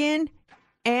 Oregon,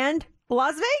 and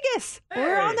Las Vegas. Hey.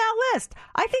 We're on that list.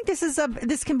 I think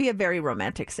this can be a very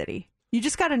romantic city. You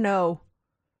just got to know.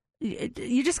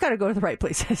 You just got to go to the right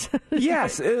places.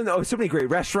 Yes. So many great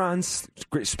restaurants,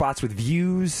 great spots with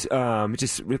views,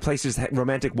 just places,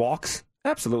 romantic walks.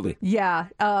 Absolutely. Yeah.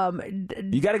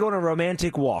 You got to go on a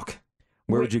romantic walk.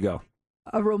 Where would you go?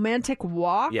 A romantic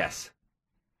walk? Yes.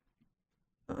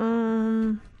 I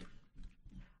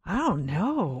don't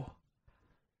know.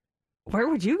 Where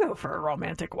would you go for a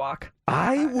romantic walk?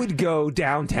 I would go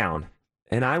downtown,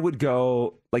 and I would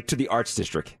go like to the Arts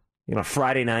District.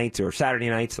 Friday nights or Saturday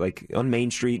nights, like on Main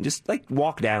Street, and just like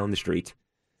walk down the street.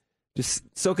 Just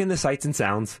soak in the sights and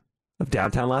sounds of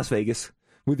downtown Las Vegas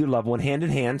with your loved one, hand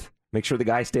in hand. Make sure the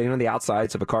guy's standing on the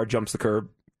outside, so if a car jumps the curb,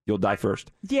 you'll die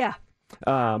first. Yeah.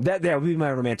 That would be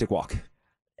my romantic walk.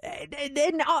 And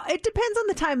it depends on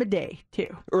the time of day,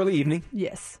 too. Early evening.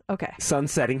 Yes. Okay. Sun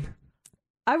setting.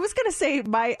 I was going to say,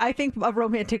 I think a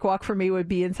romantic walk for me would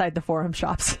be inside the Forum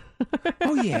shops.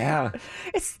 Oh, yeah.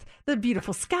 It's the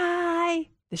beautiful sky,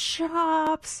 the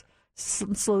shops,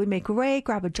 slowly make way,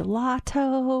 grab a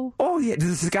gelato. Oh, yeah.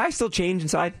 Does the sky still change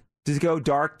inside? Does it go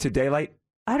dark to daylight?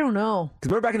 I don't know. Because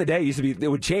remember back in the day, it used to be, it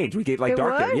would change. We get like It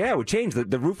dark. would? Yeah, it would change.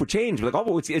 The roof would change. We're like,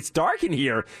 oh, well, it's dark in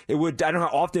here. It would. I don't know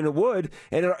how often it would.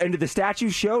 And did the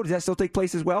statues show? Does that still take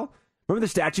place as well? Remember the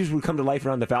statues would come to life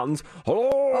around the fountains?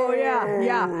 Oh,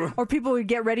 yeah. Or people would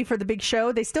get ready for the big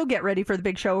show. They still get ready for the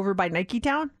big show over by Nike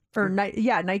Town.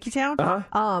 Nike Town.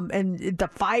 Uh-huh. And the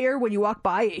fire, when you walk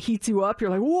by, it heats you up. You're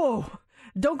like, whoa.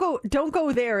 Don't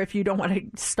go there if you don't want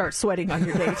to start sweating on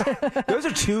your date. Those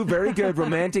are 2 very good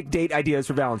romantic date ideas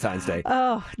for Valentine's Day.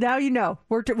 Oh, now you know.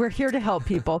 We're here to help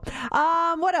people.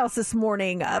 What else this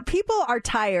morning? People are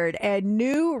tired, and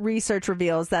new research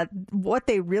reveals that what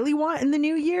they really want in the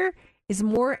new year is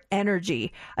more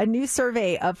energy. A new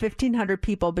survey of 1,500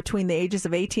 people between the ages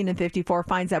of 18 and 54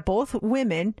 finds that both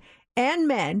women and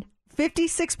men,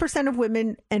 56% of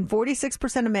women and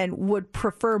 46% of men, would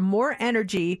prefer more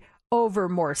energy over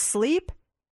more sleep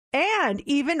and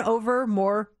even over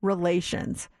more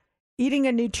relations. Eating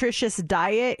a nutritious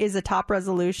diet is a top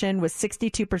resolution, with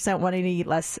 62% wanting to eat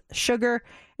less sugar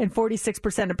and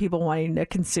 46% of people wanting to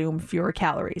consume fewer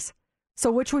calories.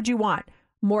 So which would you want?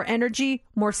 More energy,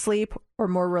 more sleep, or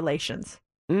more relations?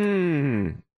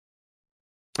 I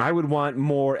would want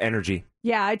more energy.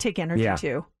 Yeah, I'd take energy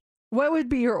too. What would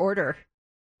be your order?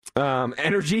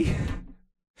 Energy,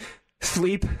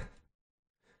 sleep,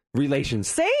 relations.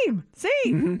 Same.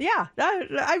 Mm-hmm. Yeah.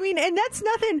 I mean, and that's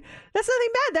nothing bad.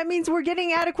 That means we're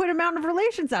getting adequate amount of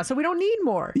relations now, so we don't need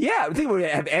more. Yeah, I think we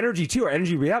have energy too. Our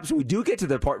energy re-up, so we do get to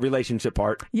the relationship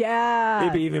part. Yeah.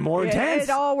 It'd be even more intense. It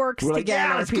all works We're like, together,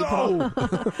 yeah, let's people.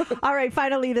 go. All right,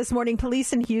 finally this morning,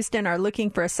 police in Houston are looking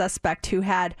for a suspect who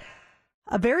had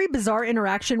a very bizarre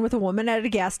interaction with a woman at a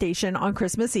gas station on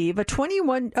Christmas Eve. A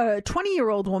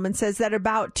 20-year-old woman says that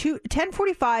about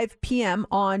 10:45 p.m.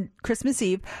 on Christmas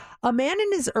Eve, a man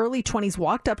in his early 20s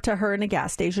walked up to her in a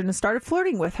gas station and started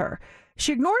flirting with her.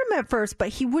 She ignored him at first, but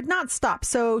he would not stop.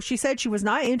 So she said she was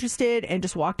not interested and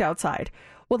just walked outside.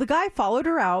 Well, the guy followed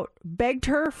her out, begged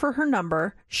her for her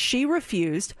number. She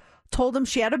refused, told him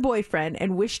she had a boyfriend,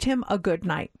 and wished him a good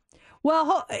night.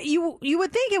 Well, you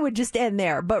would think it would just end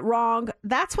there, but wrong.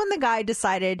 That's when the guy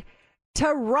decided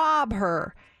to rob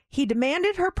her. He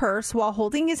demanded her purse while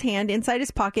holding his hand inside his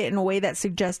pocket in a way that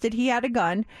suggested he had a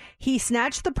gun. He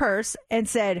snatched the purse and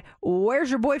said,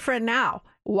 "Where's your boyfriend now?"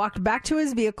 Walked back to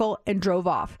his vehicle and drove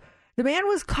off. The man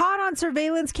was caught on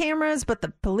surveillance cameras, but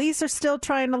the police are still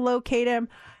trying to locate him.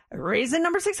 Reason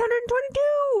number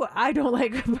 622. I don't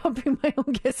like pumping my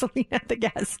own gasoline at the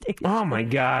gas station. Oh my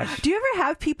gosh. Do you ever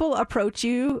have people approach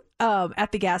you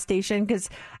at the gas station? Because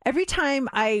every time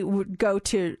I would go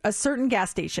to a certain gas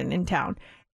station in town,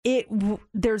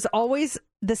 there's always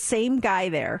the same guy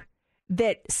there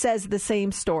that says the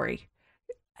same story.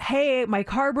 Hey, my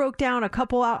car broke down a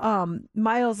couple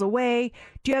miles away.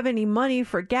 Do you have any money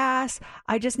for gas?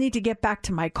 I just need to get back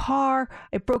to my car.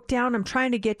 It broke down. I'm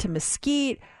trying to get to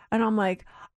Mesquite. And I'm like,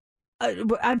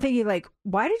 I'm thinking, like,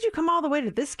 why did you come all the way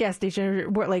to this gas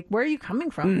station? Where are you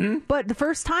coming from? Mm-hmm. But the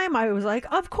first time I was like,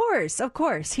 of course,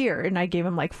 here. And I gave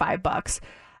him like $5.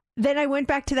 Then I went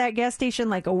back to that gas station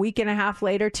like a week and a half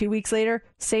later, 2 weeks later.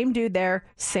 Same dude there,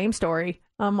 same story.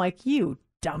 I'm like, you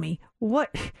dummy.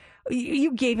 What?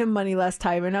 You gave him money last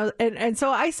time. And so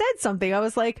I said something. I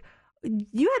was like,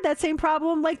 you had that same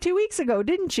problem like 2 weeks ago,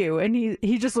 didn't you? And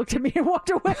he just looked at me and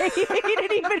walked away. He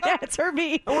didn't even answer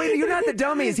me. Oh, wait, you're not the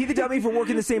dummy. Is he the dummy for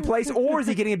working the same place, or is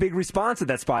he getting a big response at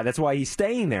that spot? That's why he's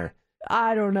staying there.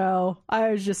 I don't know. I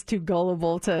was just too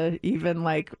gullible to even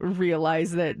like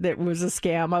realize that it was a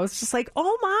scam. I was just like,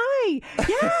 oh my,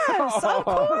 yes, of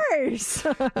course.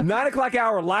 9 o'clock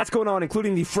hour, lots going on,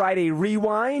 including the Friday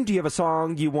Rewind. Do you have a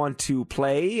song you want to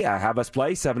play? Have us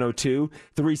play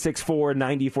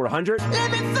 702-364-9400.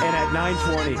 And at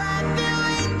 9:20.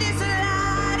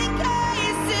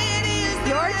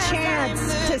 Your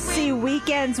chance to see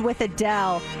Weekends with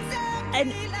Adele.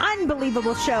 An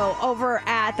unbelievable show over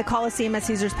at the Coliseum at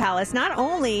Caesars Palace. Not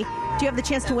only do you have the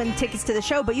chance to win tickets to the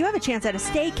show, but you have a chance at a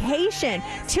staycation.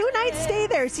 2 nights stay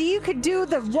there, so you could do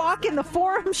the walk in the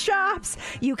Forum shops.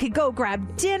 You could go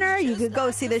grab dinner. You could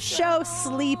go see the show,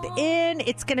 sleep in.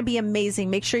 It's going to be amazing.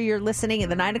 Make sure you're listening at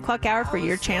the 9 o'clock hour for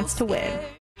your chance to win.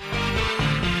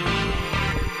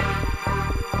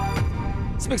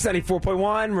 It's Mix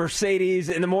 94.1, Mercedes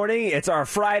in the morning. It's our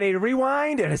Friday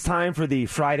Rewind, and it's time for the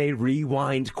Friday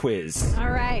Rewind quiz. All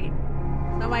right.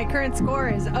 So my current score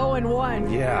is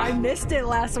 0-1. Yeah. I missed it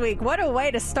last week. What a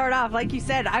way to start off. Like you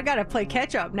said, I got to play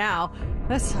catch up now.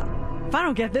 If I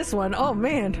don't get this one, oh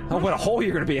man. Oh, what a hole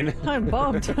you're going to be in. I'm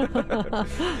bummed. We're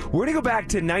going to go back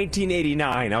to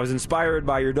 1989. I was inspired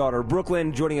by your daughter,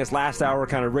 Brooklyn, joining us last hour,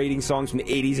 kind of rating songs from the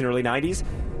 80s and early 90s.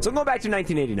 So I'm going back to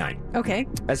 1989. Okay.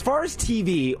 As far as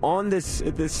TV, on this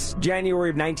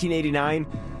January of 1989,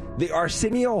 the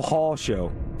Arsenio Hall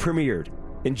show premiered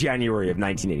in January of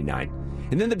 1989.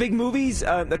 And then the big movies,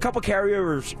 a couple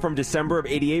carryovers from December of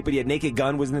 88, but you had Naked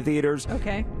Gun was in the theaters.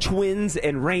 Okay. Twins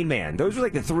and Rain Man. Those were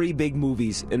like the 3 big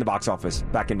movies in the box office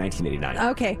back in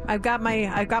 1989. Okay. I've got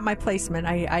my placement.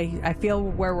 I feel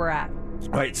where we're at. All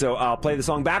right, so I'll play the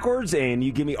song backwards, and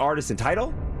you give me artist and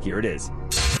title. Here it is.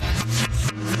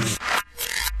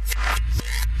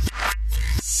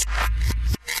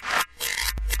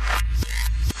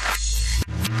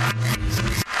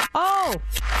 Oh,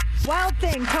 Wild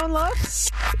Thing, Tone Loc. Is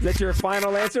that your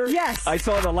final answer? Yes. I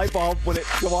saw the light bulb when it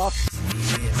go off.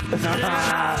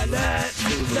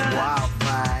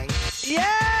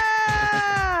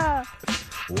 Yeah!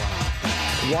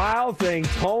 Wild Thing,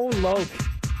 Tone Loc.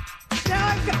 Now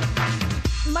I've got...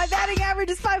 My batting average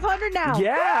is 500 now.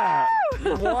 Yeah.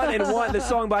 Woo! 1-1. The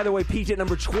song, by the way, peaked at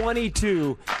number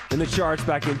 22 in the charts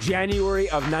back in January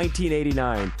of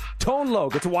 1989. Tone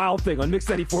Loc, it's a Wild Thing on Mix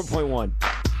 94.1.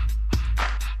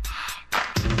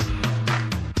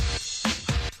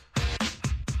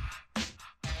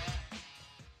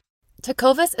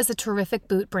 Tecovas is a terrific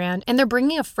boot brand, and they're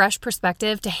bringing a fresh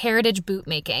perspective to heritage boot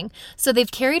making. So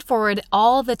they've carried forward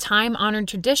all the time-honored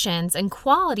traditions and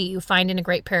quality you find in a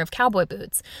great pair of cowboy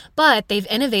boots, but they've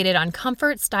innovated on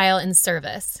comfort, style, and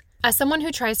service. As someone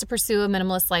who tries to pursue a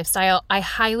minimalist lifestyle, I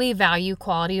highly value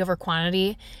quality over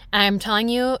quantity, and I'm telling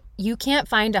you, you can't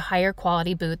find a higher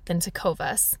quality boot than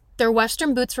Tecovas. Their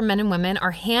Western boots for men and women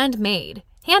are handmade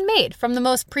from the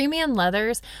most premium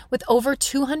leathers with over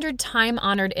 200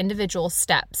 time-honored individual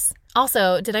steps.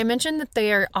 Also, did I mention that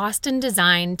they are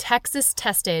Austin-designed,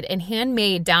 Texas-tested, and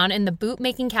handmade down in the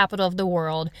boot-making capital of the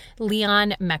world,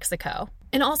 Leon, Mexico?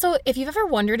 And also, if you've ever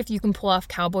wondered if you can pull off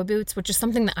cowboy boots, which is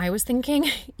something that I was thinking,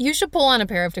 you should pull on a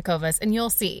pair of Tecovas and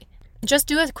you'll see. Just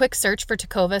do a quick search for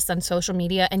Tecovas on social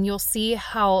media and you'll see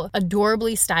how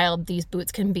adorably styled these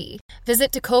boots can be.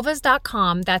 Visit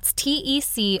tecovas.com, that's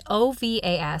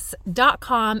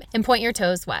TECOVAS.com, and point your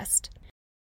toes west.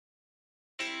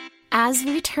 As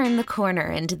we turn the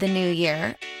corner into the new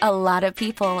year, a lot of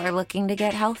people are looking to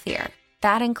get healthier.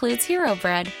 That includes Hero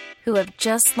Bread, who have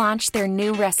just launched their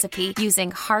new recipe using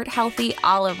heart-healthy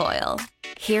olive oil.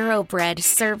 Hero Bread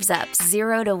serves up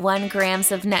 0 to 1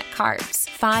 grams of net carbs,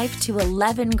 5 to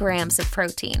 11 grams of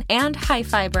protein and high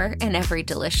fiber in every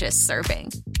delicious serving.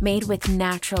 Made with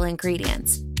natural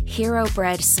ingredients, Hero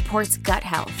Bread supports gut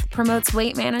health, promotes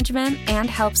weight management, and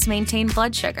helps maintain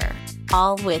blood sugar.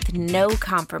 All with no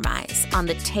compromise on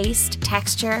the taste,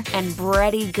 texture, and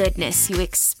bready goodness you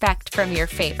expect from your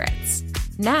favorites.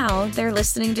 Now they're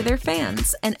listening to their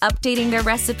fans and updating their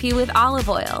recipe with olive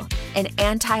oil, an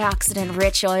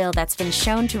antioxidant-rich oil that's been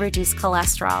shown to reduce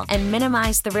cholesterol and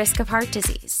minimize the risk of heart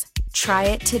disease. Try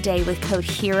it today with code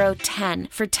HERO10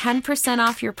 for 10%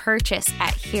 off your purchase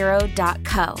at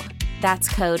hero.co. That's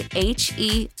code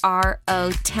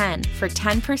HERO10 for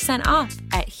 10% off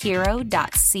at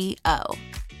hero.co.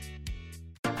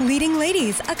 Leading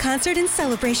Ladies, a concert in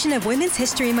celebration of Women's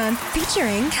History Month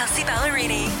featuring Kelsey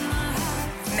Ballerini,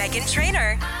 Meghan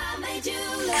Trainor,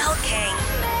 Elle King,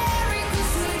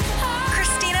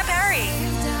 Christina Perri.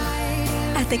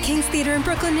 At the King's Theater in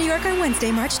Brooklyn, New York on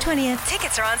Wednesday, March 20th.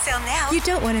 Tickets are on sale now. You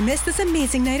don't want to miss this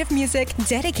amazing night of music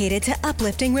dedicated to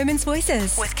uplifting women's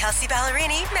voices. With Kelsey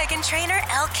Ballerini, Meghan Trainor,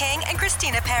 Elle King, and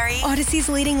Christina Perri. Odyssey's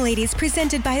Leading Ladies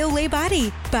presented by Olay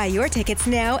Body. Buy your tickets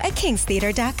now at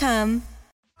kingstheater.com.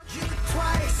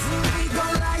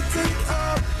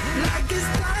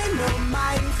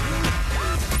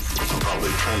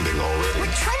 Probably trending already. We're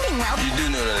trending well. You do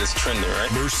know that it's trending,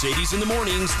 right? Mercedes in the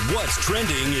mornings. What's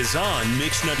trending is on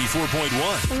Mix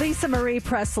 94.1. Lisa Marie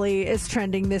Presley is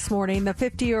trending this morning. The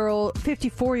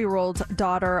 54-year-old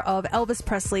daughter of Elvis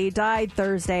Presley died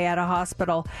Thursday at a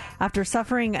hospital after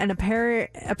suffering an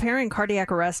apparent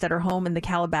cardiac arrest at her home in the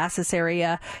Calabasas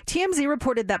area. TMZ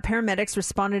reported that paramedics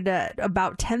responded at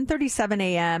about 10:37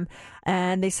 a.m.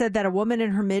 and they said that a woman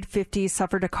in her mid-50s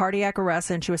suffered a cardiac arrest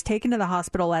and she was taken to the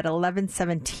hospital at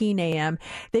 11:17 a.m.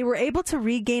 They were able to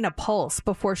regain a pulse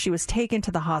before she was taken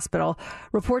to the hospital.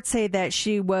 Reports say that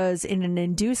she was in an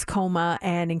induced coma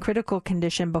and in critical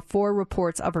condition before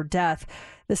reports of her death.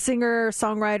 The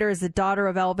singer-songwriter is the daughter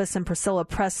of Elvis and Priscilla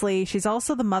Presley. She's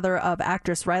also the mother of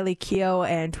actress Riley Keough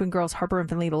and twin girls Harper and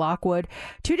Finley Lockwood.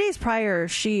 2 days prior,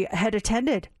 she had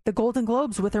attended the Golden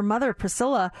Globes with her mother,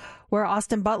 Priscilla, where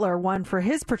Austin Butler won for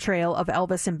his portrayal of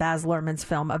Elvis in Baz Luhrmann's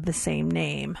film of the same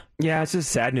name. Yeah, it's just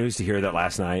sad news to hear that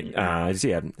last night.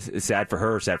 It's sad for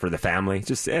her, sad for the family.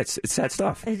 It's sad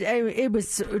stuff. It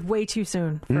was way too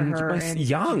soon for her. And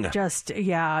young. Just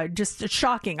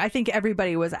shocking. I think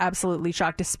everybody was absolutely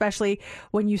shocked, especially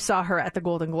when you saw her at the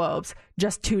Golden Globes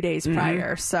just 2 days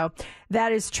prior. So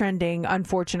that is trending,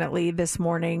 unfortunately, this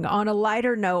morning. On a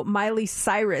lighter note, Miley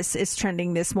Cyrus is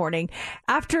trending this morning.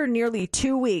 After nearly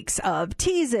 2 weeks of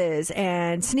teases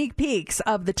and sneak peeks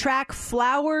of the track,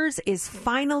 Flowers is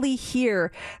finally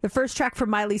here. The first track from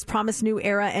Miley's promised new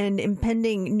era and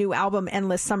impending new album,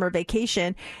 Endless Summer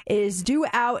Vacation, is due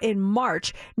out in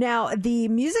March. Now, the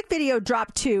music video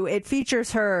dropped too. It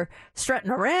features her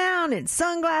strutting around in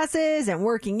sunglasses and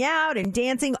working out and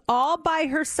dancing all by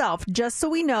herself, just so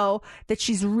we know that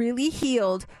she's really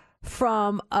healed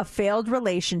from a failed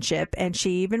relationship. And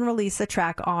she even released a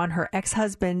track on her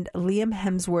ex-husband Liam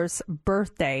Hemsworth's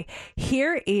birthday.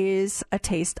 Here is a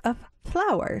taste of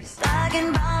Flowers. I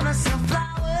can buy myself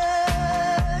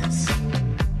flowers,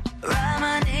 write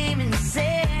my name in the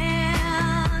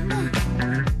sand,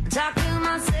 talk to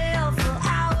myself for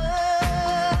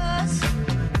hours,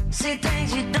 say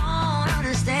things you don't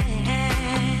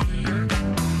understand.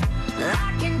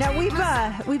 Now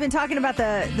we've been talking about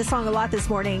the song a lot this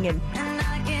morning, and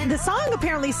the song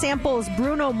apparently samples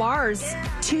Bruno Mars'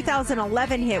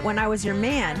 2011 hit "When I Was Your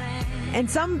Man." And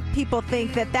some people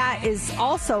think that is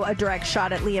also a direct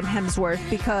shot at Liam Hemsworth,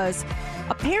 because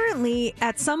apparently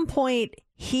at some point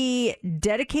he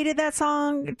dedicated that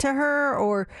song to her,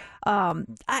 or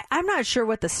I'm not sure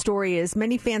what the story is.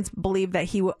 Many fans believe that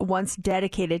he once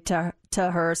dedicated to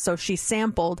her, so she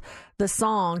sampled the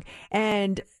song.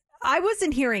 And I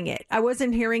wasn't hearing it.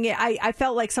 I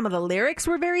felt like some of the lyrics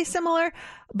were very similar,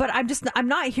 but I'm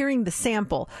not hearing the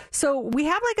sample. So we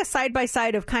have like a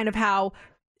side-by-side of kind of how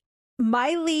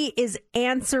Miley is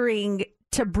answering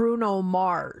to Bruno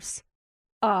Mars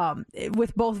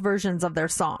with both versions of their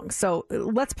song. So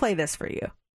let's play this for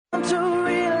you. To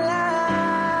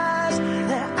realize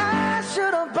that I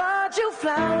should have bought you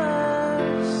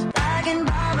flowers. I can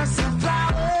buy myself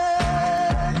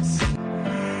flowers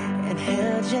and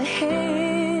held your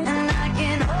hand, and I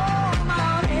can hold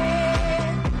my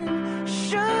hand.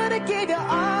 Should have gave you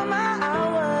all my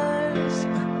hours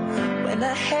when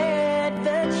I had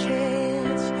the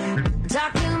chance.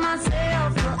 Talk to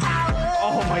myself for hours.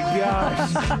 Oh my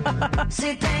gosh.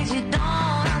 See things you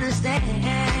don't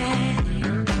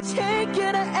understand. Take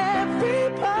you to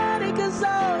every party, 'cause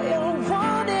all you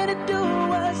wanted to do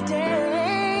was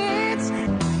dance.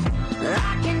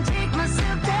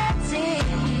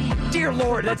 dear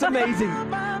Lord, that's amazing.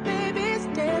 My baby's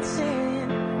dancing,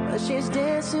 but she's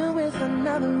dancing with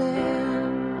another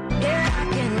man. Yeah,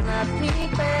 I can love me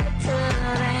better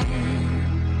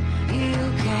than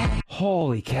you can.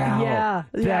 Holy cow. Yeah,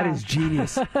 That yeah. is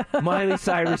genius. Miley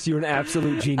Cyrus, you're an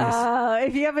absolute genius.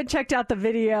 If you haven't checked out the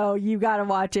video, you got to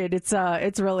watch it.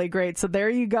 It's really great. So there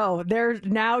you go.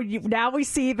 Now we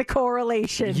see the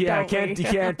correlation. Yeah, don't you we?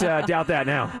 can't doubt that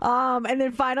now. And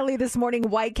then finally this morning,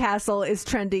 White Castle is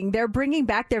trending. They're bringing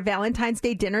back their Valentine's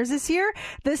Day dinners this year.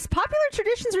 This popular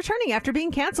tradition is returning after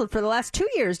being canceled for the last 2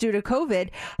 years due to COVID.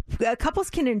 Couples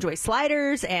can enjoy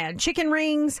sliders and chicken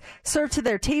rings served to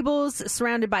their tables,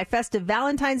 surrounded by festive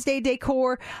Valentine's Day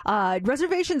decor.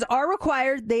 Reservations are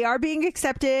required. They are being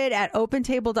accepted at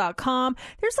opentable.com.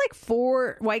 There's like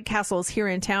 4 White Castles here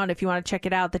in town if you want to check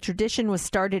it out. The tradition was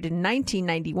started in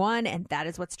 1991, and that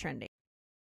is what's trending.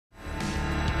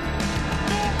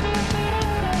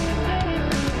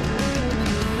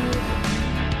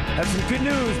 That's some good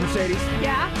news, Mercedes.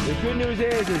 Yeah? The good news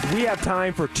is we have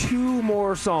time for 2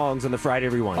 more songs on the Friday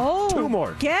Rewind. Oh, 2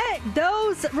 more. Get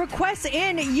those requests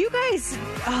in. You guys,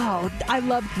 I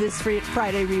loved this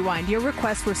Friday Rewind. Your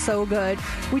requests were so good.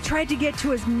 We tried to get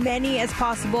to as many as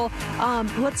possible.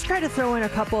 Let's try to throw in a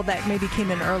couple that maybe came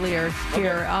in earlier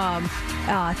here.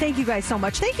 Thank you guys so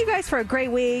much. Thank you guys for a great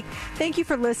week. Thank you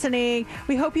for listening.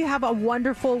 We hope you have a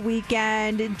wonderful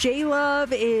weekend.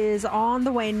 J-Love is on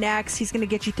the way next. He's going to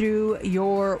get you through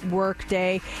your work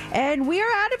day. And we are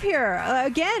out of here.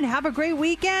 Again, have a great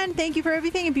weekend. Thank you for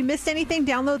everything. If you missed anything,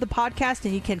 download the podcast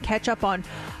and you can catch up on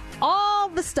all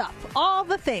the stuff, all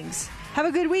the things. Have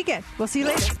a good weekend. We'll see you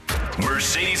later.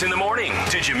 Mercedes in the morning.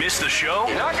 Did you miss the show?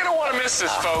 You're not going to want to miss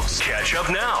this, folks. Catch up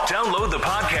now. Download the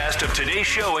podcast of today's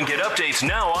show and get updates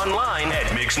now online at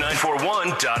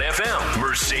mix941.fm.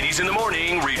 Mercedes in the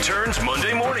morning returns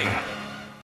Monday morning.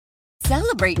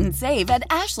 Celebrate and save at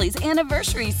Ashley's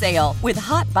Anniversary Sale. With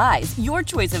Hot Buys, your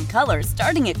choice of colors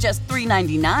starting at just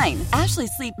 $3.99. Ashley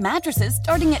Sleep mattresses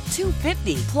starting at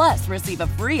 $2.50. Plus, receive a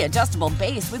free adjustable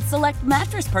base with select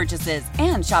mattress purchases.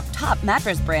 And shop top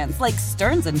mattress brands like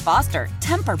Stearns & Foster,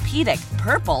 Tempur-Pedic,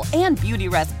 Purple, and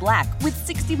Beautyrest Black with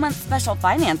 60-month special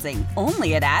financing.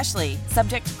 Only at Ashley.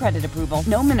 Subject to credit approval.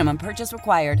 No minimum purchase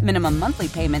required. Minimum monthly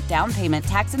payment, down payment,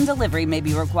 tax, and delivery may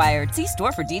be required. See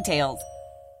store for details.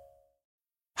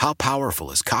 How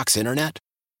powerful is Cox Internet?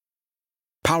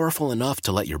 Powerful enough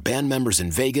to let your band members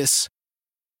in Vegas,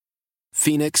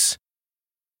 Phoenix,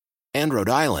 and Rhode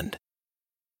Island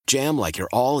jam like you're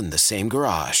all in the same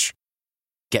garage.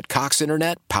 Get Cox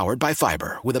Internet powered by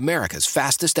fiber with America's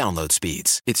fastest download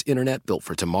speeds. It's internet built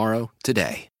for tomorrow,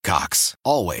 today. Cox,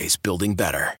 always building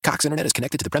better. Cox Internet is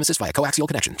connected to the premises via coaxial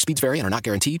connection. Speeds vary and are not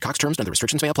guaranteed. Cox terms and other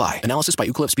restrictions may apply. Analysis by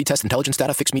Ookla Speed Test Intelligence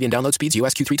Data. Fixed median download speeds.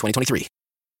 US Q3 2023.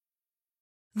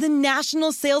 The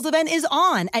national sales event is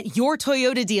on at your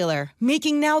Toyota dealer,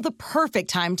 making now the perfect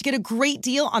time to get a great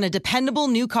deal on a dependable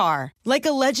new car. Like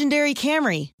a legendary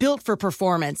Camry, built for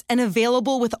performance and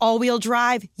available with all-wheel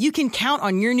drive, you can count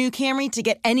on your new Camry to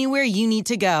get anywhere you need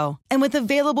to go. And with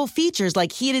available features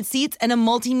like heated seats and a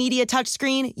multimedia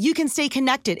touchscreen, you can stay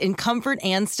connected in comfort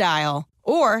and style.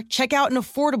 Or check out an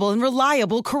affordable and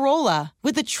reliable Corolla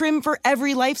with a trim for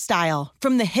every lifestyle.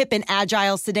 From the hip and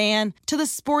agile sedan to the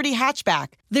sporty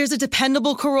hatchback, there's a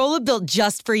dependable Corolla built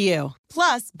just for you.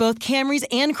 Plus, both Camrys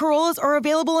and Corollas are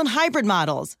available in hybrid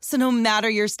models. So no matter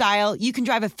your style, you can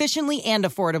drive efficiently and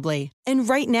affordably. And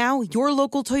right now, your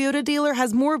local Toyota dealer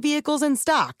has more vehicles in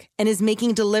stock and is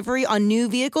making delivery on new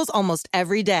vehicles almost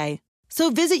every day.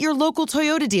 So visit your local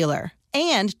Toyota dealer.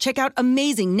 And check out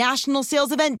amazing national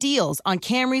sales event deals on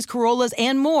Camrys, Corollas,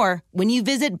 and more when you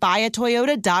visit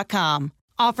buyatoyota.com.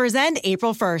 Offers end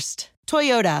April 1st.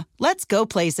 Toyota, let's go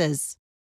places.